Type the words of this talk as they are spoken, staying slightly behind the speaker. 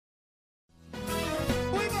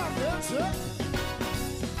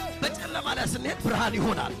በጨለማ ላይ ስንሄድ ብርሃን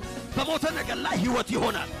ይሆናል በሞተ ነገር ላይ ሕይወት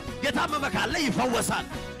ይሆናል የታመመ ካለ ይፈወሳል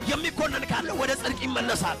የሚኮነን ካለ ወደ ጽድቅ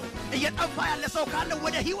ይመለሳል እየጠፋ ያለ ሰው ካለ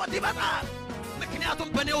ወደ ሕይወት ይመጣል ምክንያቱም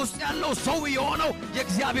በኔ ውስጥ ያለው ሰው የሆነው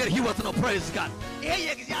የእግዚአብሔር ሕይወት ነው ፕሬዝ ጋድ ይሄ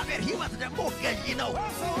የእግዚአብሔር ሕይወት ደግሞ ገዢ ነው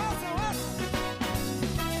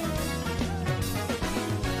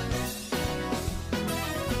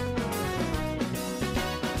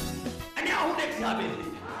እኔ አሁን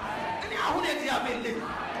እግዚአብሔር ልጅ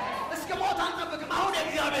እስከ ሞት አንጠብቅም አሁን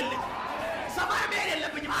እግዚአብሔር ልጅ ሰማይ መሄድ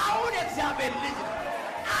የለብኝም አሁን እግዚአብሔር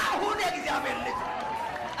ልጅ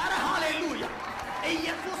ኧረ ሃሌሉያ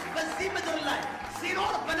ኢየሱስ በዚህ ምድር ላይ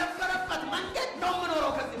ሲኖር በነበረበት መንገድ ነው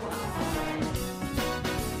የምኖረው ከዚህ በኋላ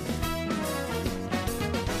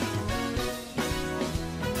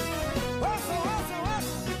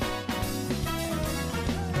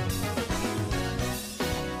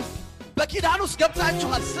በኪዳን ውስጥ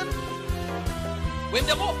ገብታችኋል ስን ወይም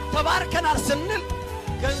ደግሞ ተባርከናል ስንል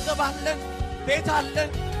ገንዘብ አለን ቤት አለን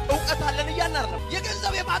ዕውቀት አለን እያናርነው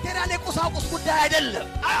የገንዘብ የማቴሪያል የቁሳቁስ ጉዳይ አይደለም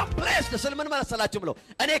I am blessed ስል ምን መሰላችሁ ብለው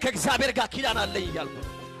እኔ ከእግዚአብሔር ጋር ኪዳን አለኝ እያልኩ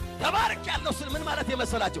ተባርክ ያለው ስል ምን ማለት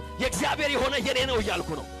የመሰላችሁ የእግዚአብሔር የሆነ የኔ ነው እያልኩ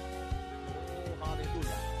ነው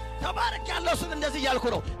ሃሌሉያ ተባርክ ያለው ስል እንደዚህ እያልኩ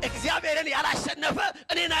ነው እግዚአብሔርን ያላሸነፈ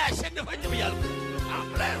እኔን አያሸንፈኝም እያልኩ I am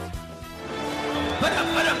blessed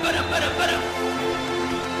በደም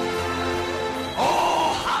Oh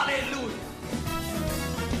hallelujah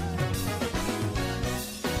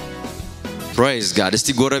Praise God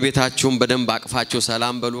እስቲ ጎረቤታችሁን በደንብ አቅፋችሁ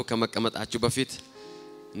ሰላም በሉ ከመቀመጣችሁ በፊት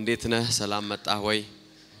እንዴት ነህ ሰላም መጣህ ወይ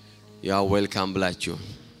ያው ዌልካም ብላችሁ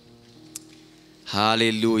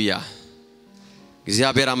ሃሌሉያ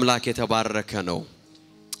እግዚአብሔር አምላክ የተባረከ ነው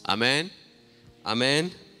አሜን አሜን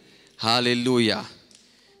ሃሌሉያ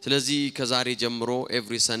ስለዚህ ከዛሬ ጀምሮ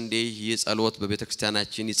ኤቭሪ ሰንዴ ይጸሎት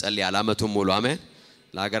በቤተክርስቲያናችን ይጸልያል አመቱን ሙሉ አሜን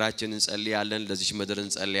ለሀገራችን እንጸልያለን ለዚህ ምድር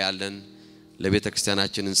እንጸልያለን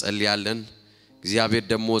ለቤተክርስቲያናችን እንጸልያለን እግዚአብሔር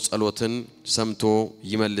ደግሞ ጸሎትን ሰምቶ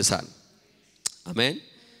ይመልሳል አሜን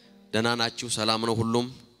ደህና ናችሁ ሰላም ነው ሁሉም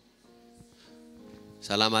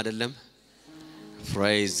ሰላም አይደለም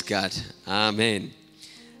praise god አሜን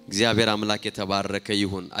እግዚአብሔር አምላክ የተባረከ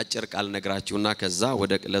ይሁን አጭር ቃል ነግራችሁና ከዛ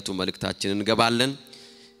ወደ ዕለቱ መልእክታችን እንገባለን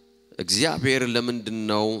እግዚአብሔር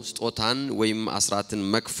ለምንድነው ስጦታን ወይም አስራትን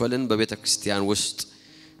መክፈልን በቤተክርስቲያን ውስጥ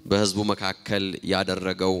በህዝቡ መካከል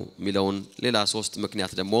ያደረገው ሚለውን ሌላ ሶስት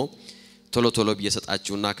ምክንያት ደግሞ ቶሎ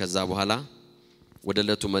በየሰጣችሁና ከዛ በኋላ ወደ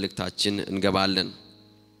ዕለቱ መልእክታችን እንገባለን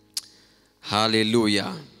ሃሌሉያ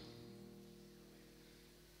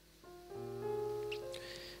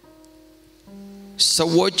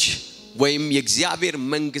ሰዎች ወይም የእግዚአብሔር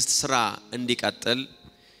መንግስት ሥራ እንዲቀጥል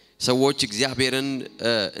ሰዎች እግዚአብሔርን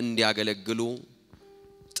እንዲያገለግሉ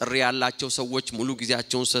ጥሪ ያላቸው ሰዎች ሙሉ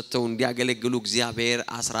ጊዜያቸውን ሰጥተው እንዲያገለግሉ እግዚአብሔር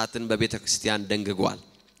አስራትን በቤተክርስቲያን ደንግጓል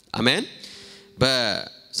አሜን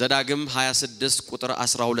በዘዳግም 26 ቁጥር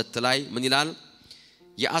 12 ላይ ምን ይላል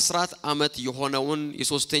የአስራት አመት የሆነውን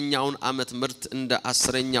የሶስተኛውን አመት ምርት እንደ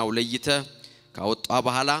አስረኛው ለይተ ካወጣ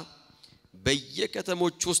በኋላ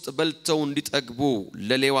በየከተሞች ውስጥ በልተው እንዲጠግቡ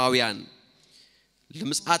ለሌዋውያን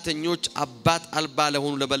ለምጻተኞች አባት አልባ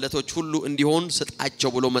ለሆኑ ለበለቶች ሁሉ እንዲሆን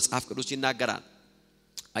ስጣቸው ብሎ መጽሐፍ ቅዱስ ይናገራል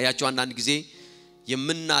አያችሁ አንዳንድ ጊዜ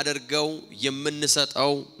የምናደርገው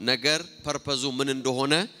የምንሰጠው ነገር ፐርፐዙ ምን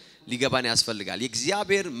እንደሆነ ሊገባን ያስፈልጋል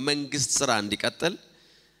የእግዚአብሔር መንግስት ሥራ እንዲቀጥል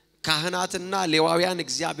ካህናትና ሌዋውያን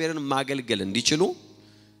እግዚአብሔርን ማገልገል እንዲችሉ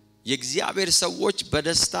የእግዚአብሔር ሰዎች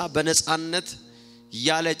በደስታ በነጻነት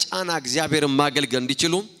ያለ ጫና እግዚአብሔርን ማገልገል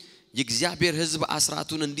እንዲችሉ የእግዚአብሔር ሕዝብ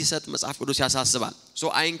አስራቱን እንዲሰጥ መጽሐፍ ቅዱስ ያሳስባል so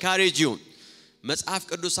I encourage you መጽሐፍ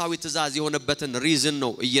ቅዱሳዊ ትእዛዝ የሆነበትን ሪዝን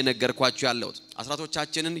ነው እየነገርኳችሁ ያለሁት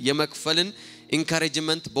አስራቶቻችንን የመክፈልን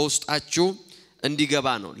ኢንካሬጅመንት በውስጣችሁ እንዲገባ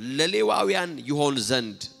ነው ለሌዋውያን ይሆን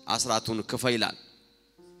ዘንድ አስራቱን ክፈይላል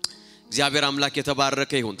እግዚአብሔር አምላክ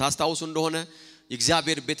የተባረከ ይሁን ታስታውሱ እንደሆነ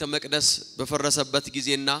የእግዚአብሔር ቤተ መቅደስ በፈረሰበት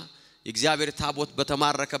ጊዜና የእግዚአብሔር ታቦት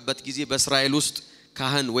በተማረከበት ጊዜ በእስራኤል ውስጥ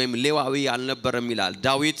ካህን ወይም ሌዋዊ አልነበረም ይላል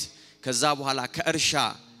ዳዊት ከዛ በኋላ ከእርሻ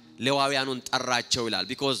ሌዋውያኑን ጠራቸው ይላል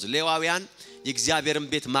because ሌዋውያን የእግዚአብሔርን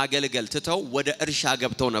ቤት ማገልገል ትተው ወደ እርሻ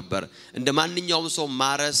ገብተው ነበር እንደማንኛውም ሰው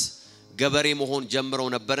ማረስ ገበሬ መሆን ጀምረው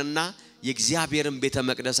ነበርና የእግዚአብሔርን ቤተ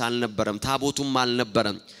መቅደስ አልነበረም ታቦቱም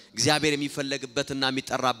አልነበረም እግዚአብሔር የሚፈልግበትና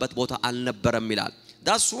የሚጠራበት ቦታ አልነበረም ይላል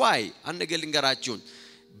that's why አንገልንገራችሁን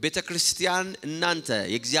ቤተክርስቲያን እናንተ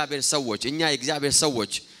የእግዚአብሔር ሰዎች እኛ የእግዚአብሔር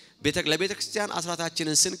ሰዎች ለቤተክርስቲያን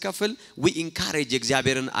አስራታችንን ስንከፍል we encourage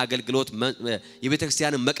የእግዚአብሔርን አገልግሎት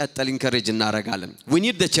የቤተክርስቲያንን መቀጠል encourage እናረጋለን we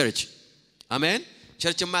need the church አሜን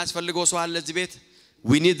ቸርች የማያስፈልገው ሰው አለ እዚህ ቤት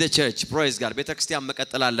we need the church praise God ቤተክርስቲያን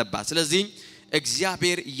መቀጠል አለባት ስለዚህ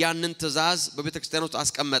እግዚአብሔር ያንን ትእዛዝ በቤተክርስቲያን ውስጥ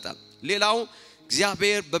አስቀመጠ ሌላው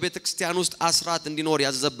እግዚአብሔር በቤተክርስቲያን ውስጥ አስራት እንዲኖር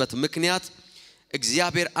ያዘዘበት ምክንያት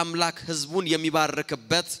እግዚአብሔር አምላክ ህዝቡን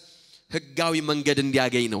የሚባርክበት ህጋዊ መንገድ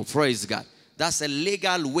እንዲያገኝ ነው praise God that's a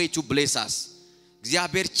legal way to bless us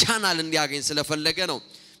እግዚአብሔር ቻናል እንዲያገኝ ስለፈለገ ነው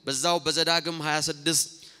በዛው በዘዳግም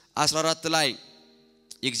 26:14 ላይ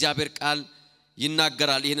የእግዚአብሔር ቃል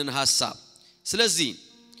ይናገራል ይሄንን ሐሳብ ስለዚህ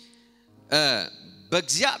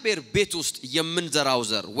በእግዚአብሔር ቤት ውስጥ የምንዘራው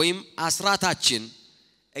ዘር ወይም አስራታችን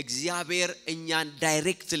እግዚአብሔር እኛን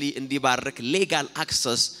ዳይሬክትሊ እንዲባርክ ሌጋል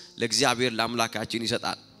አክሰስ ለእግዚአብሔር ለአምላካችን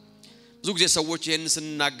ይሰጣል ብዙ ጊዜ ሰዎች ይሄን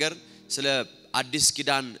ስንናገር ስለ አዲስ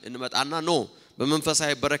ኪዳን እንመጣና ኖ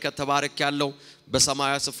በመንፈሳዊ በረከት ተባረክ ያለው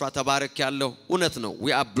በሰማያዊ ስፍራ ተባረክ ያለው እውነት ነው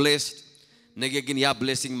we are blessed ነገር ግን ያ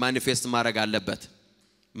blessing manifest ማድረግ አለበት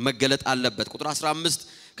መገለጥ አለበት ቁጥር 15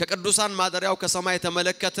 ከቅዱሳን ማደሪያው ከሰማይ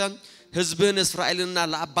ተመለከተ ህዝብህን እስራኤልና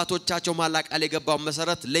ለአባቶቻቸው ማላቃል የገባው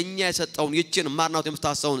መሰረት ለኛ የሰጠውን ይችን ማርናው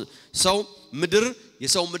የምታሰውን ሰው ምድር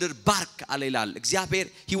የሰው ምድር ባርክ አለ ይላል እግዚአብሔር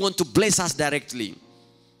he want to bless us directly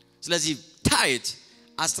ስለዚህ ታይት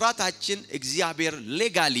አስራታችን እግዚአብሔር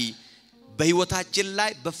ሌጋሊ በህይወታችን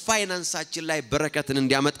ላይ በፋይናንሳችን ላይ በረከትን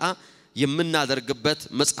እንዲያመጣ የምናደርግበት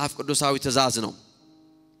መጽሐፍ ቅዱሳዊ ትእዛዝ ነው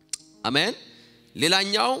አሜን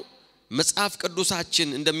ሌላኛው መጽሐፍ ቅዱሳችን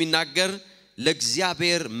እንደሚናገር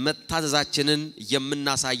ለእግዚአብሔር መታዘዛችንን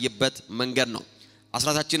የምናሳይበት መንገድ ነው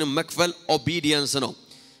አስራታችንን መክፈል ኦቢዲየንስ ነው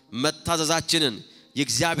መታዘዛችንን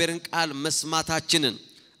የእግዚአብሔርን ቃል መስማታችንን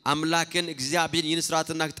አምላክን እግዚአብሔር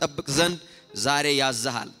ይንስራትና ተጠብቅ ዘንድ ዛሬ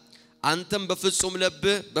ያዘሃል አንተም በፍጹም ልብ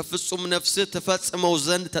በፍጹም ነፍስ ተፈጽመው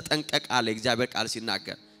ዘንድ ተጠንቀቅ አለ እግዚአብሔር ቃል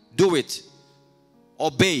ሲናገር do it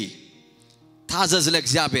obey ታዘዝ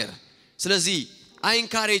ለእግዚአብሔር ስለዚህ I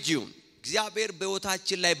encourage you እግዚአብሔር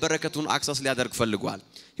በህይወታችን ላይ በረከቱን አክሰስ ሊያደርግ ፈልጓል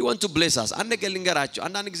he want to bless us አንድ ነገር ልንገራችሁ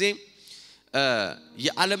አንዳንድ ጊዜ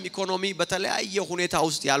የዓለም ኢኮኖሚ በተለያየ ሁኔታ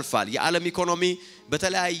ውስጥ ያልፋል የዓለም ኢኮኖሚ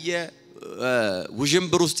በተለያየ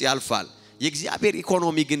ውዥንብር ውስጥ ያልፋል የእግዚአብሔር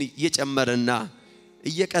ኢኮኖሚ ግን እየጨመረና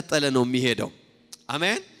እየቀጠለ ነው የሚሄደው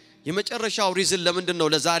አሜን የመጨረሻው ሪዝን ለምንድነው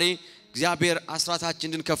ለዛሬ እግዚአብሔር አስራታችንን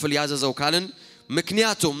እንድንከፍል ያዘዘው ካልን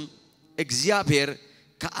ምክንያቱም እግዚአብሔር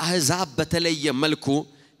ከአህዛብ በተለየ መልኩ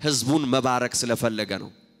ህዝቡን መባረክ ስለፈለገ ነው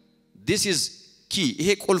this is key ይሄ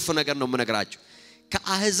ቁልፍ ነገር ነው የምነግራችሁ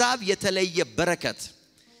ከአህዛብ የተለየ በረከት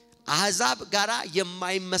አህዛብ ጋራ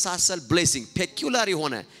የማይመሳሰል blessing peculiar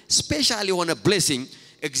የሆነ ስፔሻል የሆነ blessing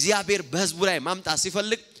እግዚአብሔር በህዝቡ ላይ ማምጣት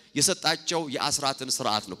ሲፈልግ የሰጣቸው የአስራትን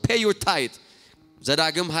ሥርዓት ነው pay your tithe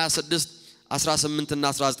ዘዳግም 26:18 እና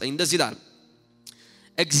 19 እንደዚህ ይላል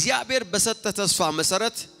እግዚአብሔር በሰጠ ተስፋ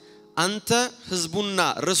መሰረት አንተ ህዝቡና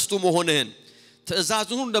ርስቱ መሆንህን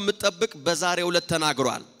ትእዛዙን እንደምትጠብቅ በዛሬው ዕለት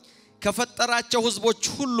ተናግሯል ከፈጠራቸው ህዝቦች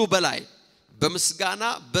ሁሉ በላይ በምስጋና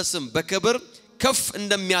በስም በክብር ከፍ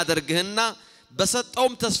እንደሚያደርግህና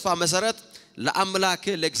በሰጠውም ተስፋ መሰረት ለአምላክ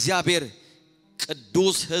ለእግዚአብሔር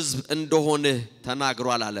ቅዱስ ህዝብ እንደሆነ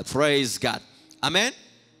ተናግሯል አለ praise God amen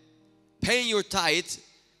paying your tithe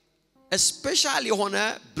a special የሆነ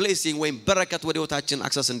blessing ወይም በረከት ወደ ህይወታችን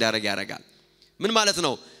አክሰስ እንዲያደርግ ያደርጋል ምን ማለት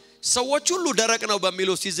ነው ሰዎች ሁሉ ደረቅ ነው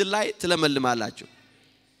በሚለው ሲዝን ላይ ትለመልማላችሁ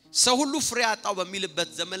ሰው ሁሉ ፍሬ ያጣው በሚልበት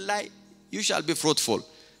ዘመን ላይ you shall be fruitful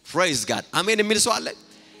praise God አሜን የሚል ሰው አለ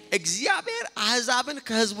እግዚአብሔር አህዛብን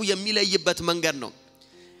ከህዝቡ የሚለይበት መንገድ ነው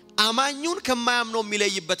አማኙን ከማያምነው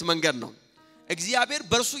የሚለይበት መንገድ ነው እግዚአብሔር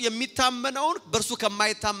በርሱ የሚታመነውን በርሱ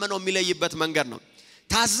ከማይታመነው የሚለይበት መንገድ ነው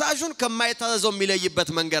ታዛዡን ከማይታዘዘው የሚለይበት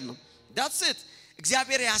መንገድ ነው that's it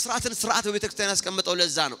እግዚአብሔር የአስራትን ሥርዓት በቤተክርስቲያን ያስቀመጠው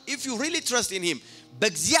ለዛ ነው if you really trust in him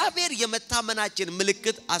በእግዚአብሔር የመታመናችን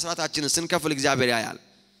ምልክት አስራታችንን ስንከፍል እግዚአብሔር ያያል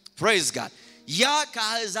praise God ያ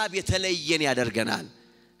ከአህዛብ የተለየን ያደርገናል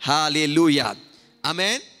ሃሌሉያ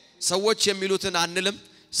አሜን ሰዎች የሚሉትን አንልም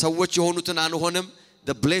ሰዎች የሆኑትን አንሆንም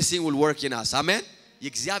the blessing will work in us amen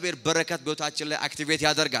የእግዚአብሔር በረከት በህይወታችን ላይ አክቲቬት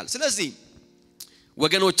ያደርጋል ስለዚህ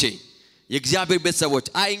ወገኖቼ የእግዚአብሔር ቤተሰቦች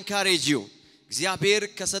I encourage you እግዚአብሔር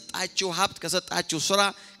ከሰጣችሁ ሀብት ከሰጣችሁ ሥራ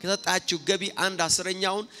ከሰጣችሁ ገቢ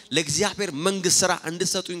 1/10ኛውን ለእግዚአብሔር መንግስት ሥራ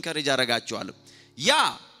እንድትሰጡ ኢንካሬጅ አደርጋችኋለሁ ያ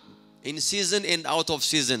in season and out of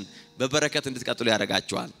season በበረከት እንድትቀጥሉ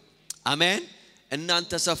ያደርጋችኋል አሜን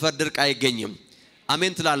እናንተ ሰፈር ድርቅ አይገኝም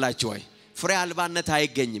አሜን ትላላችሁ ወይ ፍሬ አልባነት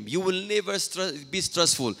አይገኝም you will never be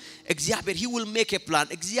stressful እግዚአብሔር he will make a plan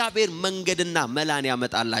እግዚአብሔር መንገድና መላን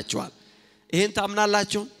ያመጣላችኋል ይሄን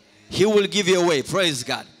ታምናላችሁ he will give you a way praise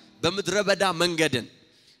God በመድረ በዳ መንገድን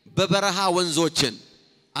በበረሃ ወንዞችን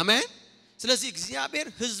አሜን ስለዚህ እግዚአብሔር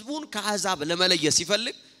ህዝቡን ከአህዛብ ለመለየት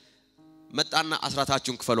ሲፈልግ መጣና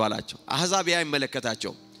አስራታችሁን ክፈሉ አላቸው አህዛብ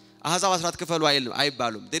ያይመለከታቸው አህዛብ አስራት ክፈሉ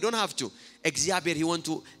አይባሉም they don't have to እግዚአብሔር he want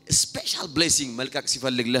to special blessing መልቀቅ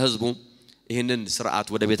ሲፈልግ ለህዝቡ ይህንን ስርዓት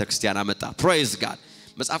ወደ ቤተክርስቲያን አመጣ praise god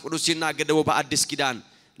መጽሐፍ ቅዱስ ሲናገር ደግሞ በአዲስ ኪዳን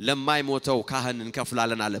ለማይሞተው ካህን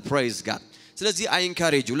እንከፍላለን አለ praise god ስለዚህ አይ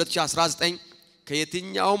ኢንካሬጅ 2019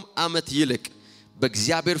 ከየትኛውም አመት ይልቅ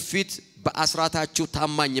በእግዚአብሔር ፊት በአስራታችሁ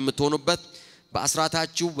ታማኝ የምትሆኑበት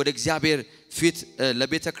በአስራታችሁ ወደ እግዚአብሔር ፊት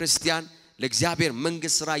ለቤተክርስቲያን ለእግዚአብሔር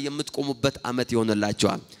መንግስት ሥራ የምትቆሙበት አመት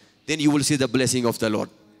ይሆንላችኋል then you will see the blessing of the Lord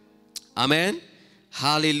amen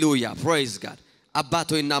hallelujah praise god አባት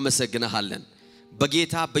ሆይ እናመሰግንሃለን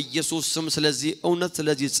በጌታ በኢየሱስ ስም ስለዚህ እውነት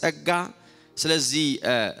ስለዚህ ጸጋ ስለዚህ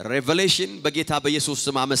revelation በጌታ በኢየሱስ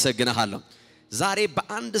ስም አመሰግንሃለሁ ዛሬ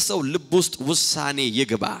በአንድ ሰው ልብ ውስጥ ውሳኔ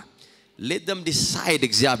ይግባ let them decide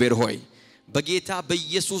እግዚአብሔር ሆይ በጌታ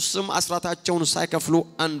በኢየሱስ ስም አስራታቸውን ሳይከፍሉ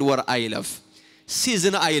አንድ ወር አይለፍ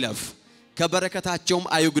ሲዝን አይለፍ ከበረከታቸውም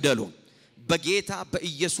አይጉደሉ በጌታ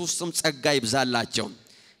በኢየሱስ ስም ጸጋ ይብዛላቸው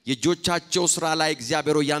የጆቻቸው ሥራ ላይ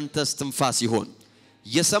እግዚአብሔር ያንተ እስትንፋስ ይሁን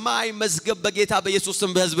የሰማይ መዝገብ በጌታ በኢየሱስ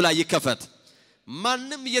ስም በሕዝብ ላይ ይከፈት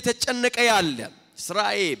ማንንም እየተጨነቀ ያለ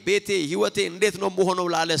ስራዬ ቤቴ ህይወቴ እንዴት ነው መሆነው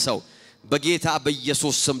ላለ ሰው በጌታ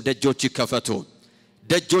በኢየሱስ ስም ደጆች ይከፈቱ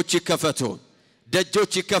ደጆች ይከፈቱ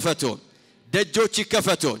ደጆች ይከፈቱ ደጆች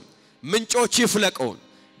ይከፈቱ ምንጮች ይፍለቁ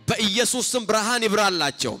በኢየሱስ ስም ብርሃን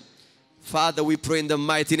ይብራላቸው Father we pray in the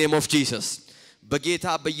mighty name of Jesus በጌታ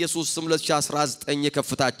በኢየሱስ ስም 2019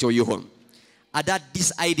 የከፍታቸው ይሁን አዳዲስ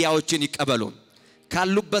አይዲያዎችን ይቀበሉ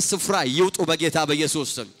ካሉበት ስፍራ ይውጡ በጌታ በኢየሱስ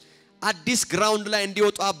ስም አዲስ ግራውንድ ላይ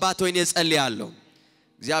እንዲወጡ አባት ሆይ እጸልያለሁ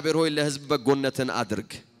እግዚአብሔር ሆይ ለሕዝብ በጎነትን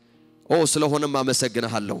አድርግ ኦ ስለሆነም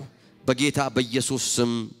አመሰግንሃለሁ በጌታ በኢየሱስ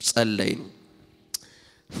ስም ጸለይን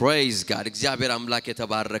praise god እግዚአብሔር አምላክ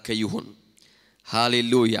የተባረከ ይሁን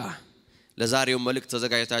ሃሌሉያ ለዛሬው መልእክት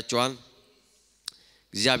ተዘጋጅታችኋል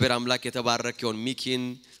እግዚአብሔር አምላክ የተባረከ ይሁን ሚኪን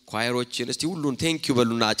ኳይሮችን እስቲ ሁሉን thank you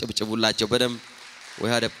በሉና አጨብጭቡላቸው በደም we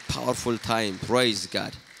had a powerful time praise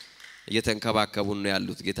god እየተንከባከቡን ነው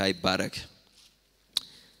ያሉት ጌታ ይባረክ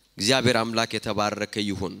እግዚአብሔር አምላክ የተባረከ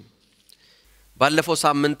ይሁን ባለፈው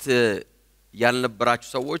ሳምንት ያልነበራችሁ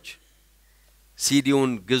ሰዎች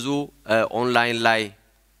ሲዲውን ግዙ ኦንላይን ላይ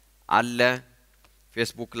አለ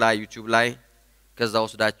ፌስቡክ ላይ ዩቲዩብ ላይ ከዛ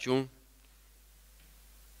ወስዳችሁ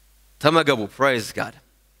ተመገቡ praise god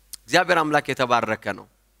እግዚአብሔር አምላክ የተባረከ ነው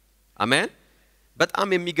አሜን በጣም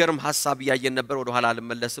የሚገርም ሐሳብ ያየን ነበር ወደ ኋላ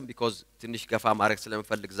አልመለስም because ትንሽ ገፋ ማድረግ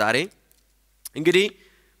ስለምፈልግ ዛሬ እንግዲህ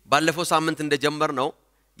ባለፈው ሳምንት እንደጀመር ነው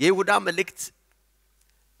የይሁዳ መልዕክት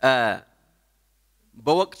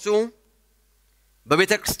በወቅቱ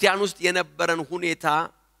በቤተክርስቲያን ውስጥ የነበረን ሁኔታ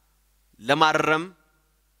ለማረም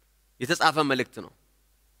የተጻፈ መልእክት ነው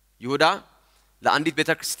ይሁዳ ለአንዲት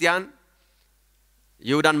ቤተክርስቲያን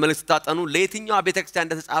ይሁዳን መልእክት ታጠኑ ለየትኛው ቤተክርስቲያን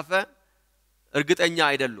እንደተጻፈ እርግጠኛ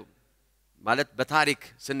አይደሉም ማለት በታሪክ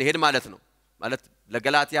ስንሄድ ማለት ነው ማለት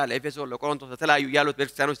ለገላትያ ለኤፌሶን ለቆሮንቶስ ለተለያዩ ያሉት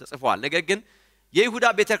ቤተክርስቲያኖች ተጽፈዋል ነገር ግን የይሁዳ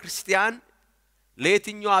ቤተክርስቲያን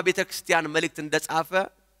ለየትኛው ቤተክርስቲያን መልእክት እንደጻፈ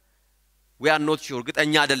we are not sure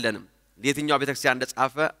እርግጠኛ አይደለንም ለየትኛው ቤተክርስቲያን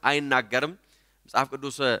እንደጻፈ አይናገርም መጽሐፍ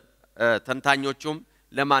ቅዱስ ተንታኞቹም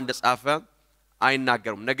ለማን እንደጻፈ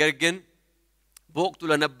አይናገሩም ነገር ግን በወቅቱ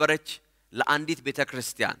ለነበረች ለአንዲት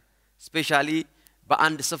ቤተክርስቲያን ስፔሻሊ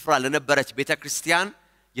በአንድ ስፍራ ለነበረች ቤተክርስቲያን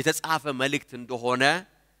የተጻፈ መልእክት እንደሆነ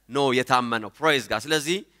ነው የታመነው praise god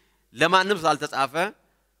ስለዚህ ለማንም ስላልተጻፈ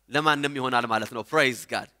ለማንም ይሆናል ማለት ነው praise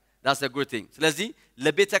god that's a good thing ስለዚህ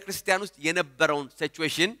ለቤተክርስቲያን ውስጥ የነበረውን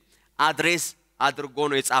ሲቹዌሽን አድሬስ አድርጎ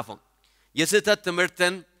ነው የጻፈው የስህተት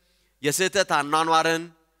ትምህርትን የስህተት አኗኗርን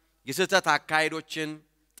የስህተት አካሄዶችን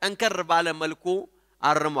ጠንከር ባለ መልኩ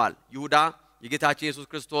አርሟል ይሁዳ የጌታችን ኢየሱስ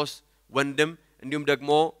ክርስቶስ ወንድም እንዲሁም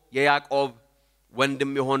ደግሞ የያዕቆብ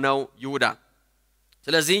ወንድም የሆነው ይሁዳ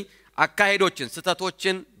ስለዚህ አካሄዶችን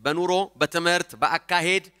ስህተቶችን በኑሮ በትምህርት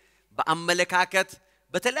በአካሄድ በአመለካከት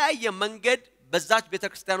በተለያየ መንገድ በዛች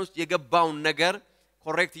ቤተክርስቲያን ውስጥ የገባውን ነገር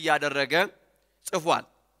ኮሬክት ያደረገ ጽፏል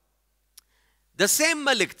the same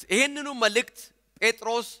መልእክት ይሄንኑ መልእክት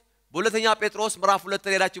ጴጥሮስ በሁለተኛ ጴጥሮስ ምዕራፍ 2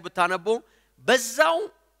 ላይ ሄዳችሁ ብታነቡ በዛው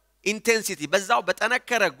ኢንቴንሲቲ በዛው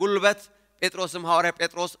በተነከረ ጉልበት ጴጥሮስም ሐዋርያ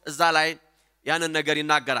ጴጥሮስ እዛ ላይ ያንን ነገር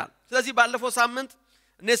ይናገራል ስለዚህ ባለፈው ሳምንት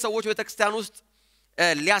እነዚህ ሰዎች ቤተክርስቲያን ውስጥ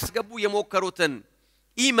ሊያስገቡ የሞከሩትን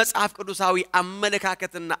መጽሐፍ ቅዱሳዊ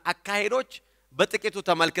አመለካከትና አካሄዶች በጥቂቱ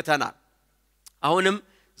ተመልክተናል አሁንም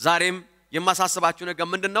ዛሬም የማሳስባችሁ ነገር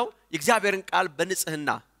ምንድነው የእግዚአብሔርን ቃል በንጽህና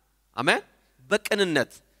አሜን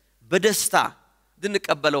በቅንነት በደስታ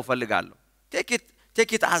እንድንቀበለው ፈልጋለሁ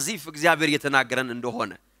take it as if እግዚአብሔር እየተናገረን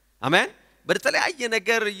እንደሆነ አሜን በተለያየ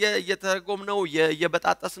ነገር እየተረጎምነው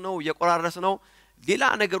እየበጣጠስነው እየቆራረስነው ሌላ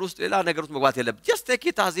ነገር ውስጥ መግባት የለብንም just take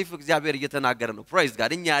it as if እግዚአብሔር እየተናገረ ነው praise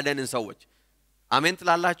god እኛ ያለንን ሰዎች አሜን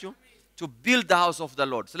ትላላችሁ to build the house of the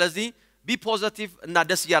Lord ስለዚህ be positive እና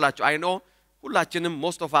ደስ ያላችሁ I know ሁላችንም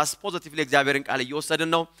most of us positively እግዚአብሔርን ቃል እየወሰድን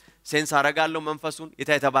ነው ሴንስ አረጋለሁ መንፈሱን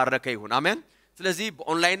የተባረከ ይሁን አሜን ስለዚህ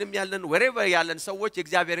በኦንላይንም ያለን wherever ያለን ሰዎች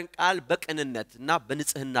የእግዚአብሔርን ቃል በቅንነትና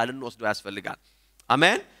በንጽህና ልንወስደው ያስፈልጋል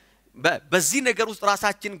አሜን በዚህ ነገር ውስጥ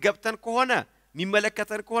ራሳችን ገብተን ከሆነ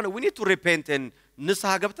የሚመለከተን ከሆነ we need to repent and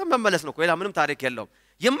ንስሐ ገብተን መመለስ ነው ሌላ ምንም ታሪክ የለውም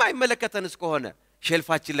የማይመለከተንስ ከሆነ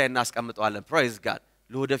ሼልፋችን ላይ እናስቀምጠዋለን praise god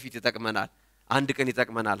ለወደፊት ይጠቅመናል አንድ ቀን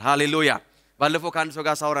ይጠቅመናል ሃሌሉያ ባለፈው ካንድ ሰው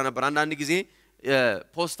ጋር ሳውራ ነበር አንዳንድ ጊዜ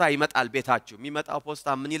ፖስታ ይመጣል ቤታችሁ የሚመጣው ፖስታ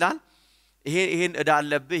ምን ይላል ይሄን እዳ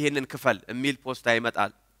አለብህ ይሄንን ክፈል የሚል ፖስታ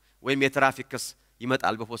ይመጣል ወይም የትራፊክስ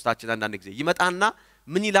ይመጣል በፖስታችን አንዳንድ ጊዜ ይመጣና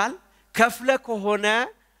ምን ይላል ከፍለ ከሆነ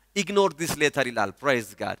ignore this letter ይላል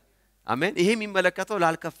praise god አሜን ይሄ የሚመለከተው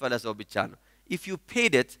ላልከፈለ ሰው ብቻ ነው if you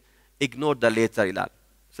paid it ignore the letter ይላል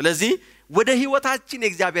ስለዚህ ወደ ህይወታችን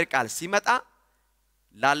የእግዚአብሔር ቃል ሲመጣ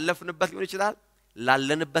ላለፍንበት ሊሆን ይችላል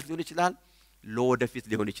ላለንበት ሊሆን ይችላል ለወደፊት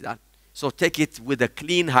ሊሆን ይችላል so take it with a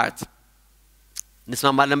clean heart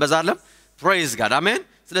ንስማማለን በዛለም praise god አሜን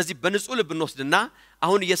ስለዚህ በንጹህ ልብ እንወስድና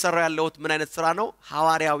አሁን እየሰራው ያለውት ምን አይነት ስራ ነው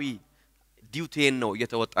ሐዋርያዊ ዲዩቲን ነው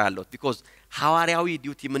እየተወጣው ያለው because ሐዋርያዊ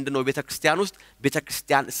ዲዩቲ ምንድነው ቤተክርስቲያን ውስጥ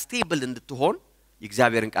ቤተክርስቲያን stable እንድትሆን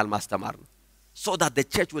የእግዚአብሔርን ቃል ማስተማር ነው so that the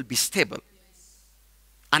church will be stable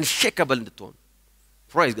unshakable እንድትሆን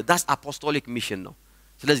praise god that's apostolic mission ነው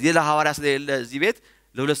ስለዚህ ሌላ ሐዋርያ ስለሌለ እዚህ ቤት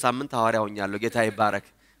ለሁለት ሳምንት ሐዋርያ ሆኛለሁ ጌታ ይባረክ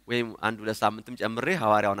ወይም አንድ ሁለት ሳምንትም ጨምሬ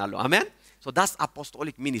ሐዋርያ ሆናለሁ አሜን so that's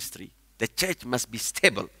apostolic ministry the church must be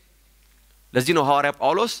stable ለዚህ ነው ሐዋርያ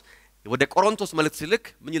ጳውሎስ ወደ ቆሮንቶስ መልእክት ሲልክ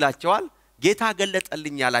ምን ይላቸዋል ጌታ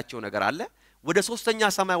ገለጠልኝ ያላቸው ነገር አለ ወደ ሶስተኛ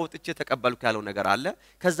ሰማይ ወጥቼ ተቀበልኩ ያለው ነገር አለ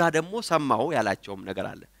ከዛ ደግሞ ሰማው ያላቸውም ነገር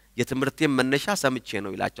አለ የትምርቴም መነሻ ሰምቼ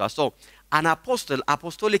ነው ይላቸዋል so an apostle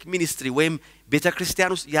apostolic ministry ወይም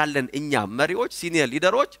ቤተክርስቲያን ውስጥ ያለን እኛ መሪዎች ሲኒየር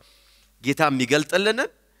ሊደሮች ጌታ የሚገልጥልንን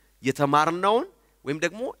የተማርነውን ወይም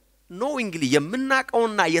ደግሞ knowingly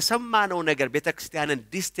የምናቀውና የሰማነው ነገር ቤተክርስቲያንን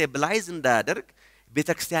ዲስቴብላይዝ እንዳያደርግ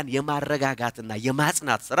ቤተክርስቲያን የማረጋጋትና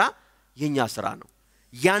የማጽናት ስራ የኛ ስራ ነው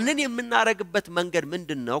ያንን የምናረግበት መንገድ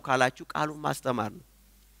ምንድነው ካላችሁ ቃሉን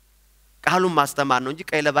ማስተማር ነው እንጂ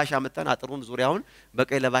ቀይ ለባሽ አመጣን አጥሩን ዙሪያውን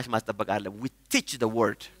በቀይ ለባሽ ማስጠበቅ አይደለም we teach the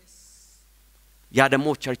word ያ ደግሞ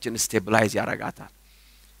ቸርችን ስቴብላይዝ ያረጋታል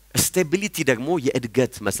ስቴቢሊቲ ደግሞ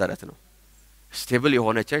የእድገት መሰረት ነው ስቴብል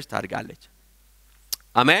የሆነ ቸርች ታድጋለች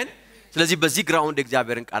አሜን ስለዚህ በዚህ ግራውንድ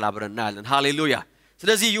እግዚአብሔርን ቃል አብረና ያለን ሃሌሉያ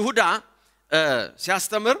ስለዚህ ይሁዳ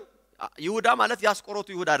ሲያስተምር ይሁዳ ማለት ያስቆሮቱ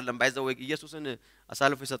ይሁዳ አይደለም ባይዘው ኢየሱስን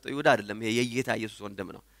አሳልፎ የሰጠው ይሁዳ አይደለም ይሄ የጌታ ኢየሱስ ወንድም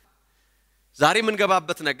ነው ዛሬ ምን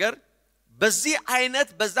ገባበት ነገር በዚህ አይነት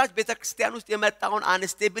በዛች ቤተክርስቲያን ውስጥ የመጣውን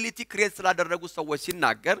አንስቴቢሊቲ ክሬት ስላደረጉ ሰዎች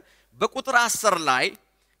ሲናገር በቁጥር 10 ላይ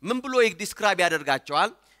ምን ብሎ ዲስክራይብ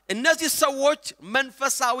ያደርጋቸዋል እነዚህ ሰዎች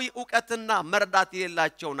መንፈሳዊ ዕውቀትና መረዳት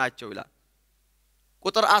የሌላቸው ናቸው ይላል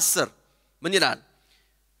ቁጥር 10 ምን ይላል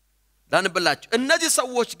ላንብላችሁ እነዚህ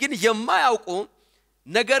ሰዎች ግን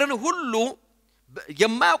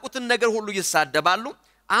የማያውቁትን ነገር ሁሉ ይሳደባሉ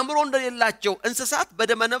አእምሮ እንደሌላቸው እንስሳት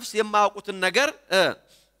በደመ ነፍስ የማያውቁትን ነገር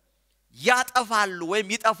ያጠፋሉ ወይም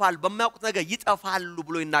ይጠፋል በማያውቁት ነገር ይጠፋሉ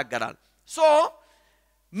ብሎ ይናገራል ሶ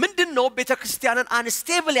ምንድነው ቤተክርስቲያንን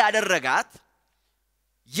አንስቴብል ያደረጋት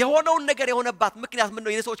የሆነውን ነገር የሆነባት ምክንያት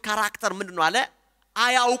ምንድነው የሰዎች ካራክተር ምንድነው አለ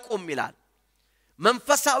አያውቁም ይላል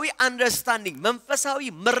መንፈሳዊ አንደርስታንዲንግ መንፈሳዊ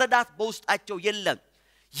መረዳት በውስጣቸው የለም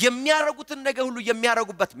የሚያረጉትን ነገር ሁሉ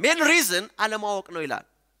የሚያረጉበት ሜን ሪዝን አለማወቅ ነው ይላል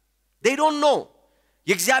they don't know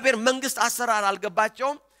የእግዚአብሔር መንግስት አሰራር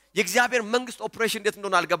አልገባቸውም የእግዚአብሔር መንግስት ኦፕሬሽን እንዴት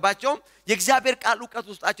እንደሆነ አልገባቸውም የእግዚአብሔር ቃል ዕውቀት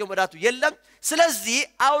ውስጣቸው መዳቱ የለም ስለዚህ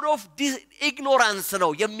out of ignorance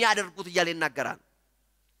ነው የሚያደርጉት እያለ ይናገራል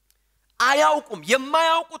አያውቁም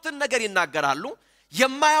የማያውቁትን ነገር ይናገራሉ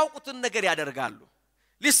የማያውቁትን ነገር ያደርጋሉ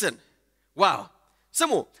listen ዋው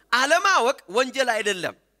ስሙ አለማወቅ ወንጀል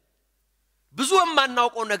አይደለም ብዙ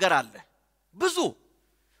የማናውቀው ነገር አለ ብዙ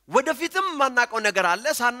ወደፊትም የማናውቀው ነገር አለ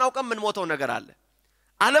ሳናውቀም ምን ሞተው ነገር አለ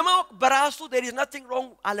አለማወቅ በራሱ there is nothing wrong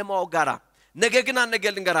አለማወቅ ጋራ ነገር ግን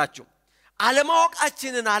አንገል ልንገራችሁ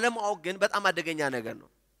አለማወቃችንን አለማወቅ ግን በጣም አደገኛ ነገር ነው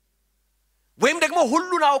ወይም ደግሞ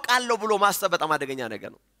ሁሉን አውቃለሁ ብሎ ማሰብ በጣም አደገኛ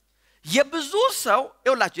ነገር ነው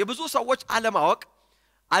የብዙ ሰዎች አለማወቅ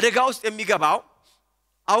አደጋ ውስጥ የሚገባው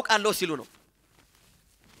አውቃለሁ ሲሉ ነው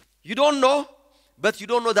you don't know but you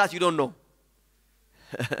don't know that you don't know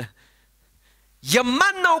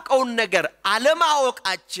የማናውቀው ነገር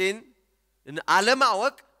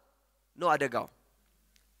አለማወቅ ነው አደጋው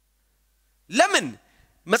ለምን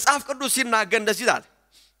መጽሐፍ ቅዱስ ሲናገር እንደዚህ ይላል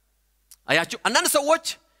አያችሁ አንዳንድ ሰዎች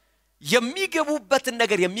የሚገቡበትን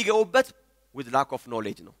ነገር የሚገቡበት with lack of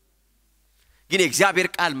knowledge ነው ግን የእግዚአብሔር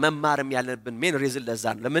ቃል መማርም ያለብን ሜን ሪዝን ለዛ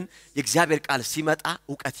ነው ለምን የእግዚአብሔር ቃል ሲመጣ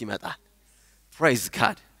ዕውቀት ይመጣል praise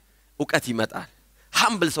god እውቀት ይመጣል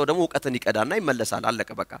humble ሰው ደግሞ እውቀትን ይቀዳና ይመለሳል አለቀ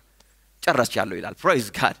በቃ ጨርሻለሁ ይላል praise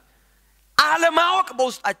god አለማወቅ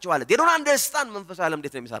በውስጣቸው አለ they don't understand መንፈሳዊ ዓለም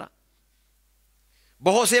እንዴት ነው የሚሰራ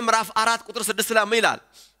በሆሴ ምዕራፍ 4 ቁጥር 6 ላይ ምን ይላል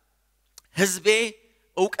ህዝቤ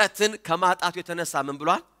እውቀትን ከማጣቱ የተነሳ ምን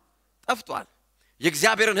ብሏል ጠፍቷል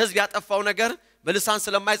የእግዚአብሔርን ህዝብ ያጠፋው ነገር በልሳን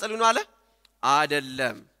ስለማይጸልዩ ነው አለ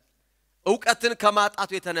አይደለም እውቀትን ከማጣቱ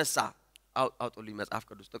የተነሳ አውጡልኝ መጽሐፍ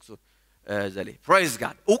ቅዱስ ጥቅሱ ዘሌ praise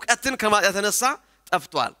god እውቀትን ከማጣቱ የተነሳ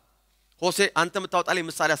ጠፍቷል ሆሴ አንተ የምታወጣልኝ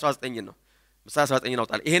ምሳሌ 19 ነው ምሳሌ 19 ነው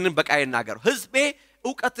አውጣልኝ ይሄንን በቃ ይናገር ህዝቤ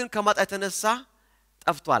እውቀትን ከማጣቱ የተነሳ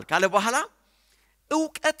ጠፍቷል ካለ በኋላ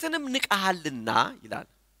እውቀትንም ንቀሃልና ይላል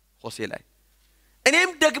ሆሴ ላይ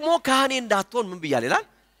እኔም ደግሞ ካህኔ እንዳትሆን ምን ብያለሁ ይላል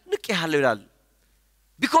ንቀሃለሁ ይላል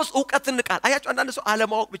because እውቀትን ንቃል አያችሁ አንዳንድ ሰው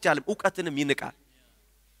አለማወቅ ብቻ አይደለም እውቀትንም ይንቃል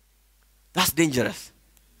that's dangerous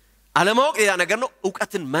አለማወቅ ሌላ ነገር ነው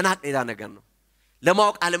እውቀትን መናቅ ሌላ ነገር ነው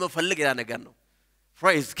ለማወቅ አለመፈለግ ሌላ ነገር ነው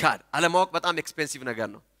praise god አለማወቅ በጣም ኤክስፔንሲቭ ነገር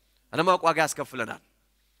ነው አለማወቅ ዋጋ ያስከፍለናል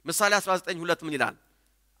ምሳሌ 19:2 ምን ይላል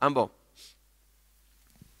አንበው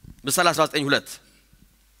ምሳሌ 19:2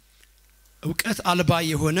 እውቀት አልባ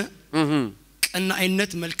የሆነ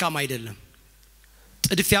ቀናኢነት መልካም አይደለም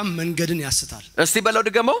ጥድፊያም መንገድን ያስታል እስቲ በለው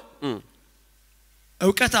ድገመው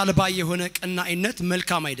እውቀት አልባ የሆነ ቀናኢነት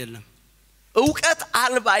መልካም አይደለም እውቀት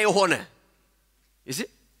አልባ የሆነ እሺ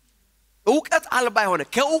እውቀት አልባ የሆነ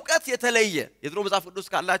ከእውቀት የተለየ የድሮ መጽሐፍ ቅዱስ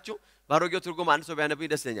ካላችሁ ባሮጌው ትርጉም አንድ ሰው ቢያነብ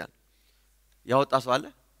ይደሰኛል ያወጣ ሰው አለ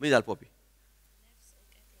ምን ይላል ፖፒ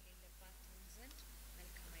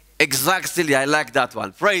exactly I like that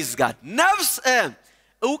one praise god ነፍስ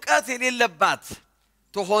እውቀት የሌለባት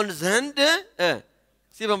ትሆን ዘንድ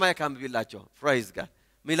ሲበማይካም ቢላቸው praise god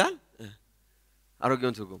ሚላል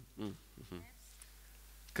አሮጌውን ትርጉም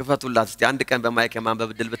ክፈቱላት እስቲ አንድ ቀን በማይከ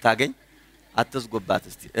ማንበብ ድል ብታገኝ አትስጎባት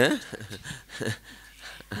እስቲ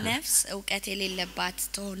ነፍስ እውቀት የሌለባት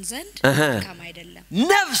ትሆን ዘንድ መልካም አይደለም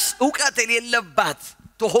ነፍስ እውቀት የሌለባት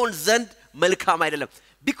ትሆን ዘንድ መልካም አይደለም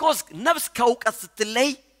because ነፍስ ከእውቀት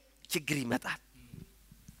ስትለይ ችግር ይመጣል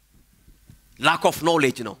lack of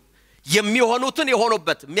knowledge ነው የሚሆኑትን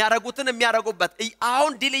የሆኑበት የሚያረጉበት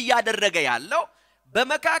አሁን ዲል ያደረገ ያለው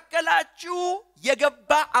በመካከላችሁ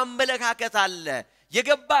የገባ አመለካከት አለ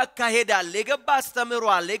የገባ አካሄድ አለ የገባ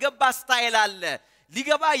አስተምሯል የገባ ስታይል አለ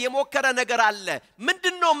ሊገባ የሞከረ ነገር አለ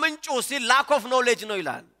ምንድነው ምንጩ ሲል lack of knowledge ነው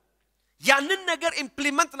ይላል ያንን ነገር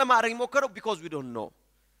ኢምፕሊመንት ለማድረግ ሞከረው because we don't know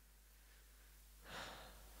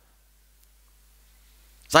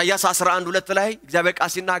ኢሳይያስ 11:2 ላይ እግዚአብሔር ቃል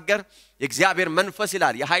ሲናገር የእግዚአብሔር መንፈስ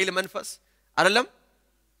ይላል የኃይል መንፈስ አይደለም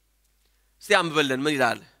ሲያምበልን ምን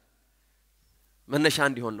ይላል መነሻ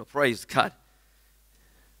እንዲሆን ነው praise god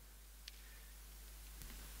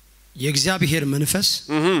የእግዚአብሔር መንፈስ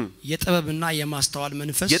የጥበብና የማስተዋል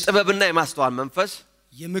መንፈስ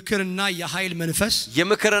የምክርና የኃይል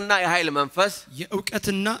መንፈስ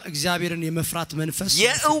የእውቀትና እግዚአብሔርን የመፍራት መንፈስ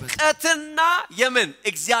የእውቀትና የምን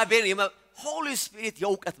እግዚአብሔርን Holy Spirit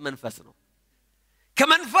የእውቀት መንፈስ ነው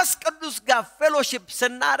ከመንፈስ ቅዱስ ጋር ፌሎሺፕ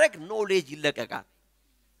ስናደርግ ኖሌጅ ይለቀቃል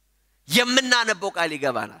የምናነበው ቃል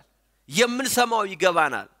ይገባናል የምንሰማው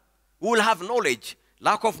ይገባናል we will have knowledge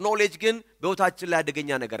lack of knowledge ግን በህይወታችን ላይ አደገኛ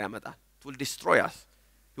ነገር ያመጣል it will destroy us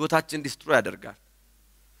ህይወታችን destroy ያደርጋል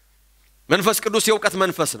መንፈስ ቅዱስ የእውቀት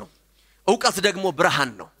መንፈስ ነው እውቀት ደግሞ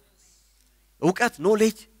ብርሃን ነው እውቀት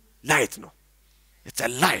knowledge light ነው it's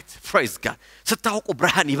a light praise god ስታውቁ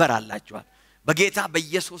ብርሃን ይበራላችኋል በጌታ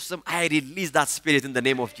በኢየሱስ ስም I release that spirit in the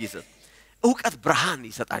name of Jesus እውቀት ብርሃን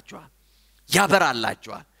ይሰጣችኋል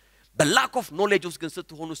ያበራላችኋል በlack of knowledge ውስጥ ግን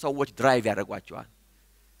ስትሆኑ ሰዎች ድራይቭ ያደርጓችኋል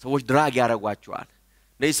ሰዎች ድራግ ያደርጓችኋል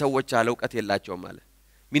ነይ ሰዎች አለ እውቀት የላቸውም ማለት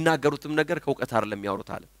የሚናገሩትም ነገር ከእውቀት አይደለም የሚያወሩት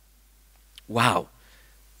አለ ዋው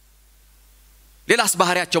ሌላስ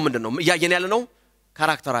ባህሪያቸው ምንድነው ያየን ያለ ነው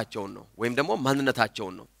ካራክተራቸውን ነው ወይም ደግሞ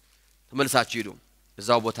ማንነታቸውን ነው ተመልሳችሁ ይዱ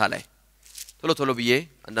እዛው ቦታ ላይ ቶሎ ብዬ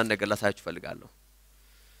አንዳንድ ነገር ላሳያችሁ ፈልጋለሁ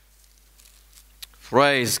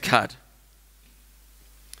praise god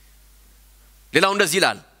ሌላው እንደዚህ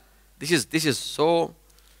ይላል this is so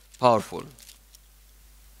powerful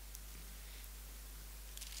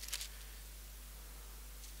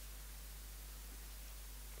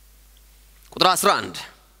ቁጥር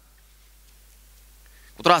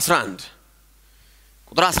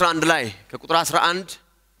 11 ላይ ከቁጥር 11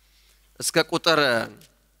 እስከ ቁጥር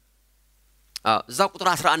እዛው ቁጥር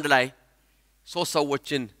 11 ላይ ሶስት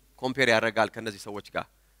ሰዎችን ኮምፔር ያደርጋል ከነዚህ ሰዎች ጋር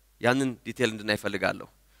ያንን ዲቴል እንድናይ ፈልጋለሁ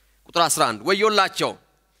ቁጥር 11 ወዮላቸው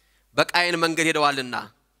በቃየን መንገድ ሄደዋልና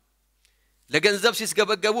ለገንዘብ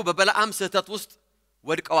ሲስገበገቡ በበለዓም ስህተት ውስጥ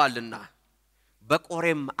ወድቀዋልና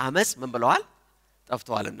በቆሬም አመጽ ምን ብለዋል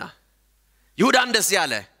ጠፍተዋልና ይሁዳ እንደዚህ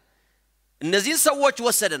ያለ እነዚህን ሰዎች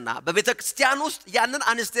ወሰደና በቤተክርስቲያን ውስጥ ያንን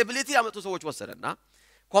አንስቴቢሊቲ ያመጡ ሰዎች ወሰደና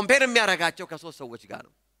ኮምፔር የሚያረጋቸው ከሶስት ሰዎች ጋር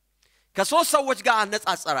ነው ከሶስት ሰዎች ጋር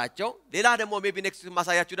አነጻጸራቸው ሌላ ደግሞ ሜቢ ኔክስት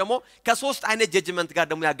ማሳያችሁ ደግሞ ከሶስት አይነት ጀጅመንት ጋር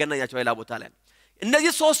ደግሞ ያገናኛቸው ሌላ ቦታ ላይ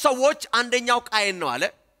እነዚህ ሶስት ሰዎች አንደኛው ቃየን ነው አለ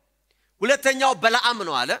ሁለተኛው በለዓም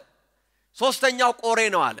ነው አለ ሶስተኛው ቆሬ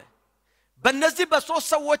ነው አለ በእነዚህ በሶስት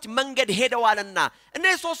ሰዎች መንገድ ሄደዋልና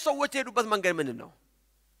እነዚህ ሶስት ሰዎች ሄዱበት መንገድ ምንድነው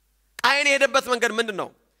ቃየን ሄደበት መንገድ ምንድነው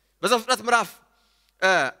በዘፍጥረት ምዕራፍ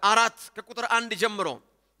 4 ከቁጥር 1 ጀምሮ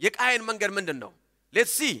የቃየን መንገድ ምንድነው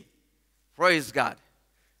let's see praise god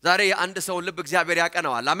ዛሬ አንድ ሰው ልብ እግዚአብሔር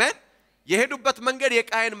ያቀናዋል አሜን የሄዱበት መንገድ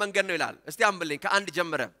የቃየን መንገድ ነው ይላል እስቲ አንብልኝ ከአንድ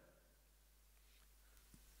ጀምረ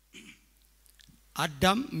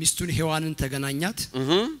አዳም ሚስቱን ሔዋንን ተገናኛት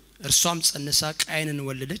እርሷም ጸነሳ ቃየንን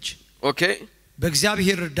ወለደች ኦኬ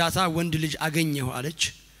በእግዚአብሔር እርዳታ ወንድ ልጅ አገኘሁ አለች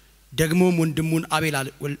ደግሞም ወንድሙን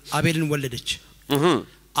አቤልን ወለደች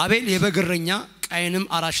አቤል የበግረኛ ቃየንም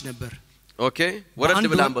አራሽ ነበር ኦኬ ወረድ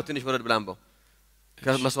ብላምቦ ትንሽ ወረድ ብላምቦ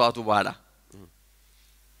ከመስዋዕቱ በኋላ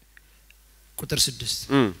ቁጥር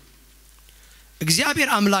 6 እግዚአብሔር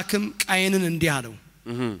አምላክም ቃየንን እንዲህ አለው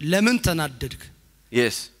ለምን ተናደድክ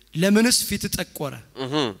yes ለምንስ ፊት ተጠቆረ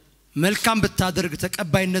መልካም ብታደርግ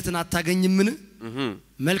ተቀባይነትን አታገኝምን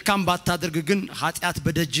መልካም ባታደርግ ግን ኃጢያት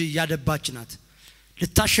በደጅ ያደባች ናት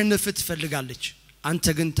ልታሸንፍ ትፈልጋለች አንተ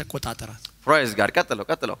ግን ተቆጣጣራት praise god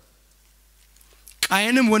ቀጥለው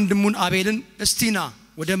ቃየንም ወንድሙን አቤልን እስቲና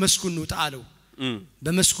ወደ መስኩ እንውጣ አለው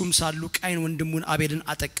በመስኩም ሳሉ ቃየን ወንድሙን አቤልን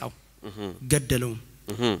አጠቃው ገደለው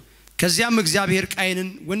ከዚያም እግዚአብሔር ቃየንን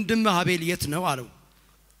ወንድም አቤል የት ነው አለው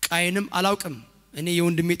ቃየንም አላውቅም እኔ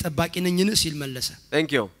የወንድሜ ጠባቂ ነኝን ሲል መለሰ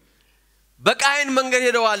thank you በቃየን መንገድ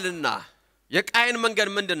ሄደዋልና የቃየን መንገድ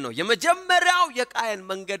ምንድነው የመጀመሪያው የቃየን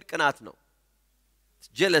መንገድ ቅናት ነው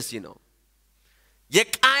jealousy ነው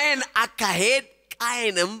የቃየን አካሄድ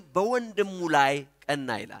ቃየንም በወንድሙ ላይ ቀና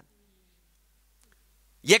ይላል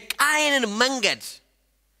የቃየንን መንገድ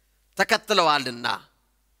ተከትለዋልና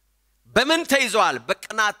በምን ተይዘዋል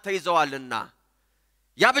በቅናት ተይዘዋልና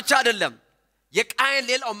ያ ብቻ አይደለም የቃየን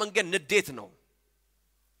ሌላው መንገድ ንዴት ነው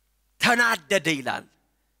ተናደደ ይላል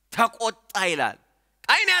ተቆጣ ይላል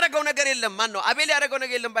ቃየን ያደረገው ነገር የለም ማን ነው አቤል ያደረገው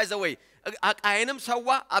ነገር የለም ባይዘወይ ቃየንም ሰዋ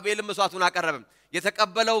አቤልም መስዋዕቱን አቀረበም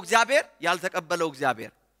የተቀበለው እግዚአብሔር ያልተቀበለው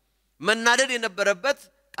እግዚአብሔር መናደድ የነበረበት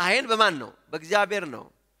ቃየን በማን ነው በእግዚአብሔር ነው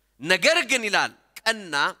ነገር ግን ይላል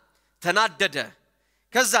ቀና ተናደደ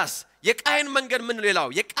ከዛስ የቃየን መንገድ ምን ሌላው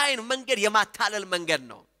የቃየን መንገድ የማታለል መንገድ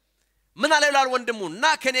ነው ምን አለ ይላል ወንድሙና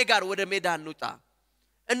ከኔ ጋር ወደ ሜዳ እንውጣ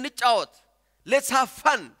እንጫወት let's have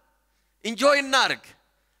fun enjoy እናርግ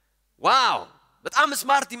ዋው በጣም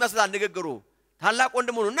ስማርት ይመስላል ንግግሩ ታላቅ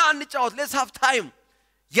ወንድሙና እንጫወት let's have time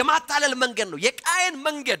የማታለል መንገድ ነው የቃየን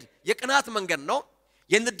መንገድ የቅናት መንገድ ነው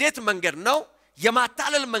የንዴት መንገድ ነው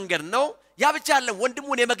የማታለል መንገድ ነው ያ ብቻ አይደለም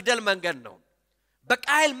ወንድሙን የመግደል መንገድ ነው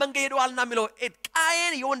በቃየን መንገድ ሄደዋልና የሚለው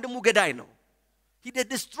ቃየን የወንድሙ ገዳይ ነው he the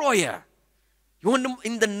destroyer የወንድሙ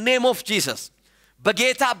in the name of Jesus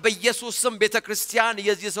በጌታ በኢየሱስ ስም ቤተክርስቲያን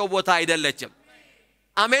የዚህ ሰው ቦታ አይደለችም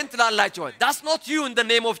አሜን ትላላችሁ that's not you in the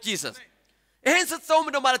name of Jesus ይሄን ስትሰውም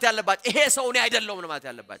ነው ማለት ያለባችሁ ይሄ ሰው እኔ አይደለም ነው ማለት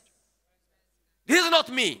ያለባችሁ this is not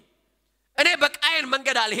me እኔ በቃየን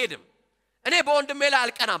መንገድ አልሄድም እኔ በወንድሜ ላይ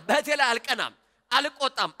አልቀናም በእህቴ ላይ አልቀናም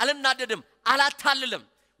አልቆጣም አልናደድም አላታልልም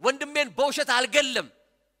ወንድሜን በውሸት አልገልም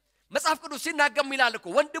መጽሐፍ ቅዱስ ሲናገር ይላል እኮ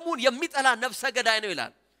ወንድሙን የሚጠላ ነፍሰ ገዳይ ነው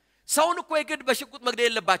ይላል ሰውን እኮ የግድ በሽጉጥ መግደል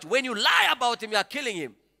የለባችሁ when you lie about him you are killing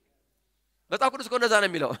him መጽሐፍ ቅዱስ እኮ እንደዛ ነው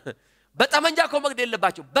የሚለው በጠመንጃ እኮ መግደል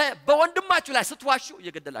የለባችሁ በወንድማችሁ ላይ ስትዋሹ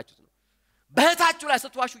እየገደላችሁት ነው በእህታችሁ ላይ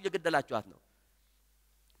ስትዋሹ እየገደላችኋት ነው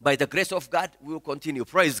by the grace of God we will continue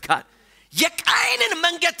praise God የቃየንን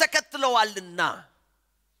መንገድ ተከትለዋልና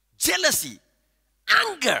jealousy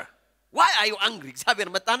anger why are you angry እግዚአብሔር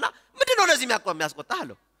መጣና ምንድነው ለዚህ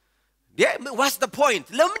የሚያስቆጣው what's the point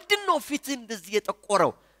ለምንድነው ፊት እንደዚህ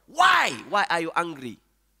የጠቆረው why are you angry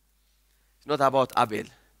it's not about Abel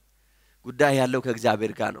ጉዳይ ያለው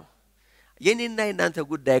ከእግዚአብሔር ጋር ነው የኔና የናንተ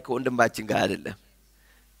ጉዳይ ከወንድማችን ጋር አይደለም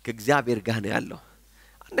ከእግዚአብሔር ጋር ነው ያለው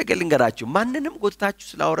አንደገ ልንገራችሁ ማንንም ጎትታችሁ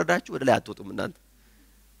ስላወረዳችሁ ወደ ላይ አትወጡም እናንተ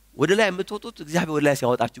ወደ ላይ የምትወጡት እግዚአብሔር ወደ ላይ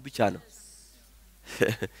ሲያወጣችሁ ብቻ ነው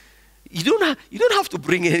you don't have to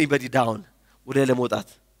bring anybody down ወደ ላይ ለመውጣት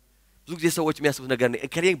ብዙ ጊዜ ሰዎች የሚያስቡት ነገር ነው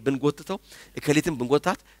እከሌን ብንጎትተው እከሌትን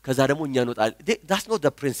ብንጎታት ከዛ ደግሞ እኛ እንወጣለን that's not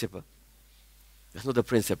the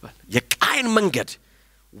principle የቃየን መንገድ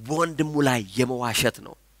ወንድሙ ላይ የመዋሸት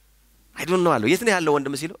ነው I don't know አለው የት ነው ያለው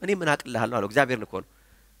ወንድም ሲለው እኔ ምን አቅልሃለሁ አለው እግዚአብሔር ነው እኮ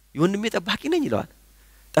የወንድሜ ጠባቂ ነኝ ይለዋል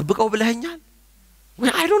ጠብቀው ብለኸኛል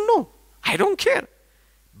I don't know I don't care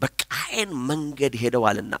በቃየን መንገድ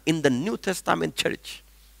ሄደዋልና in the New Testament church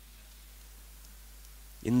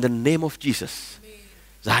in the name of Jesus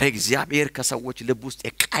ዛሬ እግዚአብሔር ከሰዎች ልብ ውስጥ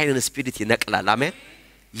የቃይንን ስፒሪት ይነቅላል አሜን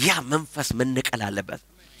ያ መንፈስ መነቀል አለበት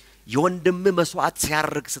የወንድም መስዋዕት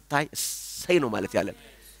ሲያርግ ስታይ ሰይ ነው ማለት ያለ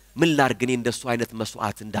ምን ላርግ እኔ እንደሱ አይነት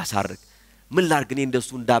መስዋዕት እንዳሳርግ ምን ላርግ እኔ እንደሱ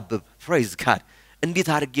እንዳብብ praise God እንዴት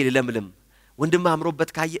አርጌ ለምለም ወንድም አምሮበት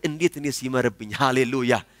ካየ እንዴት እኔስ ይመርብኝ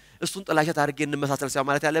ሃሌሉያ እሱን ጥላሸት አርጌ እንመሳሰል ሲያ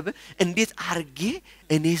ማለት ያለበት እንዴት አርጌ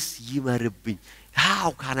እኔስ ይመርብኝ how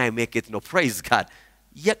can I make it no praise God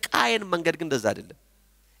የቃየን መንገድ ግን እንደዛ አይደለም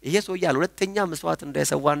ይሄ ሰው ያለ ሁለተኛ መስዋዕት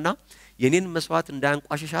እንዳይሰዋና የኔን መስዋዕት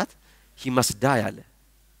እንዳንቋሽሻት he must die አለ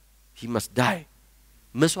he must die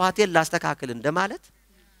መስዋዕቴን ላስተካክል እንደማለት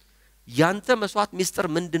ያንተ መስዋዕት ሚስጥር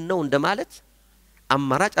ምንድነው እንደማለት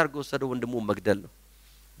አማራጭ አርጎ ወሰደው ወንድሙ መግደል ነው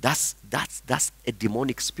that's a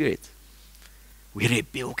demonic spirit we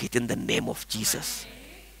rebuke it in the name of Jesus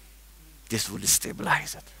this will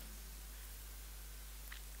stabilize it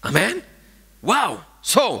amen wow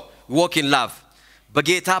so walk in love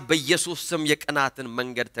በጌታ በኢየሱስ ስም የቅናትን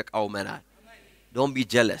መንገድ ተቃውመናል don't be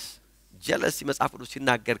jealous መጽሐፍ ቅዱስ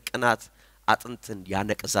ሲናገር ቅናት አጥንትን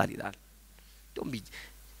ያነቅዛል ይላል don't be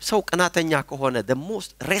ሰው ቅናተኛ ከሆነ the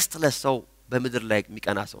most restless ሰው በመድር ላይ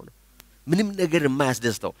የሚቀና ሰው ነው ምንም ነገር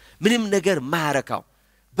የማያስደስተው ምንም ነገር የማያረካው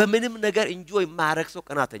በምንም ነገር enjoy የማያረክ ሰው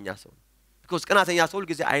ቅናተኛ ሰው because ቅናተኛ ሰው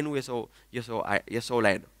ሁልጊዜ አይኑ የሰው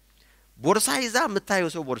ላይ ነው ቦርሳ ይዛ የምታየው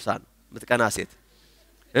ሰው ቦርሳ ነው የምትቀና ሴት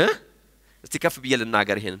እስቲ ከፍ ብዬ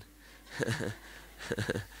ልናገር ይሄንን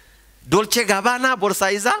ዶልቼ ጋባና ቦርሳ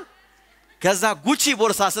ይዛ ከዛ ጉቺ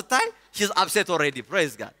ቦርሳ ስታይ she's upset already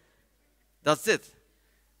praise God that's it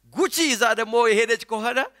ጉቺ ይዛ ደግሞ የሄደች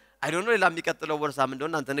ከሆነ I don't know ላም የሚቀጥለው ቦርሳ ምን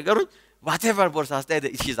እንደሆነ አንተ ንገሩኝ whatever ቦርሳ ስታይ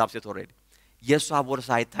she's upset already የሷ ቦርሳ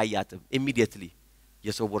አይታያትም immediately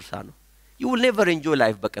የሰው ቦርሳ ነው you will never enjoy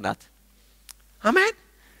life በቅናት አሜን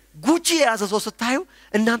ጉቺ ያዘው ስታዩ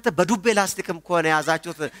እናንተ በዱቤ ላስቲክም ከሆነ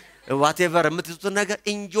ያዛችሁት whatever የምትዙት ነገር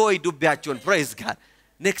enjoy ዱቤያችሁን praise God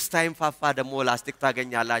next time ፋፋ ደግሞ ላስቲክ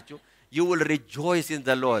ታገኛላችሁ you will rejoice in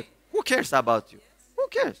the Lord who cares about you who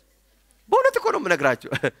cares በእውነት እኮ ነው የምነግራችሁ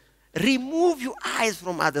remove your eyes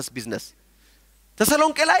from others business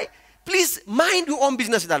ተሰሎንቄ ላይ please mind your own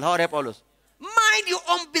business ይላል ሐዋርያ ጳውሎስ mind your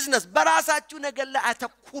own business በራሳችሁ ነገር ላይ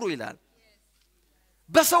አተኩሩ ይላል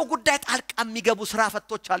በሰው ጉዳይ ጣልቃ የሚገቡ ስራ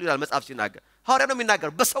ፈቶች አሉ ይላል መጽሐፍ ሲናገር ሐዋርያ ነው የሚናገር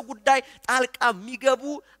በሰው ጉዳይ ጣልቃ የሚገቡ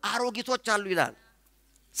አሮጊቶች አሉ ይላል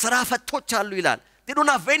ስራ ፈቶች አሉ ይላል they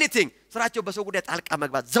don't have anything ስራቸው በሰው ጉዳይ ጣልቃ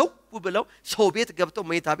መግባት ዘው ብለው ሰው ቤት ገብተው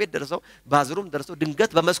መኝታ ቤት ደርሰው ባዝሩም ደርሰው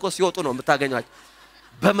ድንገት በመስኮት ሲወጡ ነው የምታገኛቸው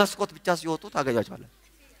በመስኮት ብቻ ሲወጡ ታገኛቸዋለህ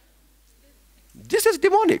this is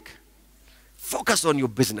demonic focus on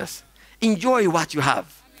your business enjoy what you have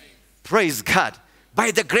praise God by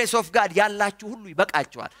the grace of God ያላችሁ ሁሉ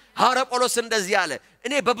ይበቃችኋል ሐዋርያ ጳውሎስ እንደዚህ ያለ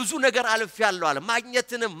እኔ በብዙ ነገር አልፌያለሁ አለ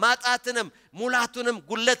ማግኘትንም ማጣትንም ሙላቱንም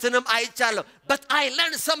ጉለትንም አይቻለሁ but I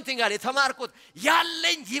learned something አለ ተማርኩት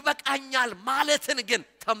ያለኝ ይበቃኛል ማለትን ግን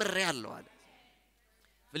ተምሬያለሁ አለ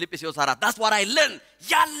ፊልጵስዩስ 4 that's what I learned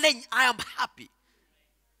ያለኝ I am happy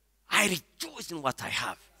I rejoice in what I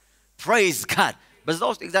have praise God በዛው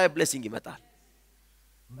ውስጥ እግዚአብሔር blessing ይመጣል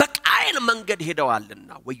በቃይን መንገድ ሄደዋልና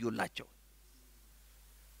ወዮላቸው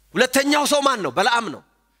ሁለተኛው ሰው ማን ነው በለዓም ነው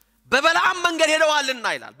በበለዓም መንገድ ሄደዋልና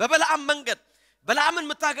ይላል በበለዓም መንገድ በለዓምን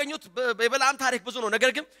የምታገኙት በበለዓም ታሪክ ብዙ ነው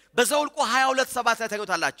ነገር ግን በዘውልቆ 22:7 ላይ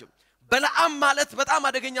ታገኙታላችሁ በለዓም ማለት በጣም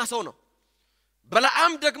አደገኛ ሰው ነው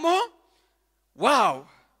በለዓም ደግሞ ዋው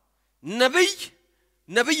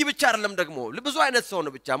ነብይ ብቻ አይደለም ደግሞ ብዙ አይነት ሰው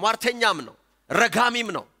ነው ብቻ ሟርተኛም ነው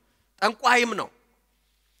ረጋሚም ነው ጠንቋይም ነው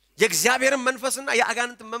የእግዚአብሔርን መንፈስና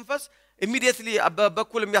የአጋንንት መንፈስ immediately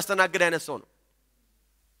በኩል የሚያስተናግድ አይነት ሰው ነው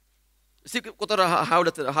እስቲ ቁጥር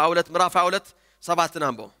 22 ምዕራፍ 22:7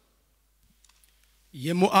 አንበው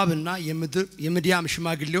የሞዓብና የምድያም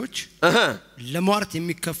ሽማግሌዎች ለሟርት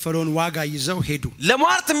የሚከፈለውን ዋጋ ይዘው ሄዱ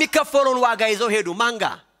ለሟርት የሚከፈለውን ዋጋ ይዘው ሄዱ ማንጋ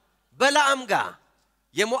በለዓም ጋር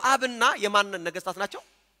የሞዓብና የማን ነገስታት ናቸው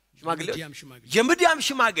ሽማግሌዎች የምድያም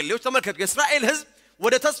ሽማግሌዎች ተመልከቱ የእስራኤል ህዝብ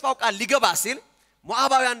ወደ ተስፋው ቃል ሊገባ ሲል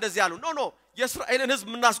ሞዓባውያን እንደዚህ አሉ ኖ የእስራኤልን ህዝብ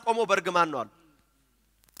ምናስቆመው በርግማን ነው አሉ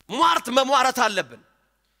ሟርት መሟረት አለብን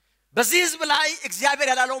በዚህ ህዝብ ላይ እግዚአብሔር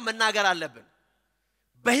ያላለው መናገር አለብን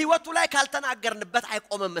በህይወቱ ላይ ካልተናገርንበት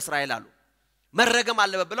አይቆምም እስራኤል አሉ መረገም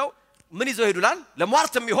አለበት ብለው ምን ይዘው ሄዱላል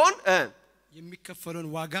ለሟርትም ይሆን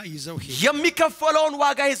የሚከፈለውን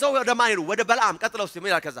ዋጋ ይዘው ወደ ማን ሄዱ ወደ በለዓም ቀጥለው ሲል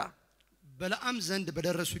ይላል ከዛ በለዓም ዘንድ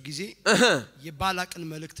በደረሱ ጊዜ የባላቅን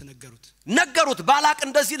መልእክት ነገሩት ባላቅ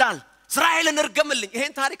እንደዚህ ይላል እስራኤልን እርገምልኝ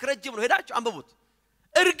ይሄን ታሪክ ረጅም ነው ሄዳችሁ አንብቡት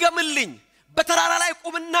እርገምልኝ በተራራ ላይ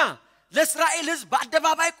ቁምና ለእስራኤል ህዝብ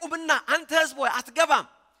በአደባባይ ቁምና አንተ ህዝብ ሆይ አትገባም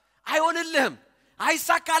አይሆንልህም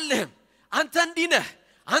አይሳካልህም አንተ እንዲህ ነህ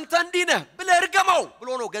አንተ እንዲህ ነህ ብለህ እርገመው ብሎ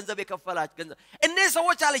ነው ገንዘብ የከፈላች ገንዘብ እነዚህ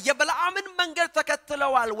ሰዎች አለ የበለዓምን መንገድ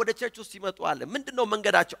ተከትለዋል ወደ ቸርች ውስጥ ይመጡ አለ ምንድነው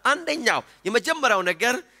መንገዳቸው አንደኛው የመጀመሪያው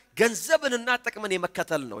ነገር ገንዘብንና ጥቅምን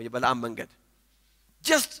የመከተል ነው የበለዓም መንገድ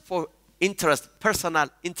just for interest personal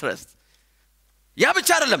interest ያ ብቻ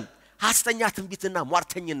አይደለም ሐሰተኛ ትንቢትና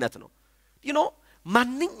ሟርተኝነት ነው you know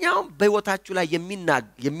ማንኛውም በህይወታችሁ ላይ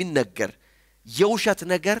የሚነገር የውሸት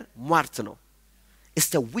ነገር ሟርት ነው it's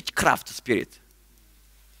the witchcraft spirit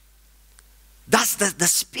that's the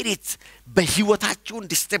spirit በህይወታችሁን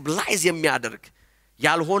destabilize የሚያደርግ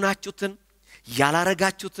ያልሆናችሁትን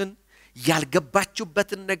ያላረጋችሁትን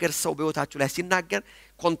ያልገባችሁበትን ነገር ሰው በህይወታችሁ ላይ ሲናገር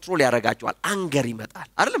ኮንትሮል ያረጋችኋል አንገር ይመጣል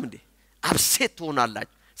አይደለም እንዴ አብሴት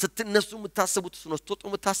ሆናላችሁ ስትነሱ የምታስቡት ነው ስትወጡ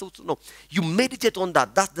የምታስቡት ነው you meditate on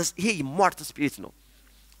that's ይሄ ሟርት spirit ነው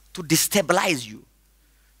to destabilize you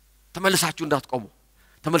ተመልሳችሁ እንዳትቆሙ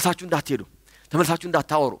ተመልሳችሁ እንዳትሄዱ ተመልሳችሁ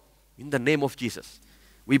እንዳታወሩ in the name of Jesus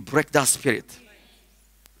we break that spirit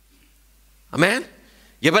amen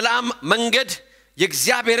የበለዓም መንገድ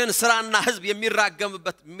የእግዚአብሔርን ሥራና ህዝብ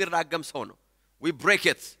የሚራገም ሰው ነው we break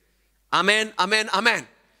it amen amen amen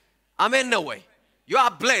amen no way you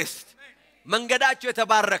are blessed መንገዳችሁ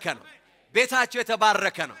የተባረከ ነው ቤታችሁ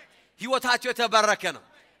የተባረከ ነው ህይወታችሁ የተባረከ ነው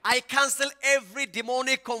I cancel every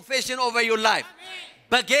demonic confession over your life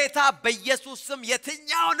በጌታ በኢየሱስ ስም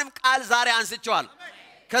የትኛውንም ቃል ዛሬ አንስቼዋለሁ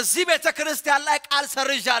ከዚህ ቤተክርስቲያን ላይ ቃል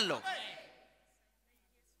ሰርዣለሁ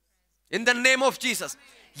in the name of Jesus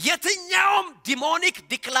የትኛውም demonic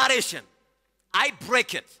declaration I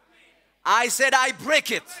break it I said I break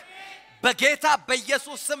it በጌታ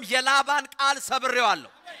በኢየሱስ ስም የላባን ቃል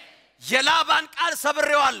ሰብሬዋለሁ የላባን ቃል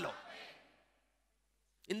ሰብሬዋለሁ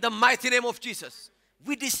in the mighty name of Jesus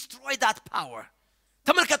we destroy that power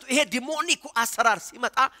ተመልከቱ ይሄ ዲሞኒክ አሰራር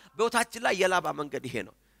ሲመጣ በህይወታችን ላይ የላባ መንገድ ይሄ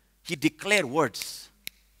ነው he declare words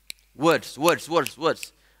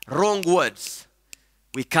wrong words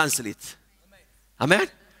we cancel it amen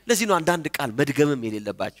ለዚህ ነው አንዳንድ ቃል መድገምም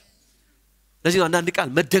የሌለባችሁ ለዚህ ነው አንዳንድ ቃል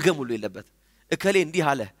መደገም ሁሉ የሌለበት እከሌ እንዲህ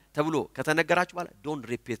አለ ተብሎ ከተነገራችሁ በኋላ don't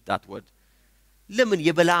repeat that word ለምን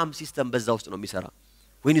የበለዓም ሲስተም በዛ ውስጥ ነው የሚሰራ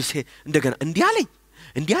when you say እንደገና እንዲህ አለኝ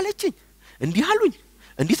እንዲህ አለችኝ እንዲህ አሉኝ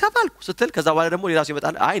እንዲህ ተባልኩ ስትል ከዛ በኋላ ደግሞ ሌላ ሰው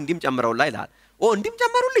ይመጣል አይ እንዲም ጨምረው ላይ ይላል እንዲም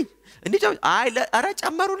ጨመሩልኝ እንዲህ አይ አረ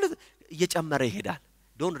ጨመሩልኝ እየጨመረ ይሄዳል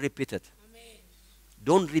don't repeat it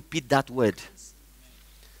don't repeat that word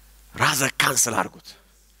rather cancel አድርጉት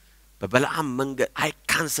በበለዓም መንገድ I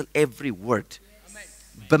cancel every word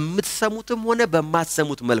በምትሰሙትም ሆነ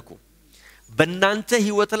በማትሰሙት መልኩ በእናንተ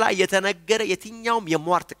ህይወት ላይ የተነገረ የትኛውም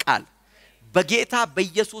የሟርት ቃል በጌታ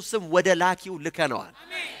በኢየሱስ ስም ወደ ላኪው ልከነዋል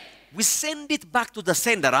we send it back to the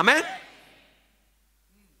sender amen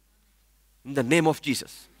in the name of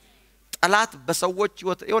Jesus ጠላት በሰዎች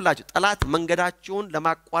ህይወት ይወላችሁ ጠላት መንገዳቸውን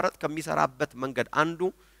ለማቋረጥ ከሚሰራበት መንገድ አንዱ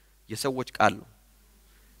የሰዎች ቃል ነው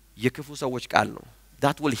የክፉ ሰዎች ቃል ነው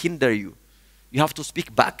that will hinder you you have to speak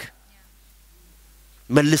back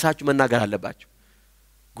መልሳችሁ መናገር አለባችሁ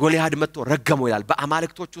ጎልያድ መጥቶ ረገመው ይላል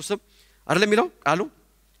በአማልክቶቹ ስም አይደለም የሚለው ቃሉ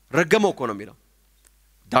ረገመው እኮ ነው የሚለው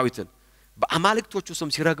ዳዊትን በአማልክቶቹ ስም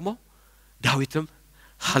ሲረግመው ዳዊትም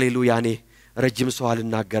ሃሌሉያ እኔ ረጅም ሰው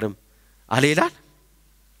አልናገርም አለ ይላል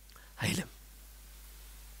አይልም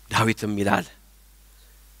ዳዊትም ይላል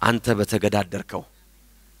አንተ በተገዳደርከው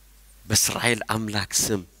በእስራኤል አምላክ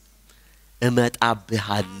ስም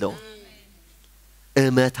እመጣብሃለሁ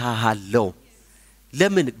እመታሃለሁ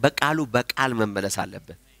ለምን በቃሉ በቃል መመለስ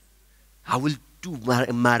አለበት አውልዱ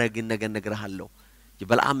ማረግን ነገር ነግርሃለሁ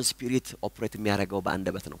የበለዓም ስፒሪት ኦፕሬት የሚያደርገው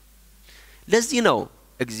በአንደበት ነው ለዚህ ነው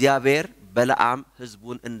እግዚአብሔር በለዓም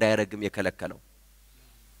ህዝቡን እንዳይረግም የከለከለው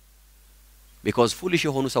because foolish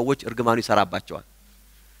የሆኑ ሰዎች እርግማኑ ይሰራባቸዋል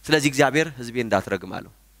ስለዚህ እግዚአብሔር ህዝቤ እንዳትረግም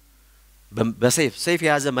አለው በሰይፍ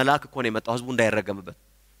የያዘ መልአክ እኮ ነው የመጣው ህዝቡ እንዳይረገምበት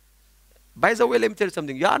by the way let me tell you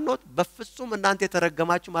something you are not በፍጹም እናንተ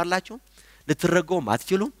የተረገማችሁ ማላችሁ ልትረገሙ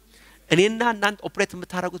አትችሉም እኔና እናንተ ኦፕሬት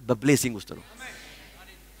የምታረጉት በብሌሲንግ ውስጥ ነው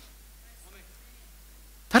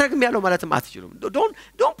ተረግም ያለው ማለትም አትችሉም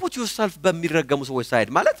don't put yourself በሚረገሙ ሰዎች ሳይድ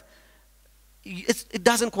ማለት it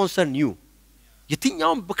doesn't concern you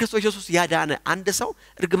የትኛውም በክርስቶስ ኢየሱስ ያዳነ አንድ ሰው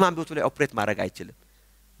እርግማን በህይወቱ ላይ ኦፕሬት ማድረግ አይችልም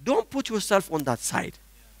don't put yourself on that side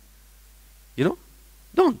you know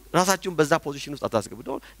don't ራሳችሁን በዛ ፖዚሽን ውስጥ አታስገቡ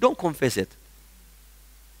don't confess it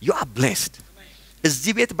you are blessed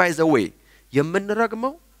እዚህ ቤት by the way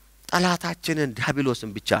የምንረግመው ጠላታችንን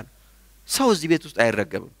ዲያብሎስን ብቻ ነው ሰው እዚህ ቤት ውስጥ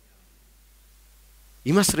አይረገምም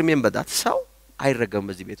you must remember that ሰው አይረገምም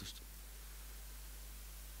እዚህ ቤት ውስጥ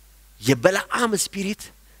የበለዓም ስፒሪት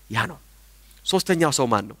ያ ነው ሶስተኛው ሰው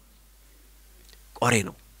ማን ነው ቆሬ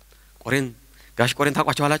ነው ቆሬን ጋሽ ቆሬን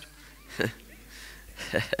ታቋቸዋላችሁ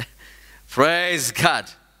Praise God.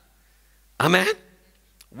 Amen.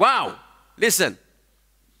 Wow. Listen.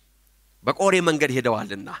 በቆሬ መንገድ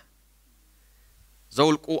ሄደዋልና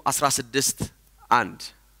ዘውልቁ 16:1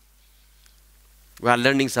 We are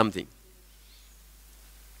learning something.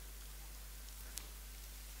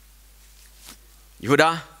 ይሁዳ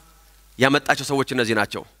ያመጣቸው ሰዎች እነዚህ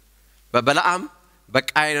ናቸው። በበለዓም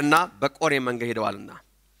በቃየንና በቆሬ መንገድ ሄደዋልና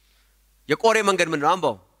የቆሬ መንገድ ምንድነው?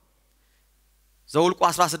 አንበው ዘውልቁ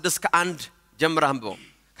 16:1 ጀምራ አንበው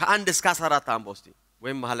ከ1 እስከ 14 አንበው እስቲ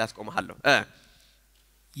ወይም መሐል ያስቆምሃለሁ።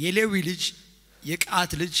 የሌዊ ልጅ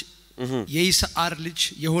የቀዓት ልጅ የይስዓር ልጅ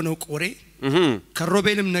የሆነው ቆሬ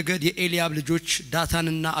ከሮቤልም ነገድ የኤልያብ ልጆች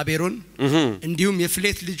ዳታንና አቤሮን እንዲሁም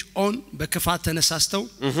የፍሌት ልጅ ኦን በክፋት ተነሳስተው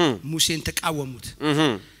ሙሴን ተቃወሙት።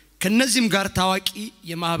 ከነዚህም ጋር ታዋቂ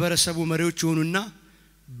የማህበረሰቡ መሪዎች የሆኑና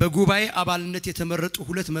በጉባኤ አባልነት የተመረጡ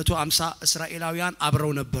 250 እስራኤላውያን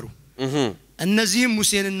አብረው ነበሩ። እነዚህም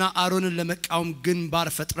ሙሴንና አሮንን ለመቃወም ግንባር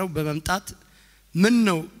ፈጥረው በመምጣት ምን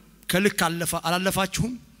ነው ከልክ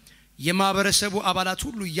አላለፋችሁም? የማህበረሰቡ አባላት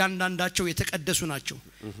ሁሉ ያንዳንዳቸው የተቀደሱ ናቸው፣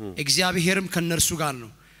 እግዚአብሔርም ከነርሱ ጋር ነው።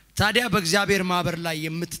 ታዲያ በእግዚአብሔር ማህበር ላይ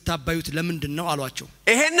የምትታባዩት ለምንድን ነው አሏቸው።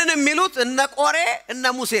 ይሄንን የሚሉት እነ ቆሬ እነ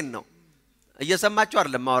ሙሴን ነው። እየሰማችሁ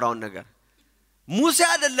አይደለም ማወራውን ነገር። ሙሴ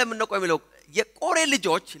አይደለም እነ ቆሬ የሚለው የቆሬ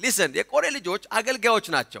ልጆች ሊሰን የቆሬ ልጆች አገልጋዮች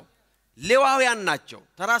ናቸው፣ ሌዋውያን ናቸው፣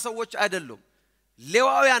 ተራ ሰዎች አይደሉም፣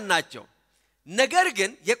 ሌዋውያን ናቸው። ነገር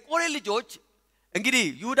ግን የቆሬ ልጆች እንግዲህ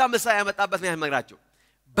ይሁዳ መሳያ ያመጣበት ነው ያመግራቸው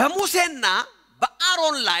በሙሴና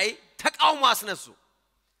በአሮን ላይ ተቃውሞ አስነሱ።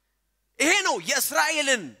 ይሄ ነው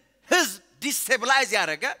የእስራኤልን ህዝብ ዲስቴብላይዝ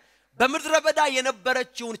ያደረገ በምድረ በዳ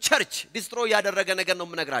የነበረችውን ቸርች ዲስትሮይ ያደረገ ነገር ነው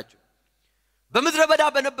የምነግራችሁ። በምድረ በዳ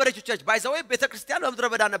በነበረችው ቸርች ባይዘው ቤተክርስቲያን በምድረ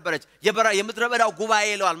በዳ ነበረች። የምድረ በዳው ጉባኤ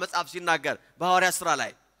ይለዋል መጽሐፍ ሲናገር በሐዋርያት ሥራ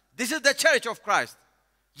ላይ this is the church of Christ።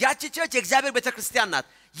 ያቺ ቸርች የእግዚአብሔር ቤተክርስቲያን ናት።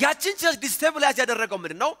 ያቺን ቸርች ዲስቴብላይዝ ያደረገው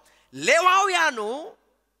ምንድነው? ሌዋውያኑ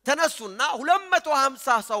ተነሱና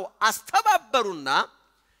 250 ሰው አስተባበሩና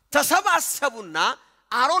ተሰባሰቡና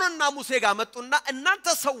አሮንና ሙሴ ጋር መጡና እናንተ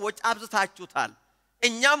ሰዎች አብዝታችሁታል፣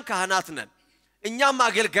 እኛም ካህናት ነን፣ እኛም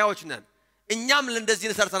አገልጋዮች ነን፣ እኛም ለእንደዚህ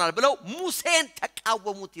እንሰርተናል ብለው ሙሴን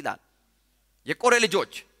ተቃወሙት ይላል። የቆሬ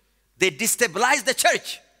ልጆች they destabilized the church።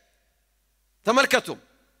 ተመልከቱ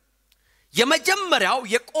የመጀመሪያው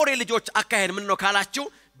የቆሬ ልጆች አካሄድ ምን ነው ካላችሁ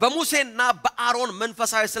በሙሴና በአሮን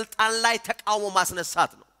መንፈሳዊ ስልጣን ላይ ተቃውሞ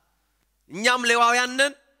ማስነሳት ነው። እኛም ሌዋውያን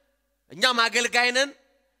ነን፣ እኛም አገልጋይ ነን፣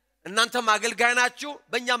 እናንተም አገልጋይ ናችሁ፣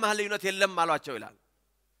 በእኛ መሃል ልዩነት የለም አሏቸው ይላል።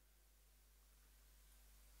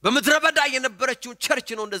 በምድረ በዳ የነበረችው ቸርች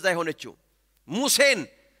ነው እንደዛ የሆነችው። ሙሴን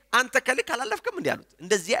አንተ ከልክ አላለፍክም እንዴ አሉት።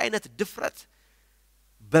 እንደዚህ አይነት ድፍረት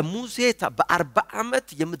በሙሴ በ40 ዓመት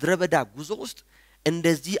የምድረ በዳ ጉዞ ውስጥ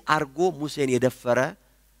እንደዚህ አርጎ ሙሴን የደፈረ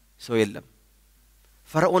ሰው የለም።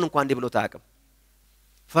 ፈርዖን እንኳን እንዲህ ብሎ ታያቅም።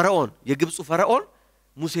 ፈርዖን የግብፁ ፈርዖን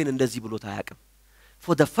ሙሴን እንደዚህ ብሎ ታያቅም።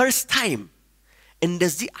 for the first time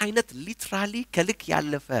እንደዚህ አይነት ሊትራሊ ከልክ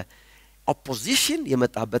ያለፈ ኦፖዚሽን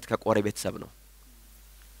የመጣበት ከቆሬ ቤተሰብ ነው።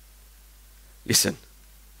 listen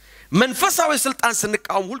መንፈሳዊ ስልጣን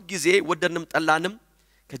ስንቃወም ሁሉ ጊዜ ወደንም ጠላንም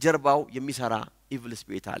ከጀርባው የሚሰራ ኢቪል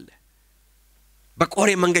ስፒሪት አለ። በቆሬ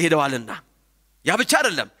መንገድ ሄደዋልና ያ ብቻ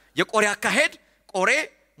አይደለም የቆሬ አካሄድ ቆሬ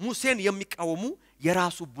ሙሴን የሚቃወሙ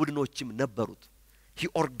የራሱ ቡድኖችም ነበሩት። he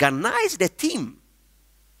organized a team።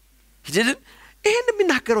 ይሄን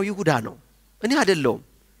የሚናገረው ይሁዳ ነው፣ እኔ አይደለሁም።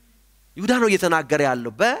 ይሁዳ ነው እየተናገረ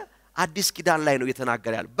ያለው፣ በአዲስ ኪዳን ላይ ነው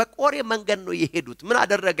እየተናገረ ያለው። በቆሬ መንገድ ነው የሄዱት። ምን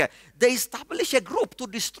አደረገ? they established a group to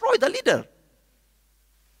destroy the leader።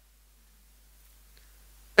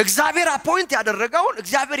 እግዚአብሔር አፖይንት ያደረገውን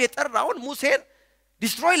እግዚአብሔር የጠራውን ሙሴን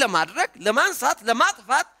ዲስትሮይ ለማድረግ ለማንሳት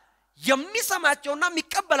ለማጥፋት የሚሰማቸውና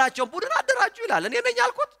የሚቀበላቸው ቡድን አደራጁ ይላል። እኔ ነኝ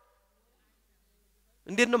ያልኩት።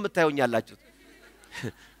 እንዴት ነው የምታዩኝ ያላችሁት?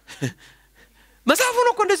 መጽሐፉ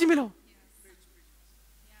ነው እኮ እንደዚህ የሚለው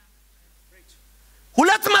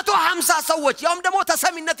 250 ሰዎች ያውም ደግሞ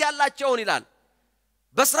ተሰሚነት ያላቸውን ይላል።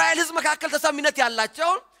 በእስራኤል ህዝብ መካከል ተሰሚነት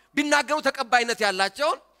ያላቸውን ቢናገሩ ተቀባይነት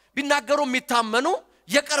ያላቸውን ቢናገሩ የሚታመኑ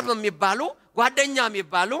የቅርብ የሚባሉ ጓደኛ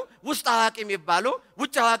የሚባሉ ውስጥ አዋቂ የሚባሉ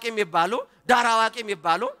ውጭ አዋቂ የሚባሉ ዳር አዋቂ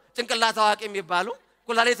የሚባሉ ጭንቅላት አዋቂ የሚባሉ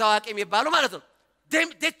ኩላሊት አዋቂ የሚባሉ ማለት ነው።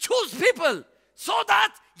 they choose people so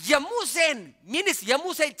that የሙሴን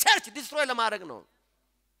ቸርች ዲስትሮይ ለማድረግ ነው።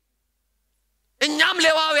 እኛም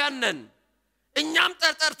ሌዋውያን ነን፣ እኛም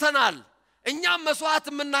ጠርተናል፣ እኛም መስዋዕት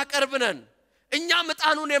የምናቀርብ ነን፣ እኛም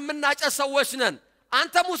ዕጣኑን የምናጨስ ሰዎች ነን፣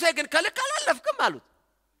 አንተ ሙሴ ግን ከልክ አላለፍክም አሉት።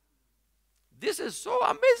 this is so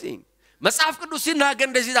amazing። መጽሐፍ ቅዱስ ሲናገር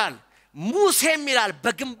እንደዚህ ይላል፣ ሙሴም ይላል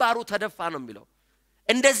በግንባሩ ተደፋ ነው የሚለው።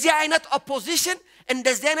 እንደዚህ አይነት ኦፖዚሽን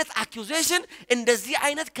እንደዚህ አይነት አኪዩዜሽን እንደዚህ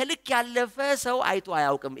አይነት ከልክ ያለፈ ሰው አይቶ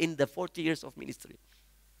አያውቅም in the 40 years of ministry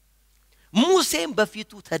ሙሴም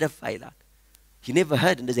በፊቱ ተደፋ ይላል he never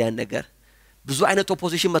heard እንደዚህ አይነት ነገር ብዙ አይነት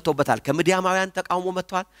ኦፖዚሽን መጥቶበታል ከሚዲያማውያን ተቃውሞ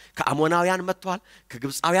መጥቷል ከአሞናውያን መጥቷል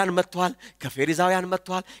ከግብጻውያን መጥቷል ከፌሪዛውያን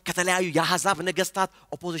መጥቷል ከተለያዩ የአሕዛብ ነገስታት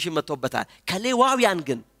ኦፖዚሽን መጥቶበታል ከሌዋውያን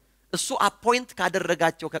ግን እሱ አፖይንት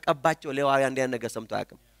ካደረጋቸው ከቀባቸው ሌዋውያን እንደ ነገር ሰምቶ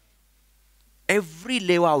አያውቅም every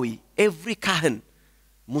ሌዋዊ every ካህን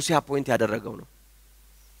ሙሴ አፖይንት ያደረገው ነው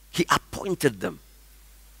he appointed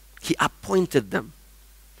them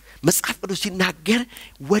መጽሐፍ ቅዱስ ሲናገር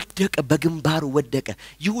ወደቀ በግንባሩ ወደቀ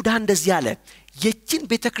ይሁዳ እንደዚህ አለ የቺን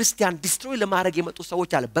ቤተክርስቲያን ዲስትሮይ ለማድረግ የመጡ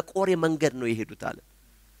ሰዎች አለ በቆሬ መንገድ ነው የሄዱት አለ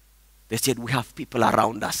they said we have people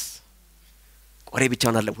around us ቆሬ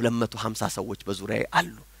ብቻውን አለ 250 ሰዎች በዙሪያዬ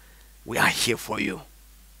አሉ we are here for you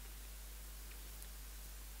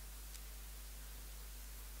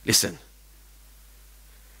listen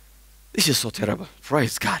this is so terrible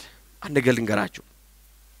praise God አንድ ነገር ልንገራችሁ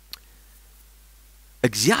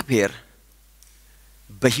እግዚአብሔር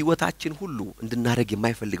በህይወታችን ሁሉ እንድናደርግ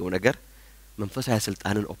የማይፈልገው ነገር መንፈሳዊ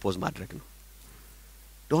ስልጣንን ኦፖዝ ማድረግ ነው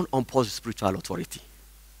don't oppose spiritual authority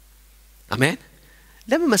amen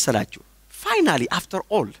ለምን መሰላችሁ finally after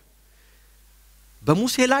all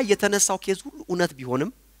በሙሴ ላይ የተነሳው ኬዝ ሁሉ እውነት ቢሆንም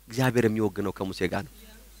እግዚአብሔር የሚወግነው ከሙሴ ጋር ነው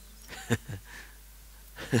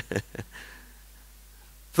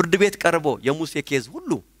ፍርድ ቤት ቀርቦ የሙሴ ኬዝ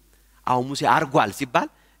ሁሉ አው ሙሴ አርጓል ሲባል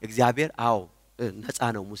እግዚአብሔር አው ነፃ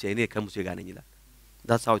ነው ሙሴ እኔ ከሙሴ ጋር ነኝ ይላል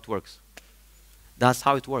that's how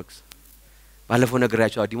it works ባለፈው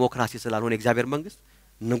ነገራችሁ ዲሞክራሲ ስላልሆነ እግዚአብሔር መንግስት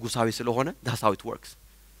ንጉሳዊ ስለሆነ that's how it works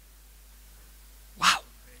wow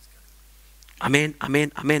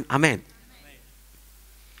amen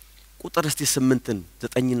ቁጥር እስቲ 8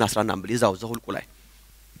 9 እና 11 ይዛው ዘሁልቁ ላይ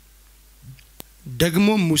ደግሞ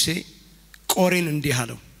ሙሴ ቆሬን እንዲህ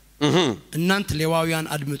አለው እናንተ ሌዋውያን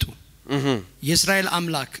አድምጡ የእስራኤል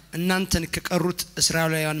አምላክ እናንተን ከቀሩት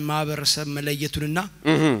እስራኤላውያን ማህበረሰብ መለየቱንና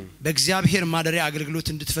በእግዚአብሔር ማደሪያ አገልግሎት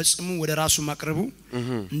እንድትፈጽሙ ወደ ራሱ ማቅረቡ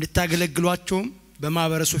እንድታገለግሏቸውም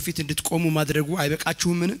በማህበረሰቡ ፊት እንድትቆሙ ማድረጉ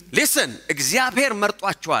አይበቃችሁምን listen እግዚአብሔር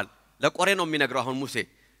መርጧቸዋል ለቆሬ ነው የሚነግረው አሁን ሙሴ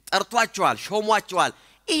ጠርቷቸዋል ሾሟቸዋል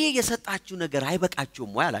ይሄ የሰጣችሁ ነገር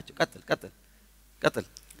አይበቃችሁም ወይ አላቸው ቀጥል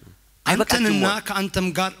አንተንና ከአንተም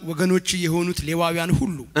ጋር ወገኖች የሆኑት ሌዋውያን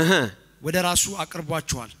ሁሉ ወደ ራሱ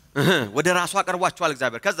አቅርቧቸዋል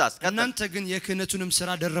እግዚአብሔር ከዛስ እናንተ ግን የክህነቱንም ሥራ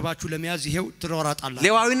ደረባችሁ ለመያዝ ይሄው ትሯሯጣላችሁ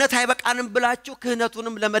ሌዋዊነት አይበቃንም ብላችሁ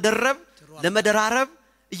ክህነቱንም ለመደራረብ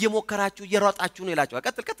እየሞከራችሁ እየሯጣችሁ ነው ይላችሁ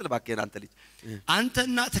ቀጥል ባከና አንተ ልጅ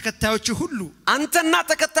አንተና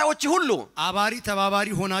ተከታዮች ሁሉ አባሪ ተባባሪ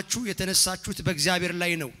ሆናችሁ የተነሳችሁት በእግዚአብሔር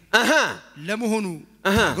ላይ ነው ለመሆኑ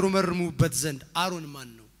ታግሩመርሙበት ዘንድ አሮን ማን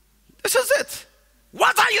ነው this is it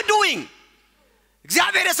what are you doing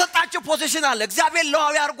እግዚአብሔር የሰጣችሁ ፖዚሽን አለ እግዚአብሔር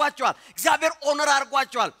ለዋዊ አርጓቸዋል እግዚአብሔር ኦነር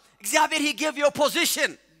አርጓቸዋል እግዚአብሔር he gave you a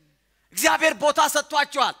position እግዚአብሔር ቦታ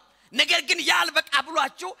ሰጥቷቸዋል ነገር ግን ያልበቃ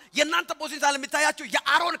ብሏችሁ የናንተ ፖዚሽን ለሚታያችሁ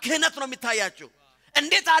የአሮን ክህነት ነው የሚታያችሁ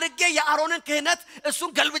እንዴት አድርጌ የአሮንን ክህነት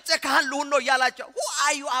እሱን ገልብጬ ካህን ልሁን ነው ያላችሁ who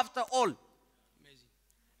are you after all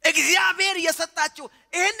እግዚአብሔር የሰጣችሁ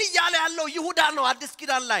ይሄን ይያለ ያለው ይሁዳ ነው አዲስ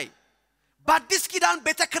ኪዳን ላይ በአዲስ ኪዳን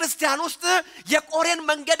ቤተክርስቲያን ውስጥ የቆሬን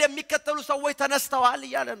መንገድ የሚከተሉ ሰዎች ተነስተዋል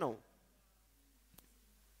ይያለ ነው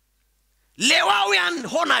ሌዋውያን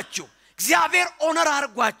ሆናችሁ እግዚአብሔር ኦነር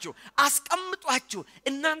አርጓችሁ አስቀምጧችሁ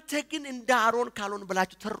እናንተ ግን እንደ አሮን ካልሆን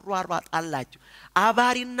ብላችሁ ተሯሯጣላችሁ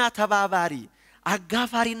አባሪና ተባባሪ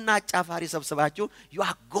አጋፋሪና አጫፋሪ ሰብስባችሁ you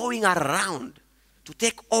are going around to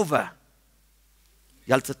take over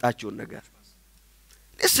ያልተጣጣችሁን ነገር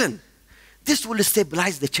listen this will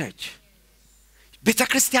stabilize the church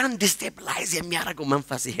ቤተክርስቲያን destabilize የሚያደርገው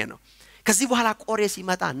መንፈስ ይሄ ነው ከዚህ በኋላ ቆሬ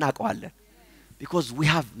ሲመጣ እናቀዋለን because we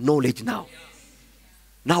have knowledge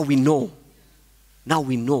now we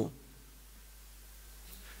know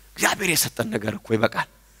እግዚአብሔር የሰጠን ነገር እኮ ይበቃል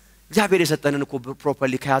እግዚአብሔር የሰጠንን እኮ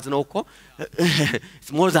properly ከያዝነው እኮ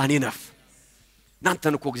it's more than enough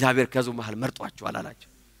እናንተን እኮ እግዚአብሔር ከዙ መሃል መርጧችኋል አላችሁ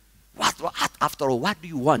what after all what do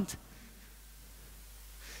you want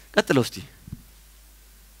ቀጥለው እስቲ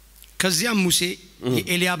ከዚያም ሙሴ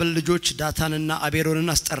የኤልያብ ልጆች ዳታንና አቤሮንን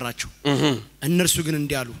አስጠራቸው እነርሱ ግን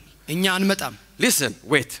እንዲያሉ እኛ አንመጣም listen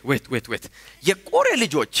wait የቆሬ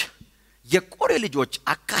ልጆች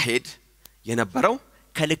አካሄድ የነበረው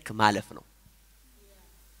ከልክ ማለፍ ነው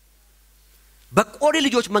በቆሬ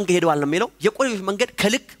ልጆች መንገድ ሄደዋል ነው የሚለው የቆሬ ልጆች መንገድ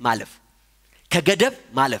ከልክ ማለፍ ከገደብ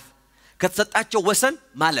ማለፍ ከተሰጣቸው ወሰን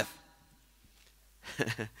ማለፍ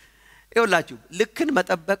ይኸውላችሁ ልክን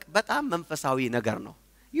መጠበቅ በጣም መንፈሳዊ ነገር ነው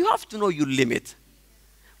you have to know your limit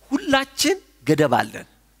ሁላችን ገደብ አለን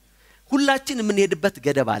ሁላችን የምንሄድበት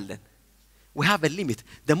ገደብ አለን we have a limit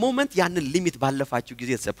the moment ያንን ሊሚት ባለፋችሁ ጊዜ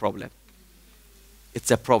it's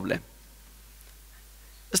a problem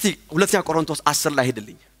እስቲ ሁለተኛ ቆሮንቶስ 10 ላይ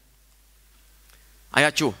ሄድልኝ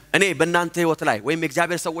አያችሁ እኔ በእናንተ ህይወት ላይ ወይም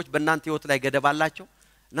እግዚአብሔር ሰዎች በእናንተ ህይወት ላይ ገደብ አላቸው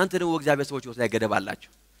እናንተ ደግሞ እግዚአብሔር ሰዎች ህይወት ላይ ገደብ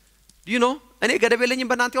አላችሁ do you know እኔ ገደብ የለኝም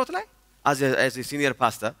በእናንተ ህይወት ላይ as a senior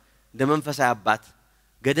pastor እንደ መንፈሳዊ አባት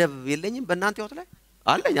ገደብ የለኝም በእናንተ ህይወት ላይ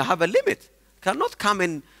አለኝ I have a limit cannot come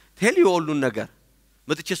and tell you all ነገር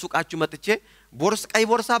መጥቼ ሱቃችሁ መጥቼ ቀይ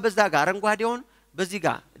ቦርሳ በዛ ጋር አረንጓዴውን በዚህ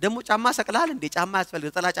ጋር ደግሞ ጫማ ሰቅላል እንዴ ጫማ ያስፈልግ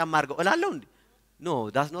ጥላ ጫማ አድርገው እላለሁ እንዴ no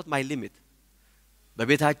that's not my limit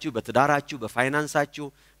በቤታችሁ በትዳራችሁ በፋይናንሳችሁ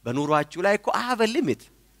በኑሯችሁ ላይ እኮ I have a limit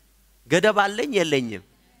ገደብ አለኝ የለኝም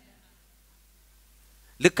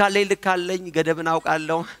ልካለኝ ገደብን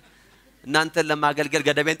አውቃለሁ እናንተን ለማገልገል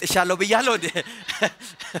ገደቤን ጥሻለሁ ብያለሁ እንዴ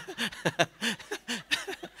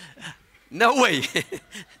no way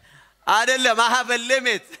አይደለም I have a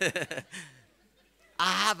limit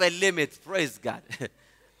I have a limit praise God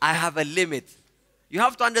I have a limit you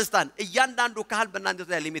have to understand እያንዳንዱ ካህል በእናንተ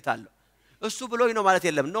ላይ ሊሚት አለው እሱ ብሎኝ ነው ማለት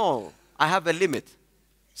የለም no I have a limit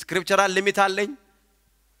scriptural limit አለኝ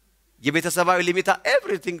የቤተሰባዊ ሊሚት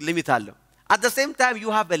everything limit አለው at the same time you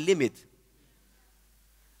have a limit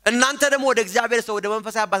እናንተ ደግሞ ወደ እግዚአብሔር ሰው ወደ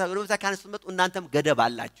መንፈሳዊ አባት ወደ መንፈሳዊ ካህን ስትመጡ እናንተም ገደብ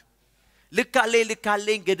አላችሁ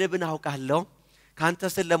ልካለኝ ገደብን አውቃለሁ ካንተ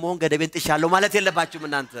ስለ ለመሆን ገደቤን ጥሻለሁ ማለት የለባችሁም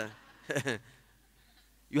እናንተ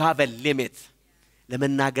you have a limit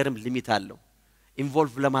ለመናገርም ሊሚት አለው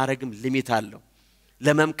ኢንቮልቭ ለማድረግም ሊሚት አለው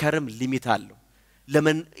ለመምከርም ሊሚት አለው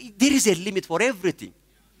there is a limit for everything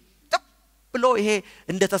ብሎ ይሄ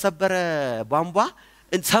እንደ ተሰበረ ቧንቧ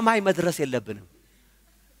ሰማይ መድረስ የለብንም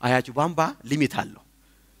አያችሁ ቧንቧ ሊሚት አለው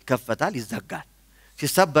ይከፈታል ይዘጋል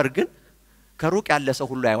ሲሰበር ግን ከሩቅ ያለ ሰው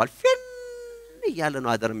ሁሉ ያይዋል ፊን ይያለ ነው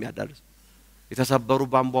አደር የሚያዳርስ የተሰበሩ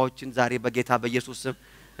ቧንቧዎችን ዛሬ በጌታ በኢየሱስ ስም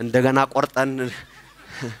እንደገና ቆርጠን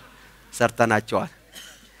ሰርተናቸዋል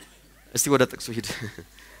እስቲ ወደ ጥቅሱ ሂድ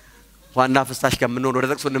ዋና ፍሳሽ ከመንሆን ወደ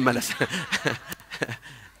ጥቅሱ እንመለስ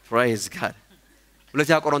praise God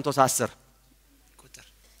ሁለተኛ ቆሮንቶስ 10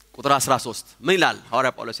 ቁጥር 13 ምን ይላል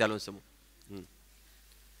ሐዋርያ ጳውሎስ ያለውን ስሙ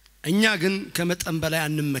እኛ ግን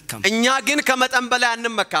ከመጠን በላይ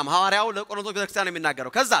አንመካም ሐዋርያው ለቆሮንቶስ ቤተክርስቲያን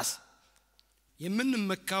የሚናገረው ከዛስ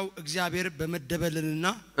የምንመካው እግዚአብሔር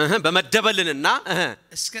በመደበልንና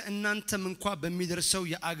እስከ እናንተም እንኳን በሚደርሰው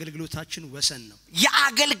የአገልግሎታችን ወሰን ነው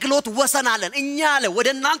የአገልግሎት ወሰን አለን እኛ አለ ወደ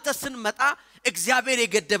እናንተ ስንመጣ እግዚአብሔር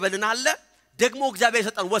የገደበልን አለ ደግሞ እግዚአብሔር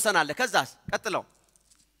የሰጠን ወሰን አለ ከዛስ ቀጥለው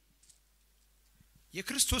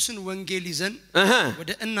የክርስቶስን ወንጌል ይዘን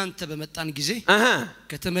ወደ እናንተ በመጣን ጊዜ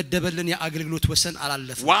ከተመደበልን የአገልግሎት ወሰን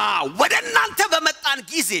አላለፍንም ዋው ወደ እናንተ በመጣን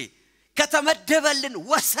ጊዜ ከተመደበልን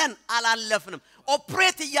ወሰን አላለፍንም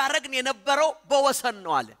ኦፕሬት ያረግን የነበረው በወሰን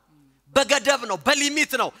ነው አለ በገደብ ነው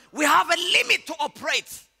በሊሚት ነው we have a limit to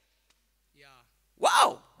operate wow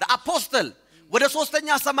the apostle ወደ ሶስተኛ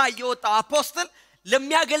ሰማይ የወጣው አፖስቶል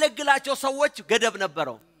ለሚያገለግላቸው ሰዎች ገደብ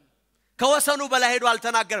ነበረው ከወሰኑ በላይ ሄዶ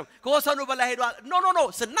አልተናገረም ከወሰኑ በላይ ሄዶ ኖ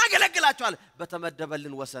ስናገለግላቸዋል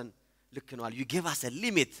በተመደበልን ወሰን ልክ ነው አለ you give us a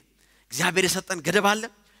limit እግዚአብሔር የሰጠን ገደብ አለ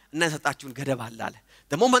እና የሰጣችሁን ገደብ አለ አለ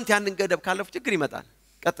the moment ያንን ገደብ ካለፉ ችግር ይመጣል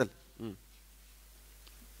ቀጥል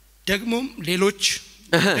ደግሞም ሌሎች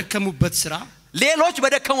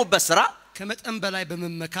በደከሙበት ስራ ከመጠን በላይ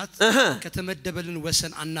በመመካት ከተመደበልን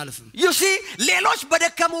ወሰን አናልፍም you see ሌሎች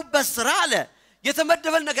በደከሙበት ስራ አለ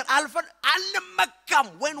የተመደበል ነገር አልፈን አንመካም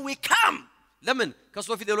when we come ለምን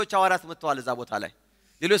ከሶፊ ሌሎች ሐዋርያት መጥተዋል እዛ ቦታ ላይ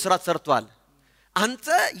ሌሎች ስራ ተሰርቷል አንተ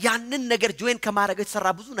ያንን ነገር ጆይን ከማድረግ የተሰራ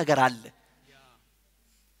ብዙ ነገር አለ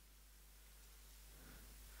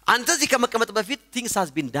አንተ እዚህ ከመቀመጥ በፊት things has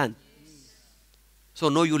been done so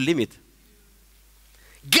know your limit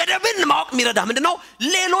ገደብን ማወቅ የሚረዳ ምንድነው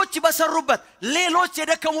ሌሎች በሰሩበት ሌሎች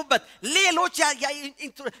የደከሙበት ሌሎች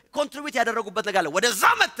ኮንትሪቢዩት ያደረጉበት ነገር አለ ወደዛ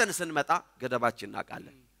መተን ስንመጣ ገደባችን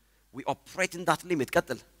እናቃለን we operate in that limit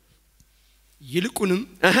ቀጥል ይልቁንም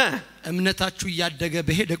እምነታችሁ ያደገ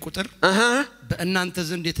በሄደ ቁጥር በእናንተ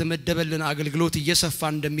ዘንድ የተመደበልን አገልግሎት እየሰፋ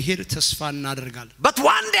እንደሚሄድ ተስፋ እናደርጋለን but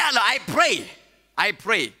one day I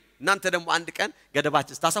pray እናንተ ደግሞ አንድ ቀን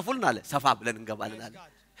ገደባችን ታሰፉልን አለ ሰፋ ብለን እንገባለን አለ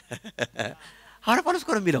ሐዋርያ ጳውሎስ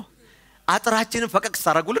እኮ ነው የሚለው አጥራችንን ፈቀቅ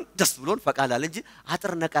ሳረጉልን ደስ ብሎን ፈቃላል እንጂ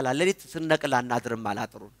አጥር ነቀላ ለሊት ስንነቅላ እናድርም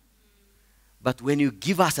አላጥሩን but when you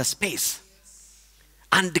give us a space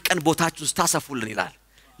አንድ ቀን ቦታችሁን ታሰፉልን ይላል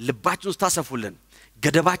ልባችሁን ታሰፉልን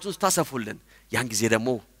ገደባችሁን ታሰፉልን ያን ጊዜ ደግሞ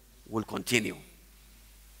will continue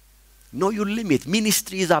know your limit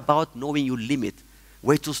ministry is about knowing your limit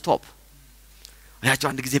where to stop ያቸው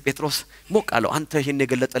አንድ ጊዜ ጴጥሮስ ሞቃለው አንተ ይሄን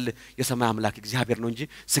የገለጠልህ የሰማይ አምላክ እግዚአብሔር ነው እንጂ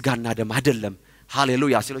ስጋና ደም አይደለም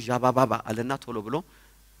ሃሌሉያ ሲለው ያባባባ አለና ቶሎ ብሎ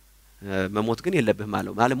መሞት ግን የለብህም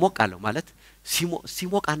አለው ማለት ሞቃለው ማለት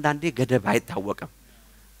ሲሞቅ አንዳንዴ ገደብ አይታወቅም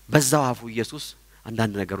በዛው አፉ ኢየሱስ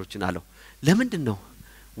አንዳንድ ነገሮችን አለው ለምንድን ነው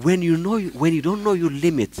when you don't know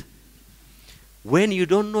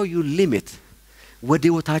your limit ወደ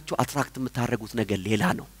ህይወታችሁ አትራክት የምታረጉት ነገር ሌላ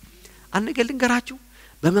ነው አንድ ነገር ልንገራችሁ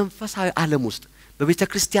በመንፈሳዊ ዓለም ውስጥ በቤተ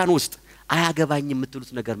ክርስቲያን ውስጥ አያገባኝም የምትሉት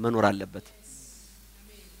ነገር መኖር አለበት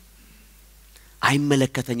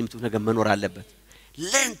አይመለከተኝም የምትሉት ነገር መኖር አለበት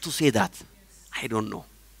learn to say that I don't know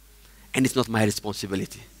and it's not my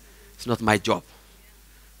responsibility it's not my job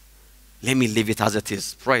let me leave it as it is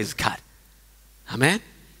praise God amen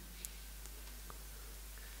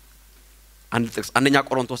አንደኛ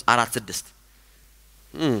ቆሮንቶስ 4:6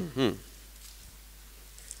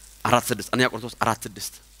 አንደኛ ቆሮንቶስ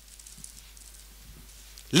 4:6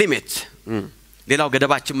 ሊሚት ሌላው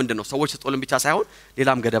ገደባችን ምንድነው ሰዎች ስጦልን ብቻ ሳይሆን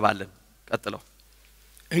ሌላም ገደብ አለን ቀጥለው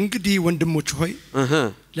እንግዲህ ወንድሞች ሆይ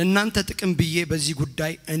ለእናንተ ጥቅም ብዬ በዚህ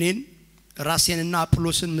ጉዳይ እኔን ራሴንና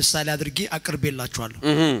አጵሎስን ምሳሌ አድርጌ አቅርቤላችኋለሁ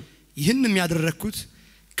ይህንም ያደረኩት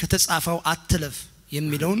ከተጻፈው አትለፍ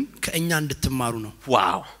የሚለውን ከእኛ እንድትማሩ ነው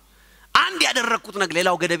ዋው አንድ ያደረኩት ነገር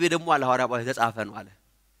ሌላው ገደቤ ደግሞ አለ ሐዋርያው የተጻፈ ነው አለ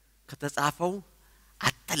ከተጻፈው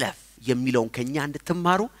አትለፍ የሚለውን ከኛ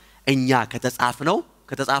እንድትማሩ እኛ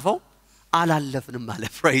ከተጻፈው አላለፍንም አለ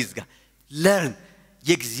praise God learn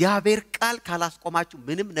የእግዚአብሔር ቃል ካላስቆማችሁ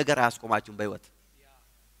ምንም ነገር አያስቆማችሁም በህይወት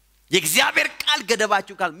የእግዚአብሔር ቃል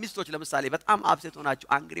ገደባችሁ ካል ሚስቶች ለምሳሌ በጣም አብሴት ሆናችሁ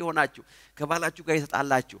አንግሪ ሆናችሁ ከባላችሁ ጋር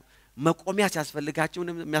የተጣላችሁ መቆሚያ ሲያስፈልጋችሁ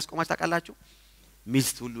ምንም የሚያስቆማችሁ ታውቃላችሁ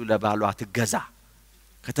ሚስት ሁሉ ለባሏ ትገዛ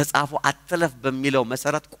ከተጻፈው አትለፍ በሚለው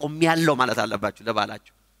መሰረት ቆሚያለው ማለት አለባችሁ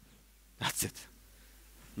ለባላችሁ that's it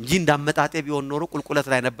እንጂ እንዳመጣጤ ቢሆን ኖሮ ቁልቁለት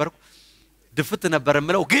ላይ ነበርኩ ድፍት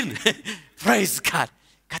ነበርምለው ግን praise God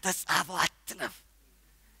ከተጻፈው አትለፍ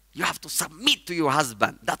you have to submit to your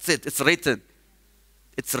husband that's it it's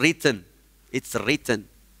written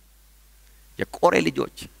የቆሬ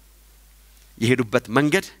ልጆች የሄዱበት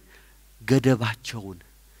መንገድ ገደባቸውን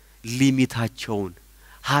ሊሚታቸውን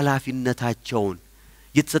ኃላፊነታቸውን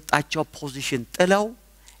የተሰጣቸው ፖዚሽን ጥለው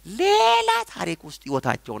ሌላ ታሪክ ውስጥ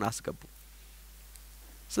ህይወታቸውን አስገቡ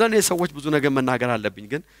ስለዚህ ሰዎች ብዙ ነገር መናገር አለብኝ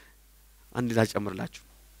ግን አንድ ላይ ጨምርላችሁ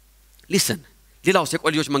listen ሌላው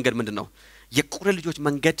የቆሬ ልጆች መንገድ ምንድነው የቆሬ ልጆች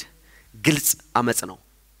መንገድ ግልጽ አመጽ ነው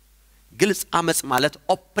ግልጽ አመጽ ማለት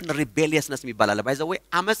open rebelliousness የሚባል አለ by the way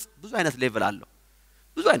አመጽ ብዙ አይነት ሌቭል አለው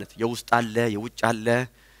ብዙ አይነት የውስጥ አለ የውጭ አለ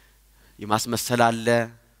የማስመሰል አለ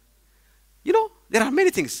you know there are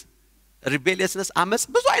many things rebelliousness አመጽ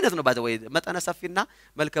ብዙ አይነት ነው by the way መጠነ ሰፊና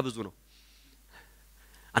መልከ ብዙ ነው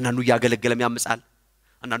አንዳንዱ ያገለገለም ያመጻል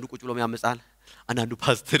አንዳንዱ ቁጭ ብሎም ያመጻል አንዳንዱ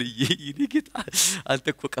ፓስተር ይሄ ጌታ አንተ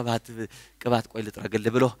እኮ ቅባት ቆይ ልጥረግል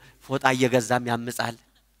ብሎ ፎጣ እየገዛም ያመጻል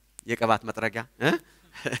የቅባት መጥረጊያ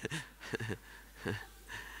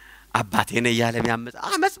አባቴ ነው ያለም ያመጽ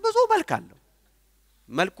አመጽ ብዙ መልክ አለው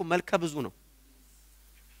መልከ ብዙ ነው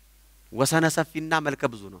ወሰነ ሰፊና መልከ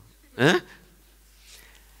ብዙ ነው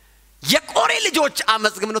የቆሬ ልጆች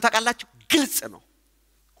አመጽ ግን ነው ታውቃላችሁ ግልጽ ነው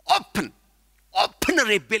open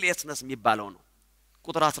rebelliousness የሚባለው ነው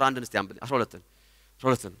ቁጥር 11 እስቲ አንብብ 12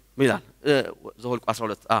 ምን ይላል ዘኍልቍ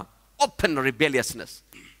 12 open rebelliousness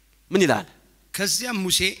ምን ይላል ከዚያም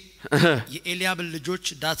ሙሴ የኤልያብን ልጆች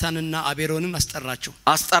ዳታንና አቤሮንን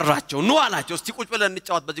አስጠራቸው ኑ አላቸው እስቲ ቁጭ ብለን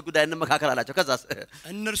እንጫወት በዚህ ጉዳይ እንመካከር አላቸው ከዛስ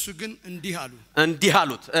እነርሱ ግን እንዲህ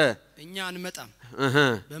አሉት እኛ አንመጣም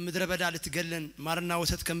በመድረ በዳ ልትገለን ማርና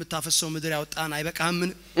ወተት ከምታፈሰው ምድር ያወጣን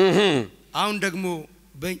አይበቃምን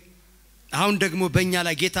አሁን ደግሞ በእኛ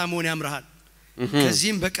ላይ ጌታ መሆን ያምርሃል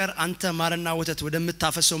ከዚህም በቀር አንተ ማርና ወተት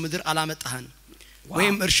ወደምታፈሰው ምድር አላመጣህን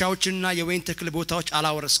ወይም እርሻዎችንና የወይን ተክል ቦታዎች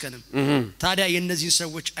አላወረስከንም ታዲያ የነዚህን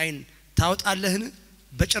ሰዎች አይን ታውጣለህን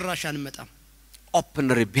በጭራሽ አንመጣም open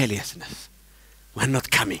rebelliousness we're not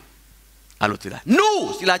coming አሉት ይላል ኑ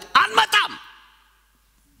ሲላጭ አንመጣም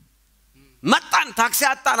መጣን ታክሲ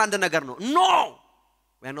አጣን አንድ ነገር ነው no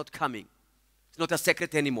we're not coming it's not a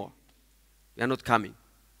secret anymore we're not coming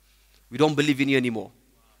we don't believe in you anymore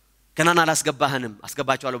ከናና አላስገባህንም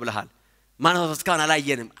አስገባቸዋለሁ ብለሃል ማነው እስካሁን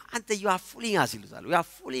አላየንም አንተ you are fooling us ይሉታል we are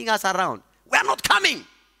fooling us around we are not coming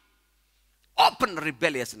open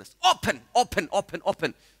rebelliousness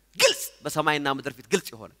open ግልጽ በሰማይና ምድር ፊት ግልጽ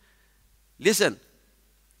ይሆነ listen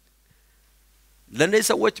ለነዚህ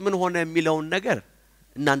ሰዎች ምን ሆነ የሚለውን ነገር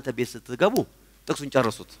እናንተ ቤት ስትገቡ ጥቅሱን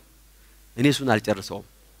ጨርሱት እኔ እሱን አልጨርሰውም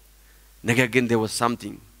ነገር ግን there was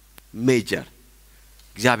something major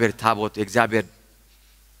እግዚአብሔር ታቦት እግዚአብሔር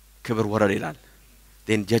ክብር ወረደ ይላል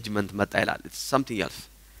then judgment መጣ ይላል it's something else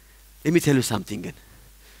let me tell you something ግን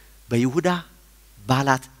በይሁዳ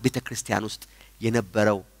ባላት ቤተክርስቲያን ውስጥ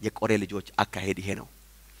የነበረው የቆሬ ልጆች አካሄድ ይሄ ነው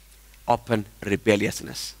open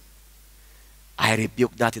rebelliousness I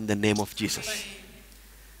rebuke that in the name of Jesus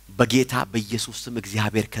በጌታ በኢየሱስ ስም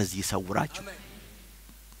እግዚአብሔር ከዚህ ይሰውራችሁ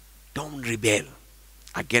don't rebel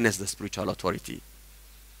against the spiritual authority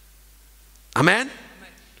amen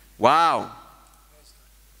wow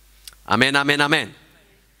amen amen amen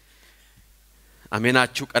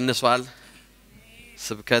አሜናችሁ ቀንሷል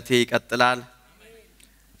ስብከቴ ይቀጥላል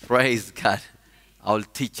praise God I will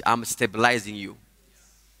teach I'm stabilizing you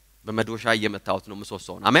በመዶሻ እየመታውት ነው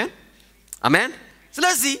ምሰሶውን አሜን አሜን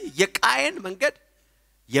ስለዚህ የቃየን መንገድ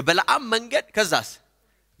የበለዓም መንገድ ከዛስ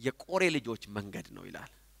የቆሬ ልጆች መንገድ ነው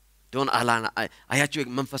ይላል ዶን አላና አያችሁ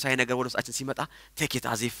መንፈሳዊ ነገር ወደ ውስጣችን ሲመጣ take it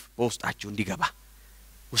as if በውስጣችሁ እንዲገባ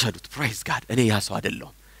ወሰዱት praise God እኔ ያሰው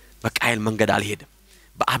አይደለም በቃየን መንገድ አልሄድም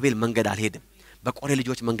በአቤል መንገድ አልሄድም በቆሬ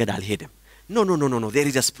ልጆች መንገድ አልሄድም no there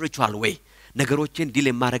is a spiritual way ነገሮችን ዲል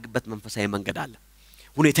የማረግበት መንፈሳዊ መንገድ አለ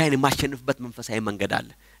ሁኔታን የማሸነፍበት መንፈሳዊ መንገድ አለ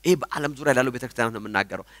ይሄ በዓለም ዙሪያ ያለው ቤተክርስቲያን ነው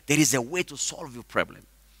የምናገረው there is a way to solve your problem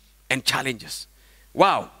and challenges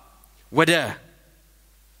wow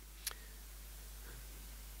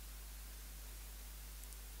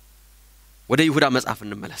ወደ ይሁዳ መጽሐፍ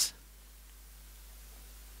እንመለስ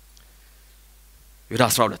ይሁዳ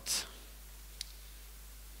 12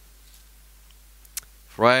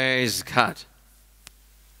 praise God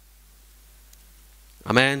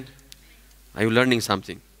amen are you learning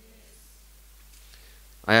something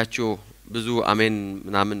አያችሁ ብዙ አሜን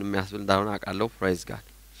ምናምን የሚያስብል እንዳሆነ አቃለው praise God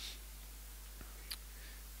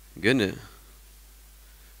ግን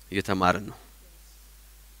እየተማርን ነው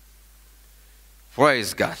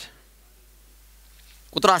praise God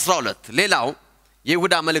ቁጥር 12 ሌላው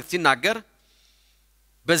የይሁዳ መልእክት ሲናገር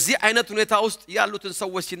በዚህ አይነት ሁኔታ ውስጥ ያሉትን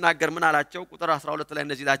ሰዎች ሲናገር ምን አላቸው ቁጥር 12 ላይ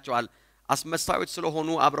እንደዚህ ይላቸዋል አስመሳዮች ስለሆኑ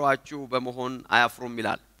አብረዋችሁ በመሆን አያፍሩም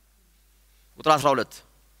ይላል ቁጥር 12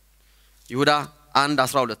 ይሁዳ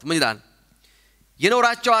 1:12 ምን ይላል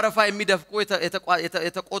የኖራቸው አረፋ የሚደፍቁ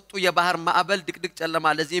የተቆጡ የባህር ማዕበል ድቅድቅ ጨለማ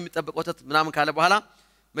ለዚህ የሚጠብቀው ተት ምናምን ካለ በኋላ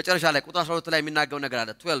መጨረሻ ላይ ቁጥር 12 ላይ የሚናገው ነገር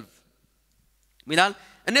አለ 12 ሚላል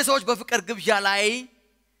እነዚህ ሰዎች በፍቅር ግብዣ ላይ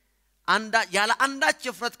ያለ አንዳች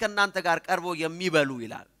ፍረት ከናንተ ጋር ቀርበው የሚበሉ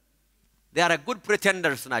ይላል they are a good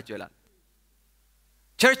pretenders ናቸው ይላል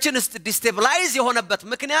churchን destabilize የሆነበት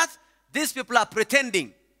ምክንያት these people are pretending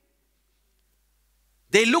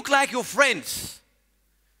they look like your friends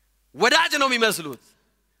ወዳጅ ነው የሚመስሉት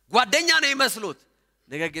ጓደኛ ነው የሚመስሉት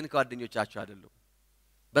ነገር ግን ጓደኞቻችሁ አይደሉም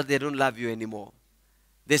but they don't love you anymore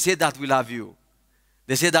they say that we love you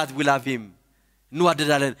they say that we love him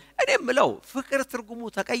እንዋደዳለን እኔም ምለው ፍቅር ትርጉሙ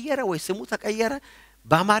ተቀየረ ወይ ስሙ ተቀየረ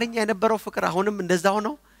በአማርኛ የነበረው ፍቅር አሁንም እንደዛው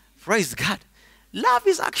ነው praise God love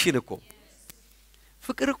is action እኮ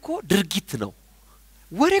ፍቅር እኮ ድርጊት ነው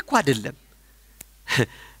ወሬ እኮ አይደለም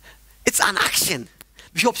it's an action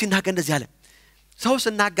ቢሾፕ ሲናገር እንደዚህ አለ ሰው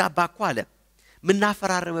ስናጋባ እኮ አለ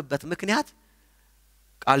ምናፈራረምበት ምክንያት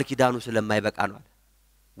ቃል ኪዳኑ ስለማይበቃ ነው አለ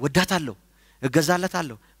ወዳታለሁ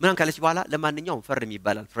እገዛለታለሁ ምናን ካለች በኋላ ለማንኛውም ፈርም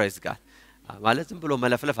ይባላል praise God ማለት ዝም ብሎ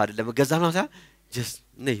መለፍለፍ አይደለም ገዛ ነው ሳይሆን just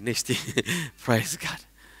ነይ እስቲ praise God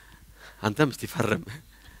አንተም እስቲ ፈርም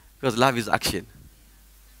because love is action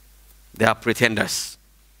they are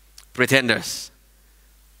pretenders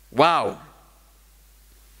wow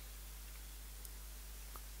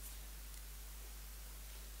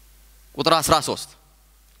ቁጥር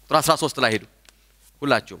 13 ላይ ሄዱ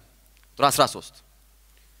ሁላችሁ ቁጥር 13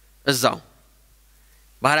 እዛው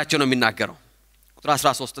ባህሪያቸው ነው የሚናገረው ቁጥር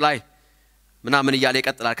 13 ላይ ምናምን ይያለ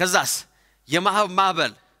ይቀጥላል ከዛስ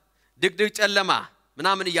የማዕበል ድቅድቅ ጨለማ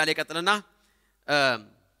ምናምን ይያለ ይቀጥልና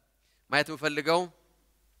ማየት ፈልገው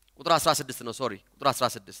ቁጥር 16 ነው ሶሪ ቁጥር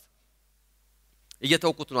 16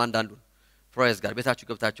 እየተወቁት ነው አንዳንዱ praise God ቤታችሁ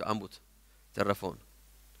ገብታችሁ አንቡት ተረፈውን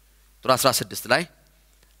ቁጥር 16 ላይ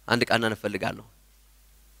አንድ ቃና እንፈልጋለሁ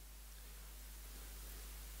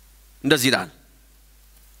እንደዚህ ይላል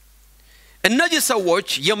እነዚህ ሰዎች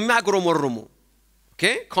የሚያግሮመርሙ ኦኬ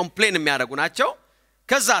ኮምፕሌን የሚያደርጉ ናቸው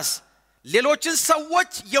ከዛስ ሌሎችን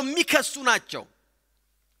ሰዎች የሚከሱ ናቸው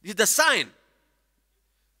this is the sign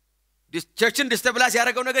this churchን destabilize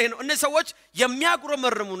ያደረገው ነገር ይሄ ነው እነዚህ ሰዎች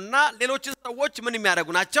የሚያግሮመርሙና ሌሎችን ሰዎች ምን የሚያደርጉ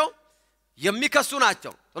ናቸው የሚከሱ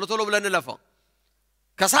ናቸው ቶሎ ብለን እንለፈው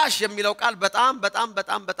ከሳሽ የሚለው ቃል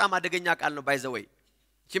በጣም አደገኛ ቃል ነው by the way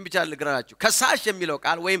እቺን ብቻ ልግራችሁ ከሳሽ የሚለው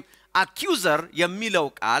ቃል ወይም accuser የሚለው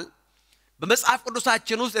ቃል በመጽሐፍ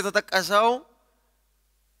ቅዱሳችን ውስጥ የተጠቀሰው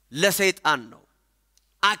ለሰይጣን ነው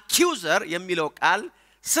accuser የሚለው ቃል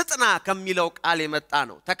ስጥና ከሚለው ቃል የመጣ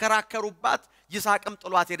ነው ተከራከሩባት ይስሐቅም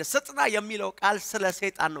ጥሏት ሄደ ስጥና የሚለው ቃል ስለ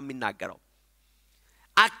ሰይጣን ነው የሚናገረው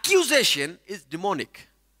accusation is demonic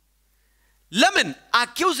ለምን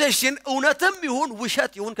accusation እውነትም ይሁን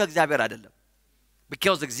ውሸት ይሁን ከእግዚአብሔር አይደለም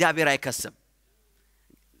because እግዚአብሔር አይከስም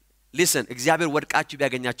listen እግዚአብሔር ወድቃችሁ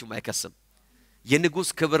ቢያገኛችሁ አይከስም የንጉስ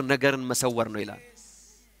ክብር ነገርን መሰወር ነው ይላል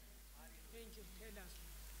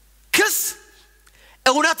ክስ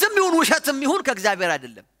እውነትም ይሁን ውሸትም ይሁን ከእግዚአብሔር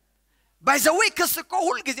አይደለም by the way ክስ እኮ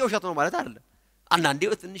ሁሉ ጊዜ ውሸት ነው ማለት አይደለም አንዳንዴ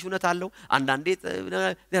ትንሽ እውነት አለው አንዳንዴ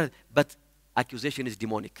but accusation is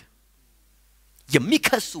demonic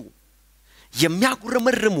የሚከሱ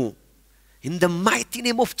የሚያጉረመርሙ in the mighty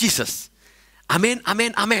name of Jesus አሜን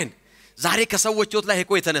አሜን አሜን ዛሬ ከሰዎች ህይወት ላይ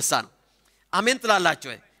ሄኮ የተነሳ ነው አሜን ትላላችሁ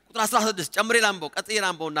ቁጥር 16 ጨምሬ ላምበው ቀጥዬ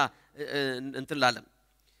ላምበውና እንትን ላለም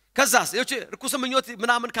ከዛስ እቺ ርኩስ ምኞት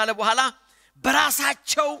ምናምን ካለ በኋላ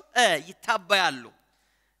በራሳቸው ይታበያሉ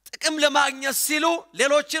ጥቅም ለማግኘት ሲሉ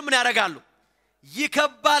ሌሎችን ምን ያደርጋሉ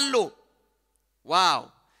ይከባሉ ዋው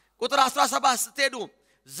ቁጥር 17 ስትሄዱ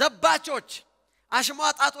ዘባቾች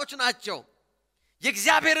አሽሟጣጦች ናቸው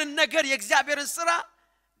የእግዚአብሔርን ነገር የእግዚአብሔርን ሥራ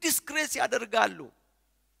ዲስክሬስ ያደርጋሉ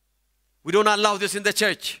we don't allow this in the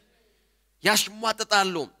church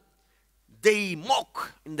ያሽሟጣጣሉ they mock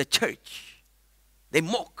in the church they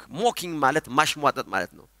mocking ማለት ማሽሟጣጥ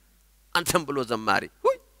ማለት ነው አንተም ብሎ ዘማሪ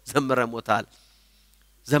ሁይ ዘመረ ሞታል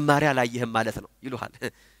ዘማሪ አላየህም ማለት ነው ይሉሃል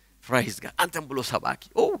praise God አንተም ብሎ ሰባኪ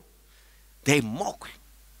they mock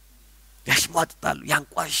ያሽሟጣጣሉ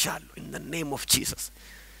ያንቋሻሉ in the name of Jesus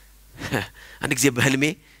አንድ ጊዜ በህልሜ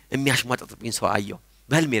የሚያሽሟጣጥብኝ ሰው አየሁ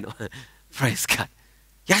በህልሜ ነው praise God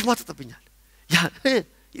ያሽሟጣጥብኛል ያ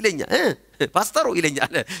ይለኛል ፓስተሩ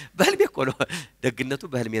ይለኛል በህልሜ እኮ ነው ደግነቱ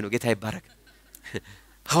በህልሜ ነው ጌታ ይባረክ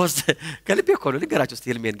ሐውስ ከልቤ እኮ ነው ልንገራችሁ እስቲ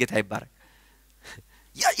ህልሜን ጌታ ይባረክ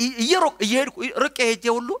እየሄድኩ ርቄ ሄጄ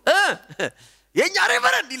ሁሉ የኛ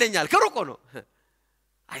ሬቨረንድ ይለኛል ከሩቆ ነው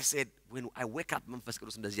I said when I wake up መንፈስ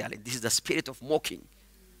ቅዱስ እንደዚህ ያለኝ this is the spirit of mocking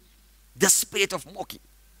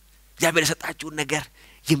እግዚአብሔር የሰጣችሁ ነገር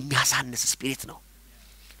የሚያሳንስ ስፒሪት ነው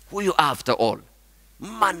who you are after all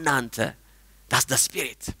ማናንተ that's the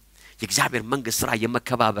spirit የእግዚአብሔር መንግስት ሥራ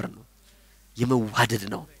የመከባበር ነው የመዋደድ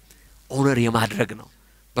ነው honor የማድረግ ነው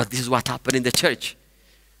but this is what happened in the church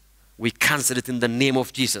we cancel it in the name of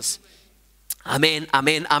Jesus amen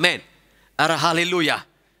amen amen ara hallelujah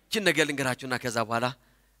ችን ነገር ልንገራችሁና ከዛ በኋላ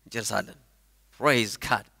እንጨርሳለን praise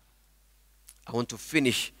God I want to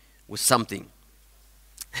finish with something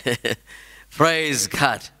praise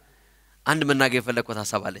God አንድ መናገር የፈለኩት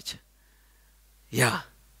ሐሳብ አለች ያ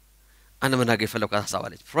አንድ መናገር የፈለኩት ሐሳብ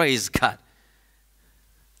አለች praise God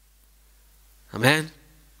amen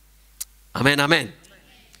amen amen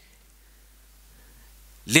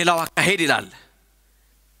ሌላው አካሄድ ይላል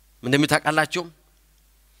ምን እንደምታውቃላችሁ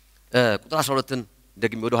ቁጥር 12ን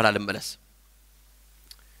ደግሜ ወደ ኋላ ልመለስ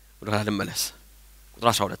ቁጥር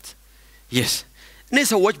 12 yes እኔ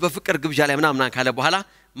ሰዎች በፍቅር ግብዣ ላይ ምናምን ካለ በኋላ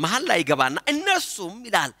መሃል ላይ ይገባና እነሱም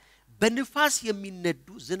ይላል በንፋስ የሚነዱ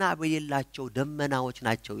ዝናብ የሌላቸው ደመናዎች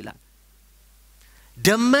ናቸው ይላል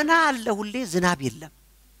ደመና አለ ሁሌ ዝናብ የለም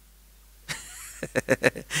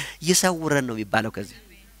ይሰውረን ነው የሚባለው ከዚህ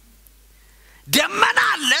ደመና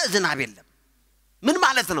አለ ዝናብ የለም ምን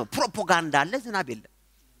ማለት ነው ፕሮፓጋንዳ አለ ዝናብ የለም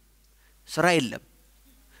ስራ የለም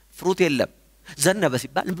ፍሩት የለም ዘነበ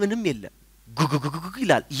ሲባል ምንም የለም ጉጉጉጉ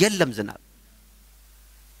ይላል የለም ዝናብ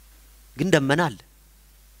ግን ደመና አለ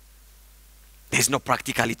there is no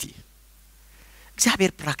practicality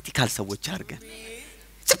እግዚአብሔር ፕራክቲካል ሰዎች አድርገን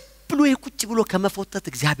ብሎ የቁጭ ብሎ ከመፎተት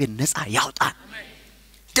እግዚአብሔር ነፃ ያውጣን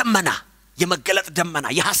ደመና የመገለጥ ደመና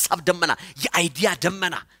የሐሳብ ደመና የአይዲያ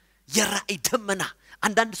ደመና የራእይ ደመና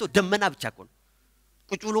አንዳንድ ሰው ደመና ብቻ እኮ ነው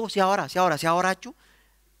ቁጭ ብሎ ሲያወራችሁ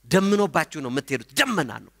ደምኖባችሁ ነው የምትሄዱት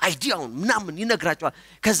ደመና ነው አይዲያውን ምናምን ይነግራችኋል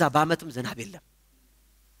ከዛ በአመትም ዝናብ የለም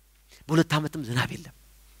በሁለት አመትም ዝናብ የለም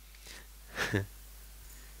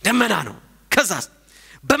ደመና ነው ከዛ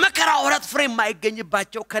በመከራ ወራት ፍሬ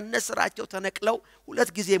የማይገኝባቸው ከነስራቸው ተነቅለው ሁለት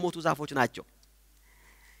ጊዜ የሞቱ ዛፎች ናቸው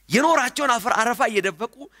የኖራቸውን አረፋ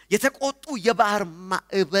እየደበቁ የተቆጡ የባህር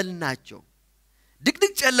ማዕበል ናቸው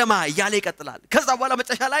ድቅድቅ ጨለማ ያለ ይቀጥላል ከዛ በኋላ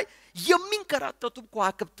መጨረሻ ላይ የሚንከራተቱ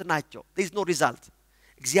ከዋክብት ናቸው there is no result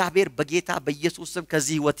እግዚአብሔር በጌታ በኢየሱስ ስም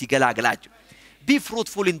ከዚህ ህይወት ይገላግላችሁ be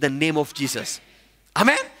fruitful in the name of Jesus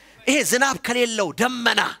አሜን ይሄ ዝናብ ከሌለው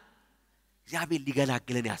ደመና እግዚአብሔር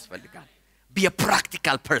ሊገላግለን ያስፈልጋል be a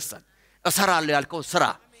practical person እሰራለሁ ያልከውን ስራ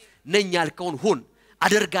ነኝ ያልከውን ሁን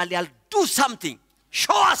አደርጋለሁ ያል do something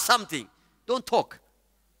show us something don't talk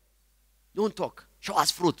show us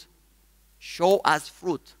fruit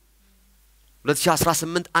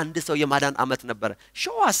 2018 አንድ ሰው የማዳን አመት ነበር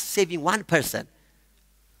show us saving one person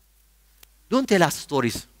don't tell us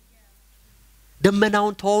stories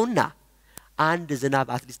ደመናውን ተውና አንድ ዝናብ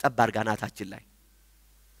አትሊስት ጠባርጋናታችን ላይ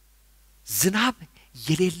ዝናብ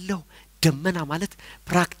የሌለው ደመና ማለት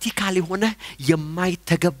ፕራክቲካሊ ሆነ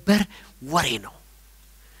የማይተገበር ወሬ ነው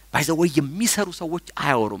ባይዘው የሚሰሩ ሰዎች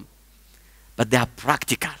አያወሩም but they are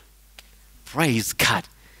practical praise God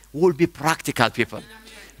will be practical people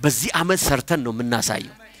በዚህ አመት ሰርተን ነው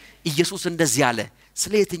የምናሳየው ኢየሱስ እንደዚህ አለ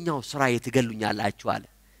ስለ የትኛው ስራ የትገሉኛላችሁ አለ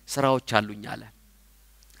ስራዎች አሉኝ አለ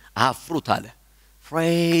አፍሩት አለ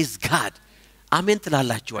praise God አሜን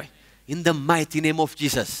ትላላችሁ ወይ in the mighty name of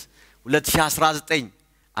Jesus 2019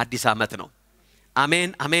 አዲስ አመት ነው አሜን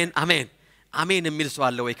አሜን አሜን አሜን የሚል ሰው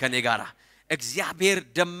አለ ወይ ከኔ ጋራ እግዚአብሔር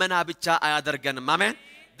ደመና ብቻ አያደርገንም አሜን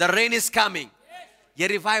the rain is coming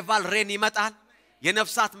የሪቫይቫል ሬን ይመጣል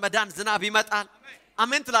የነፍሳት መዳን ዝናብ ይመጣል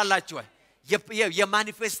አሜን ትላላችሁ ወይ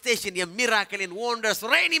የማኒፌስቴሽን የሚራክል and wonders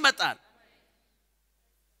ሬን ይመጣል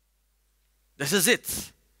this is it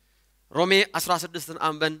ሮሜ 16ን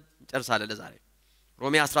አንበን ጨርሳለን ለዛሬ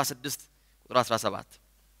ሮሜ 16 ቁጥር 17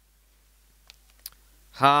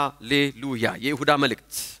 ሃሌሉያ የይሁዳ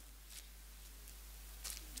መልእክት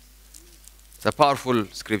it's a powerful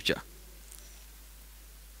scripture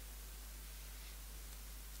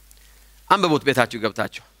አንበቡት ቤታችሁ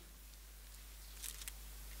ገብታችሁ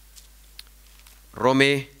ሮሜ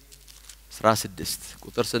 16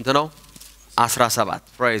 ቁጥር ስንት ነው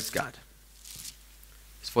 17 praise God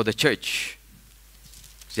it's for the church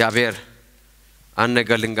እግዚአብሔር አንድ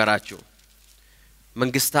ነገር ልንገራችሁ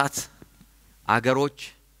መንግስታት አገሮች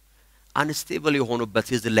አንስቴብል የሆኑበት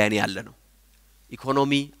ጊዜ ላይ ያለ ነው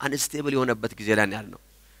ኢኮኖሚ አንስቴብል የሆነበት ጊዜ ላይ ያለ ነው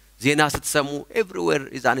ዜና ስትሰሙ everywhere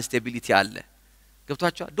is instability አለ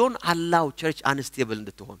ገብታችሁ don't allow church unstable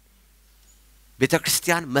እንድትሆን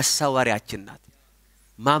ቤተክርስቲያን መሰወሪያችን ናት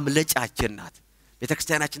ማምለጫችን ናት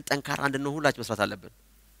ቤተክርስቲያናችን ጠንካራ እንድንሆን ሁላችን መስራት አለብን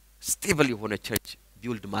ስቴብል የሆነ ቸርች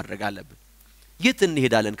ቢልድ ማድረግ አለብን የት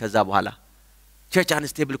እንሄዳለን ከዛ በኋላ ቸርች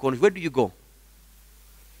አንስቴብል ከሆነ where do you go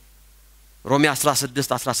ሮሜ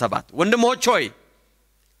 16:17 ወንድሞች ሆይ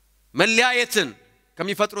መለያየትን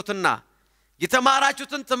ከሚፈጥሩትና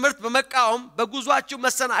የተማራችሁትን ትምህርት በመቃወም በጉዟችሁ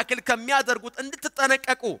መሰናክል ከሚያደርጉት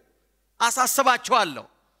እንድትጠነቀቁ አሳስባችኋለሁ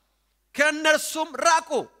ከነርሱም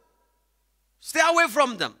ራቁ stay away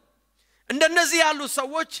from them እንደነዚህ ያሉ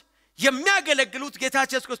ሰዎች የሚያገለግሉት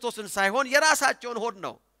ጌታችን ኢየሱስ ክርስቶስን ሳይሆን የራሳቸውን ሆድ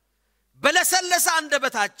ነው በለሰለሰ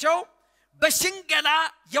አንደበታቸው በሽንገላ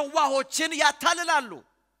የዋሆችን ያታልላሉ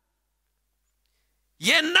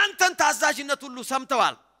የእናንተን ታዛዥነት ሁሉ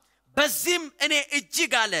ሰምተዋል በዚህም እኔ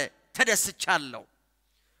እጅግ አለ ተደስቻለሁ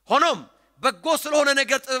ሆኖም በጎ ስለሆነ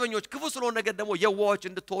ነገር ጥበበኞች ክፉ ስለሆነ ነገር ደግሞ የዋሆች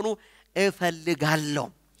እንድትሆኑ እፈልጋለሁ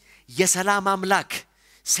የሰላም አምላክ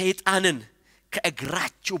ሰይጣንን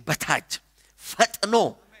ከእግራችሁ በታች ፈጥኖ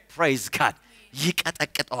praise God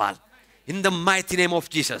ይቀጠቅጠዋል in the mighty name of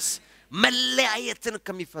Jesus መለያየትን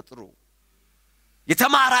ከሚፈጥሩ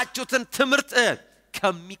የተማራችሁትን ትምህርት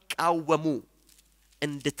ከሚቃወሙ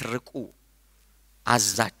እንድትርቁ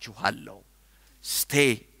አዛችኋለሁ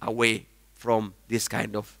stay away from this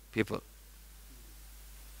kind of people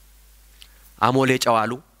አሞሌ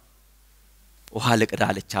ጨዋሉ ውሃ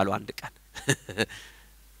ልቅዳለች አሉ አንድ ቀን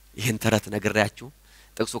ይሄን ተረት ነግሬያችሁ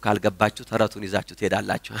ጥቅሱ ካልገባችሁ ተረቱን ይዛችሁ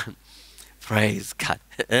ትሄዳላችሁ praise God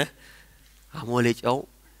አሞሌ ጨው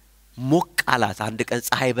ሞቃላት አንድ ቀን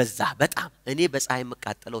ፀሐይ በዛ በጣም እኔ በፀሐይ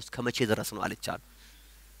መቃጠለው እስከመቼ ድረስ ነው አለቻሉ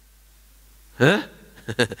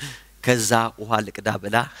ከዛ ውሃ ልቅዳ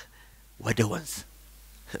ብላ ወደ ወንዝ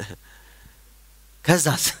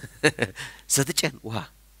ከዛስ ስትጨን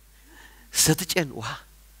ውሃ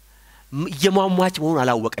የማሟች መሆኑን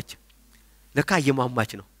አላወቀች ለካ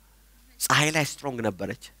የማሟች ነው ፀሐይ ላይ ስትሮንግ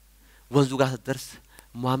ነበረች ወንዙ ጋር ስትደርስ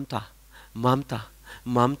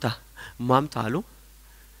ማምታ አሉ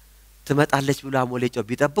ትመጣለች ብሎ አሞሌጨው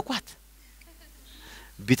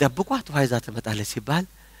ቢጠብቋት ውሃ ይዛ ትመጣለች ሲባል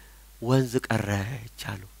ወንዝ ቀረች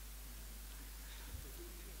አሉ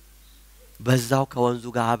በዛው ከወንዙ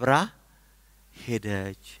ጋር አብራ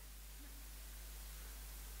ሄደች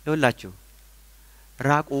ይኸውላችሁ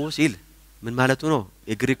ራቁ ሲል ምን ማለቱ ነው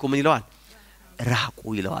የግሪኩ ምን ይለዋል ራቁ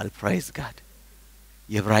ይለዋል praise God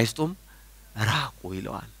የዕብራይስጡም ራቁ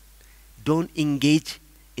ይለዋል don't engage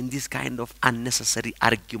in this kind of unnecessary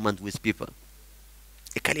argument with people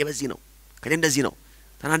እከሌ በዚህ ነው እከሌ እንደዚህ ነው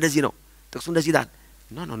ታና እንደዚህ ነው ጥቅሱ እንደዚህ ይላል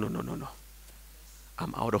no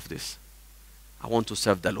I'm out of this I want to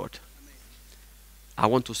serve the Lord I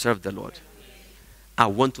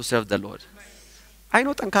want to serve the Lord I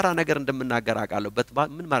know ጠንካራ ነገር እንደምናገር አቃለሁ but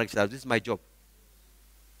ምን ማድረግ ይችላል this is my job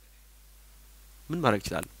ምን ማድረግ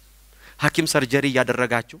ይችላል ሐኪም ሰርጀሪ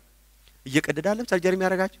ያደረጋችሁ እየቀደዳለም ሰርጀሪ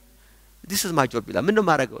የሚያደርጋችሁ this is my job ይላል ምን ነው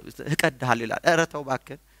ማድረግ እቀድሃል ይላል ኧረ ተው ባከ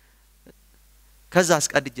ከዛ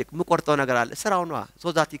አስቀድጄ ምቆርጠው ነገር አለ ስራው ነው so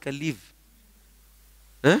that you can live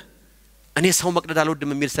እኔ ሰው መቅደድ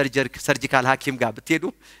አልወድም የሚል ሰርጂካል ሐኪም ጋር ብትሄዱ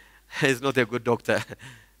is not a good doctor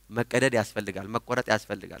መቀደድ ያስፈልጋል መቆረጥ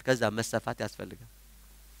ያስፈልጋል ከዛ መሰፋት ያስፈልጋል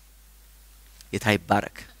የታይ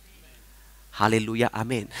ባረክ ሃሌሉያ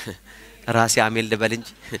አሜን ራሴ አሜን ልበል እንጂ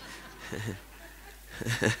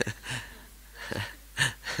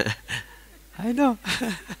I know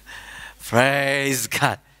praise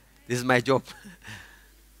God this is my job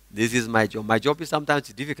my job is sometimes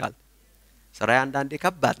difficult ስራዬ አንዳንዴ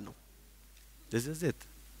ከባድ ነው this is it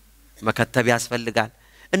መከተብ ያስፈልጋል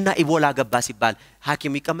እና ኢቦላ ገባ ሲባል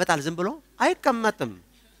ሐኪም ይቀመጣል ዝም ብሎ አይቀመጥም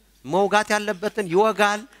መውጋት ያለበትን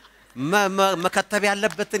ይወጋል መከተብ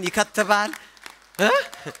ያለበትን ይከተባል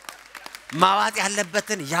ማዋጥ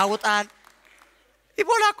ያለበትን ያውጣል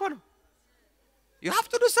ኢቦላ እኮ ነው you have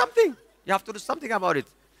to do something about it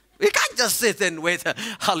you can't just sit and wait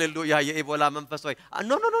hallelujah የኢቦላ መንፈስ ወይ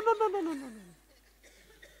no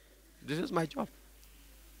this is my job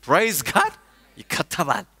praise God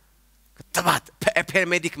ይከተባል ከተባት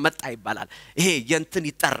ፓራሜዲክ መጣ ይባላል ይሄ የንትን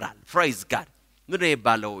ይጠራል praise God ምን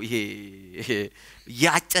ይባለው ይሄ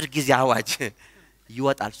ያጭር ጊዜ አዋጅ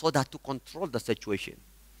ይወጣል so that to control the situation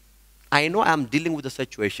I know I'm dealing with the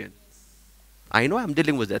situation I know I'm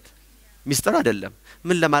dealing with it ሚስተር አይደለም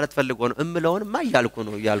ምን ለማለት ፈልጎ ነው እምለውን ማያልኩ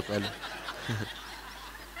ነው ያልኩ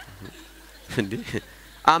እንዴ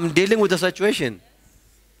I'm dealing with the situation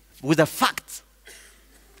with the facts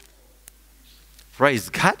praise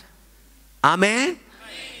God amen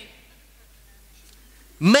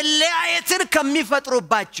መለያየትን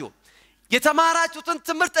ከሚፈጥሩባችሁ የተማራችሁትን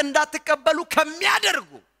ትምህርት እንዳትቀበሉ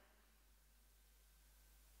ከሚያደርጉ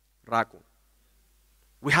ራቁ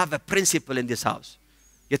we have a principle in this house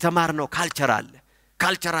የተማርነው ካልቸር አለ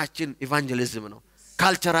ካልቸራችን ኢቫንጀሊዝም ነው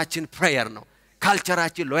ካልቸራችን ፕሬየር ነው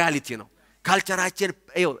ካልቸራችን ሎያሊቲ ነው ካልቸራችን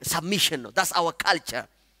submission ነው that's our culture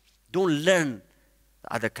don't learn the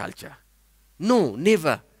other culture no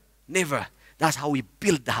never that's how we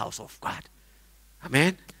build the house of God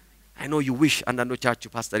amen I know you wish አንዳንዶቻችሁ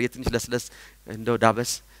ፓስተር የትንሽ ለስለስ እንደው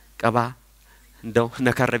ዳበስ ቀባ እንደው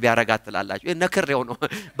ነከር ቢያረጋት ትላላችሁ ነከረው ነው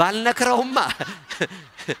ባልነከረውማ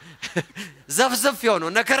ዘፍዘፍው ነው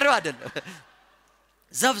ነከረው አይደለም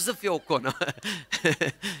ዘፍዘፍው እኮ ነው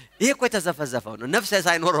ይሄ እኮ የተዘፈዘፈው ነው ነፍስ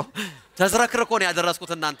ሳይኖረው ተዝረክርኮ ነው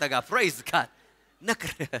ያደረስኩት እናንተ ጋር praise God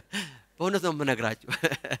ነከረ በእውነት ነው የምነግራችሁ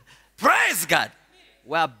praise God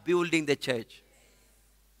we are building the church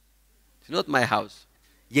it's not my house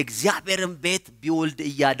የእግዚአብሔርን ቤት ቢውልድ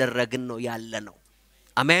እያደረግን ነው ያለ ነው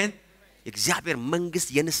አሜን የእግዚአብሔር መንግስት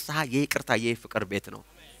የንስሐ የይቅርታ የፍቅር ቤት ነው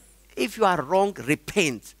if you are wrong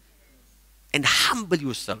repent and humble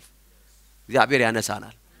yourself እግዚአብሔር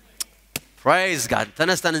ያነሳናል praise God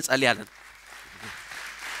ተነስተን እንጸልያለን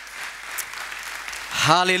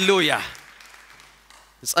hallelujah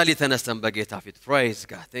እንጸልይ ተነስተን በጌታ ፊት praise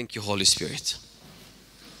God thank you Holy Spirit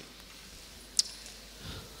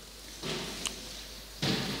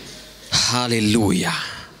hallelujah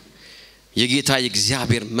የጌታ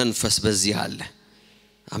የእግዚአብሔር መንፈስ በዚህ አለ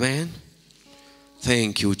አሜን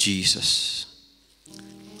thank you Jesus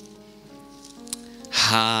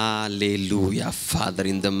hallelujah Father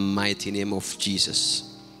in the mighty name of Jesus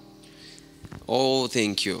oh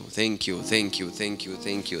thank you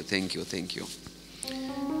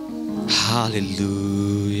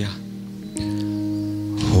hallelujah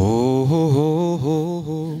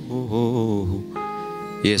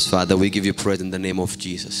yes Father we give you praise in the name of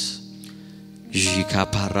Jesus Jika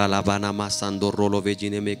paralabana masandorolo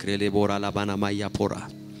vegine mekrele bora labana maya pora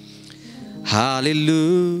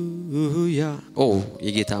hallelujah oh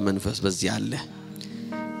የጌታ መንፈስ በዚህ አለ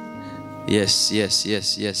yes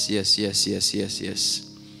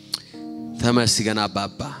ተመስገን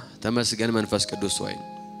አባባ ተመስገን መንፈስ ቅዱስ ሆይ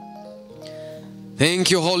thank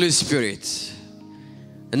you Holy Spirit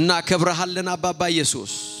እናከብርሃለን አባባ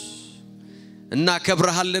ኢየሱስ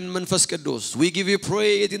እናከብርሃለን መንፈስ ቅዱስ we give you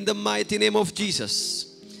praise in the mighty name of Jesus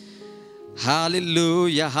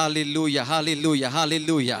hallelujah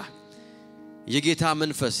የጌታ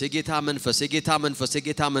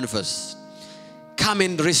መንፈስ come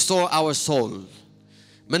and restore our soul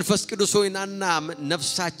መንፈስ ቅዱስ ሆይናና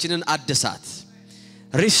ነፍሳችንን አድሳት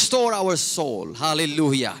restore our soul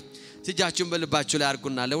hallelujah ትጃችሁን በልባችሁ ላይ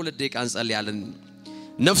አርጉና ለሁለት ደቂቃ እንጸልያለን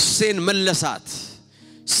ነፍሴን መለሳት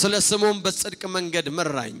ስለ ስሙም በጽድቅ መንገድ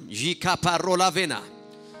መራኝ ጂካ ፓሮላቬና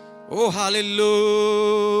ኦ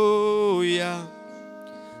ሃሌሉያ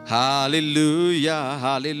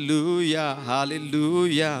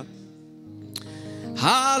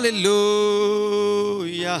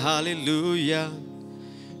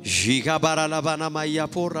ጂካ ባራላባና ማያ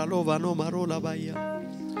ፖራሎቫኖ ማሮላባያ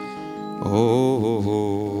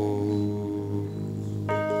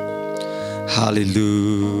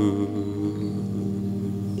Hallelujah.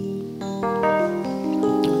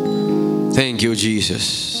 Thank you, Jesus.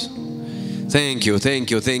 Thank you.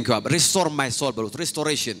 Restore my soul.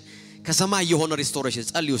 Restoration. ከሰማይ የሆነ restoration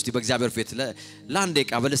ጸልዩ እስቲ በእግዚአብሔር ፊት ለአንድ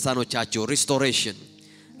ደቂቃ በልሳኖቻችሁ restoration.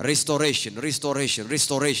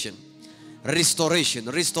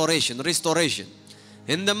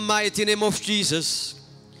 In the mighty name of Jesus.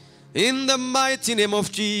 In the mighty name of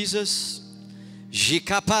Jesus.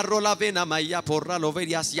 Jikaparola vena maya porra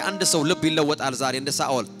loverias. የአንድ ሰው ልብ ይለወጣል ዛሬ እንደ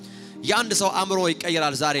ሳኦል። የአንድ ሰው አእምሮ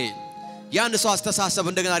ይቀየራል ዛሬ። የአንድ ሰው አስተሳሰብ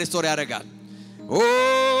እንደገና ሪስቶር ያደርጋል።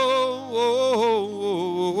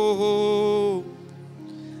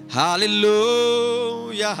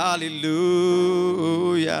 Hallelujah,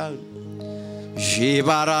 hallelujah.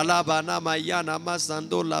 Jibara la bana mayana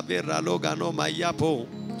masando la vera logano mayapo.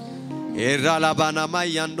 Era la bana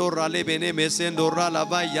mayando rale bene mesendo rala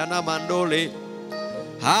bayana mandole.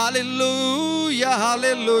 Hallelujah,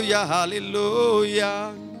 hallelujah,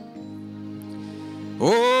 hallelujah.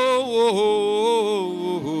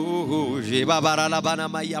 Jibara la bana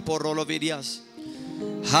mayapo rolo vidias.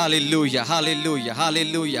 Hallelujah, hallelujah,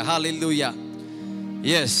 hallelujah, hallelujah.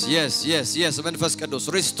 Yes. መንፈስ ቅዱስ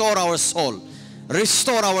restore our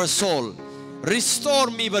soul. Restore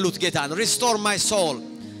me በሉት ጌታን. Restore my soul.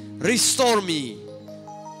 Restore me.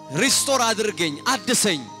 Restore አድርገኝ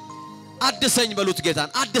አድሰኝ በሉት ጌታን.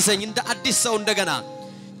 አድሰኝ እንደ አዲስ ሰው እንደገና.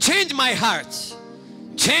 Change my heart.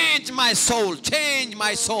 Change my soul.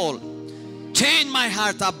 Change my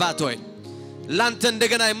heart አባት ሆይ ላንተ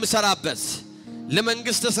እንደገና የምሰራበት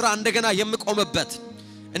ለመንግስት ስራ እንደገና የምቆምበት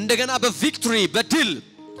እንደገና በቪክቶሪ በድል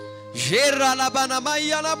ጄራ ላባና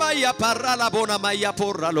ማያ ፓራ ላቦና ማያ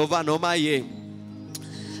ፖራ ሎቫኖ ማዬ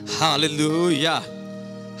ሃሌሉያ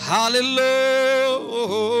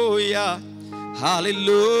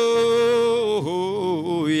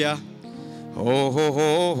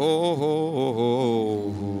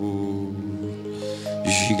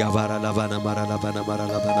ጂጋባራ ላባና ማራ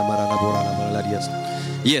ላቦራ ላዲያስ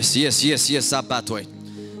Yes, አባት ሆይ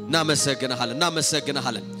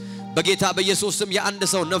እናመሰግንሃለን በጌታ በኢየሱስ ስም የአንድ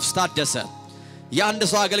ሰው ነፍስ ታደሰ የአንድ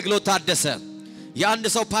ሰው አገልግሎት ታደሰ የአንድ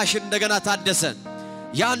ሰው ፓሽን እንደገና ታደሰ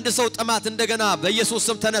የአንድ ሰው ጥማት እንደገና በኢየሱስ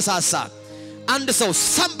ስም ተነሳሳ አንድ ሰው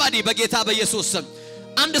somebody በጌታ በኢየሱስ ስም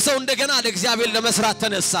አንድ ሰው እንደገና ለእግዚአብሔር ለመስራት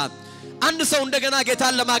ተነሳ አንድ ሰው እንደገና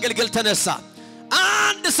ጌታን ለማገልገል ተነሳ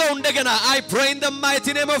አንድ ሰው እንደገና I pray in the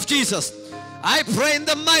mighty name of Jesus. I pray in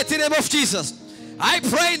the mighty name of Jesus. I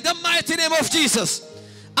pray in the mighty name of Jesus.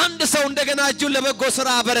 አንድ ሰው እንደገና እጁን ለበጎ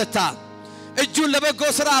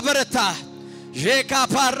ስራ አበረታ ጄካ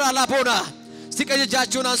ፓራ ላቦና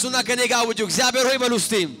ሲቀጀጃችሁን አንሱና ከኔ ጋር ውጁ እግዚአብሔር ሆይ በሉ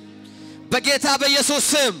እስቲ በጌታ በኢየሱስ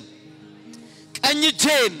ስም ቀኝ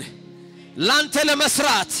እጄን ላንተ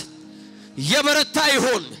ለመስራት የበረታ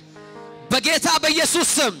ይሁን በጌታ በኢየሱስ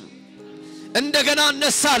ስም እንደገና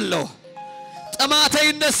እነሳለሁ ጥማቴ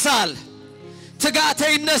ይነሳል ትጋቴ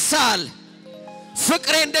ይነሳል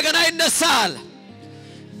ፍቅሬ እንደገና ይነሳል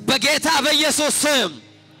በጌታ በኢየሱስ ስም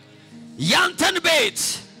ያንተን ቤት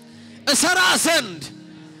እሰራ ዘንድ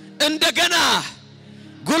እንደገና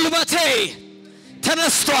ጉልበቴ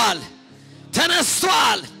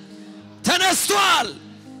ተነስቷል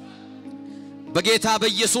በጌታ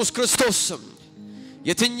በኢየሱስ ክርስቶስ ስም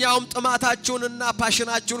የትኛውም ጥማታችሁንና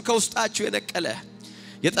ፓሽናችሁን ከውስጣችሁ የነቀለ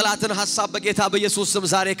የጠላትን ሐሳብ በጌታ በኢየሱስ ስም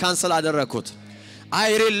ዛሬ ካንሰል አደረኩት I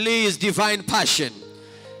release divine passion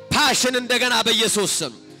እንደገና በኢየሱስ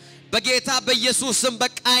ስም በጌታ በኢየሱስ ስም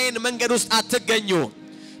በቃየን መንገድ ውስጥ አትገኙ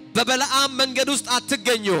በበለዓም መንገድ ውስጥ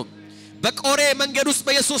አትገኙ በቆሬ መንገድ ውስጥ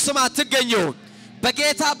በኢየሱስ ስም አትገኙ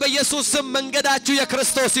በጌታ በኢየሱስ ስም መንገዳችሁ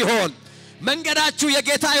የክርስቶስ ይሁን መንገዳችሁ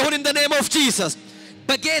የጌታ ይሁን in the name of Jesus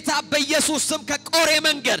በጌታ በኢየሱስ ስም ከቆሬ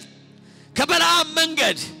መንገድ ከበለዓም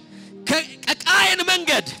መንገድ ከቃየን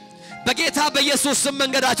መንገድ በጌታ በኢየሱስ ስም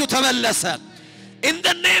መንገዳችሁ ተመለሰ in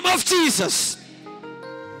the name of Jesus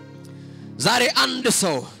ዛሬ አንድ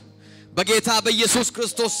ሰው በጌታ በኢየሱስ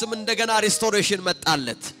ክርስቶስ ስም እንደገና ሪስቶሬሽን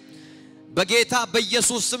መጣለት በጌታ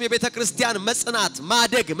በኢየሱስ ስም የቤተ ክርስቲያን መጽናት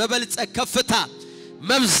ማደግ መበልጸግ ከፍታ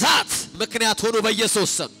መብዛት ምክንያት ሆኖ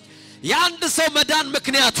በኢየሱስ ስም የአንድ ሰው መዳን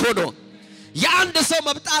ምክንያት ሆኖ የአንድ ሰው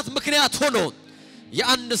መብጣት ምክንያት ሆኖ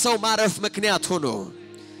የአንድ ሰው ማረፍ ምክንያት ሆኖ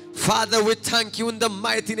Father, we thank you in the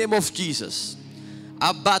mighty name of Jesus.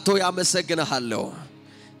 አባቶ ያመሰግንሃለሁ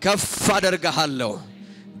ከፍ አደርግሃለሁ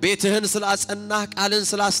ቤትህን ስላጸና ቃልን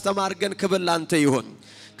ስላስተማርገን ክብር ላንተ ይሁን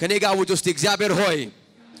ከኔ ጋር ውጭ ውስጥ እግዚአብሔር ሆይ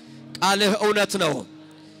ቃልህ እውነት ነው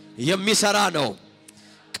የሚሰራ ነው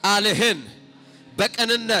ቃልህን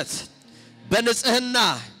በቀንነት በንጽህና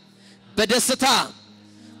በደስታ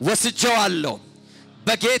ወስጄዋለሁ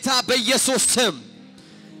በጌታ በኢየሱስ ስም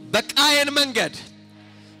በቃየን መንገድ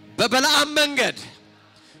በበለዓም መንገድ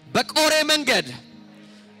በቆሬ መንገድ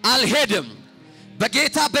አልሄድም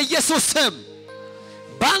በጌታ በኢየሱስ ስም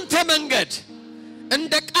ባንተ መንገድ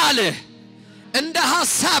እንደ ቃልህ እንደ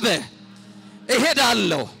ሐሳብህ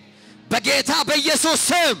እሄዳለሁ በጌታ በኢየሱስ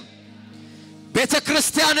ስም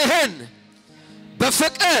ቤተክርስቲያንህን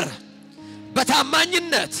በፍቅር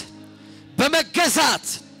በታማኝነት በመገዛት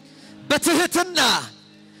በትህትና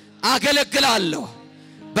አገለግላለሁ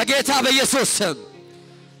በጌታ በኢየሱስ ስም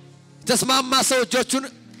ተስማማ ሰው እጆቹን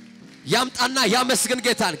ያምጣና ያመስግን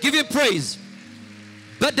ጌታን give him praise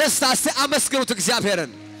በደስታ አመስግኑት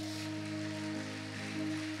እግዚአብሔርን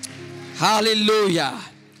hallelujah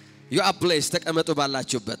you are blessed ተቀመጡ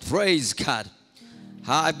ባላችሁበት praise God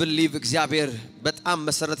I believe እግዚአብሔር በጣም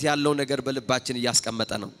መሰረት ያለው ነገር በልባችን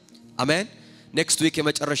ያስቀመጠ ነው አሜን next week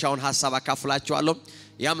የመጨረሻውን ሐሳብ አካፍላችኋለሁ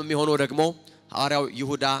ያም የሚሆነው ደግሞ ሐዋርያው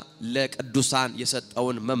ይሁዳ ለቅዱሳን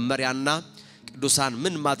የሰጠውን መመሪያና ቅዱሳን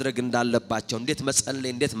ምን ማድረግ እንዳለባቸው እንዴት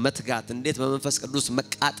መጸለይ እንዴት መትጋት እንዴት በመንፈስ ቅዱስ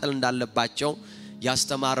መቃጠል እንዳለባቸው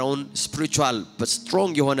ያስተማረውን spiritual but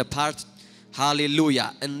strong የሆነ part hallelujah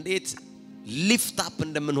እንዴት lift up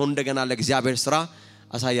እንደምንሆን እንደገና ለእግዚአብሔር ሥራ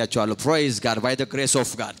አሳያችኋለሁ praise God by the grace of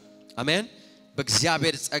God amen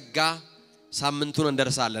በእግዚአብሔር ጸጋ ሳምንቱን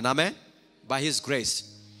እንደርሳለን amen by his grace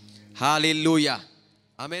hallelujah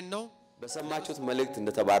amen ነው በሰማችሁት መልእክት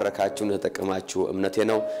እንደተባረካችሁ እንደተጠቀማችሁ እምነቴ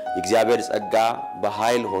ነው የእግዚአብሔር ጸጋ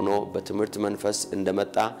በኃይል ሆኖ በትምህርት መንፈስ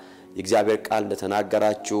እንደመጣ የእግዚአብሔር ቃል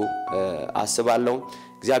እንደተናገራችሁ አስባለሁ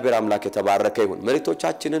እግዚአብሔር አምላክ የተባረከ ይሁን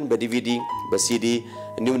መልእክቶቻችንን በዲቪዲ በሲዲ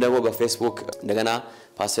እንዲሁም ደግሞ በፌስቡክ እንደገና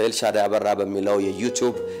ፓስተር ኤልሻዳይ አበራ በሚለው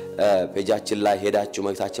የዩቲዩብ ፔጃችን ላይ ሄዳችሁ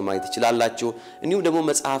መልእክታችን ማግኘት ትችላላችሁ እንዲሁም ደግሞ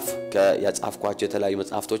መጽሐፍ ያጻፍኳቸው የተለያዩ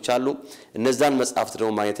መጽሐፍቶች አሉ እነዛን መጽሐፍት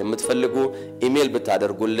ደግሞ ማግኘት የምትፈልጉ ኢሜል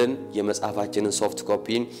ብታደርጉልን የመጽሐፋችንን ሶፍት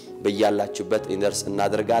ኮፒን በእያላችሁበት እንደርስ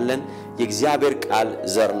እናደርጋለን የእግዚአብሔር ቃል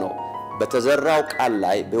ዘር ነው በተዘራው ቃል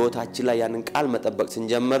ላይ በህይወታችን ላይ ያንን ቃል መጠበቅ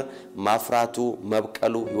ስንጀምር ማፍራቱ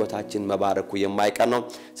መብቀሉ ህይወታችን መባረኩ የማይቀር ነው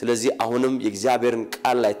ስለዚህ አሁንም የእግዚአብሔርን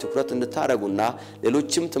ቃል ላይ ትኩረት እንድታረጉና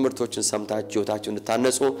ሌሎችም ትምህርቶችን ሰምታችሁ ህይወታችሁን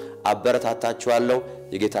እንድታነጹ አበረታታችኋለሁ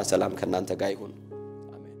የጌታ ሰላም ከናንተ ጋር ይሁን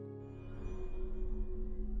አሜን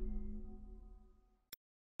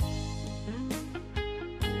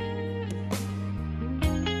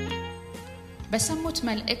በሰሙት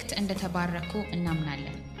መልእክት እንደተባረኩ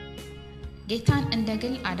እናምናለን ጌታን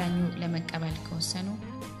እንደግል አዳኙ ለመቀበል ከወሰኑ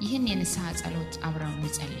ይህን የንስሐ ጸሎት አብረው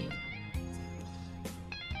ይጸልዩ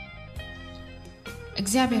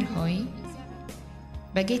እግዚአብሔር ሆይ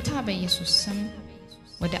በጌታ በኢየሱስ ስም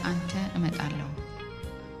ወደ አንተ እመጣለሁ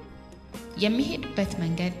የሚሄድበት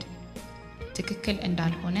መንገድ ትክክል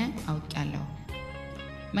እንዳልሆነ አውቃለሁ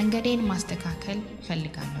መንገዴን ማስተካከል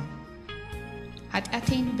ፈልጋለሁ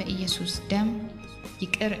ኃጢአቴን በኢየሱስ ደም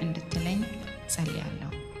ይቅር እንድትለኝ ጸልያለሁ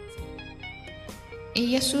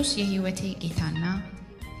ኢየሱስ የሕይወቴ ጌታና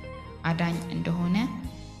አዳኝ እንደሆነ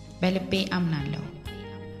በልቤ አምናለሁ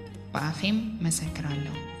በአፌም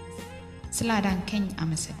መሰክራለሁ ስላዳንከኝ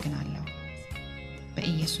አመሰግናለሁ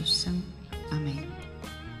በኢየሱስ ስም አሜን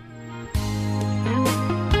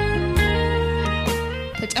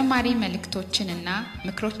ተጨማሪ መልእክቶችንና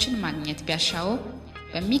ምክሮችን ማግኘት ቢያሻው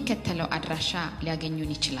በሚከተለው አድራሻ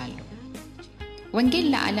ሊያገኙን ይችላሉ ወንጌል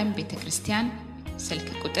ለዓለም ቤተክርስቲያን ስልክ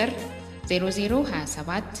ቁጥር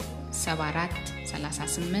 0027 74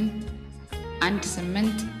 38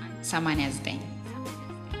 1889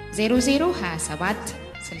 0027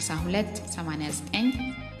 62 89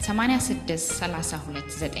 86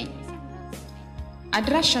 329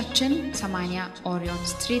 አድራሻችን 80 Orion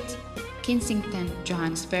Street Kensington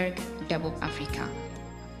Johannesburg ደቡብ አፍሪካ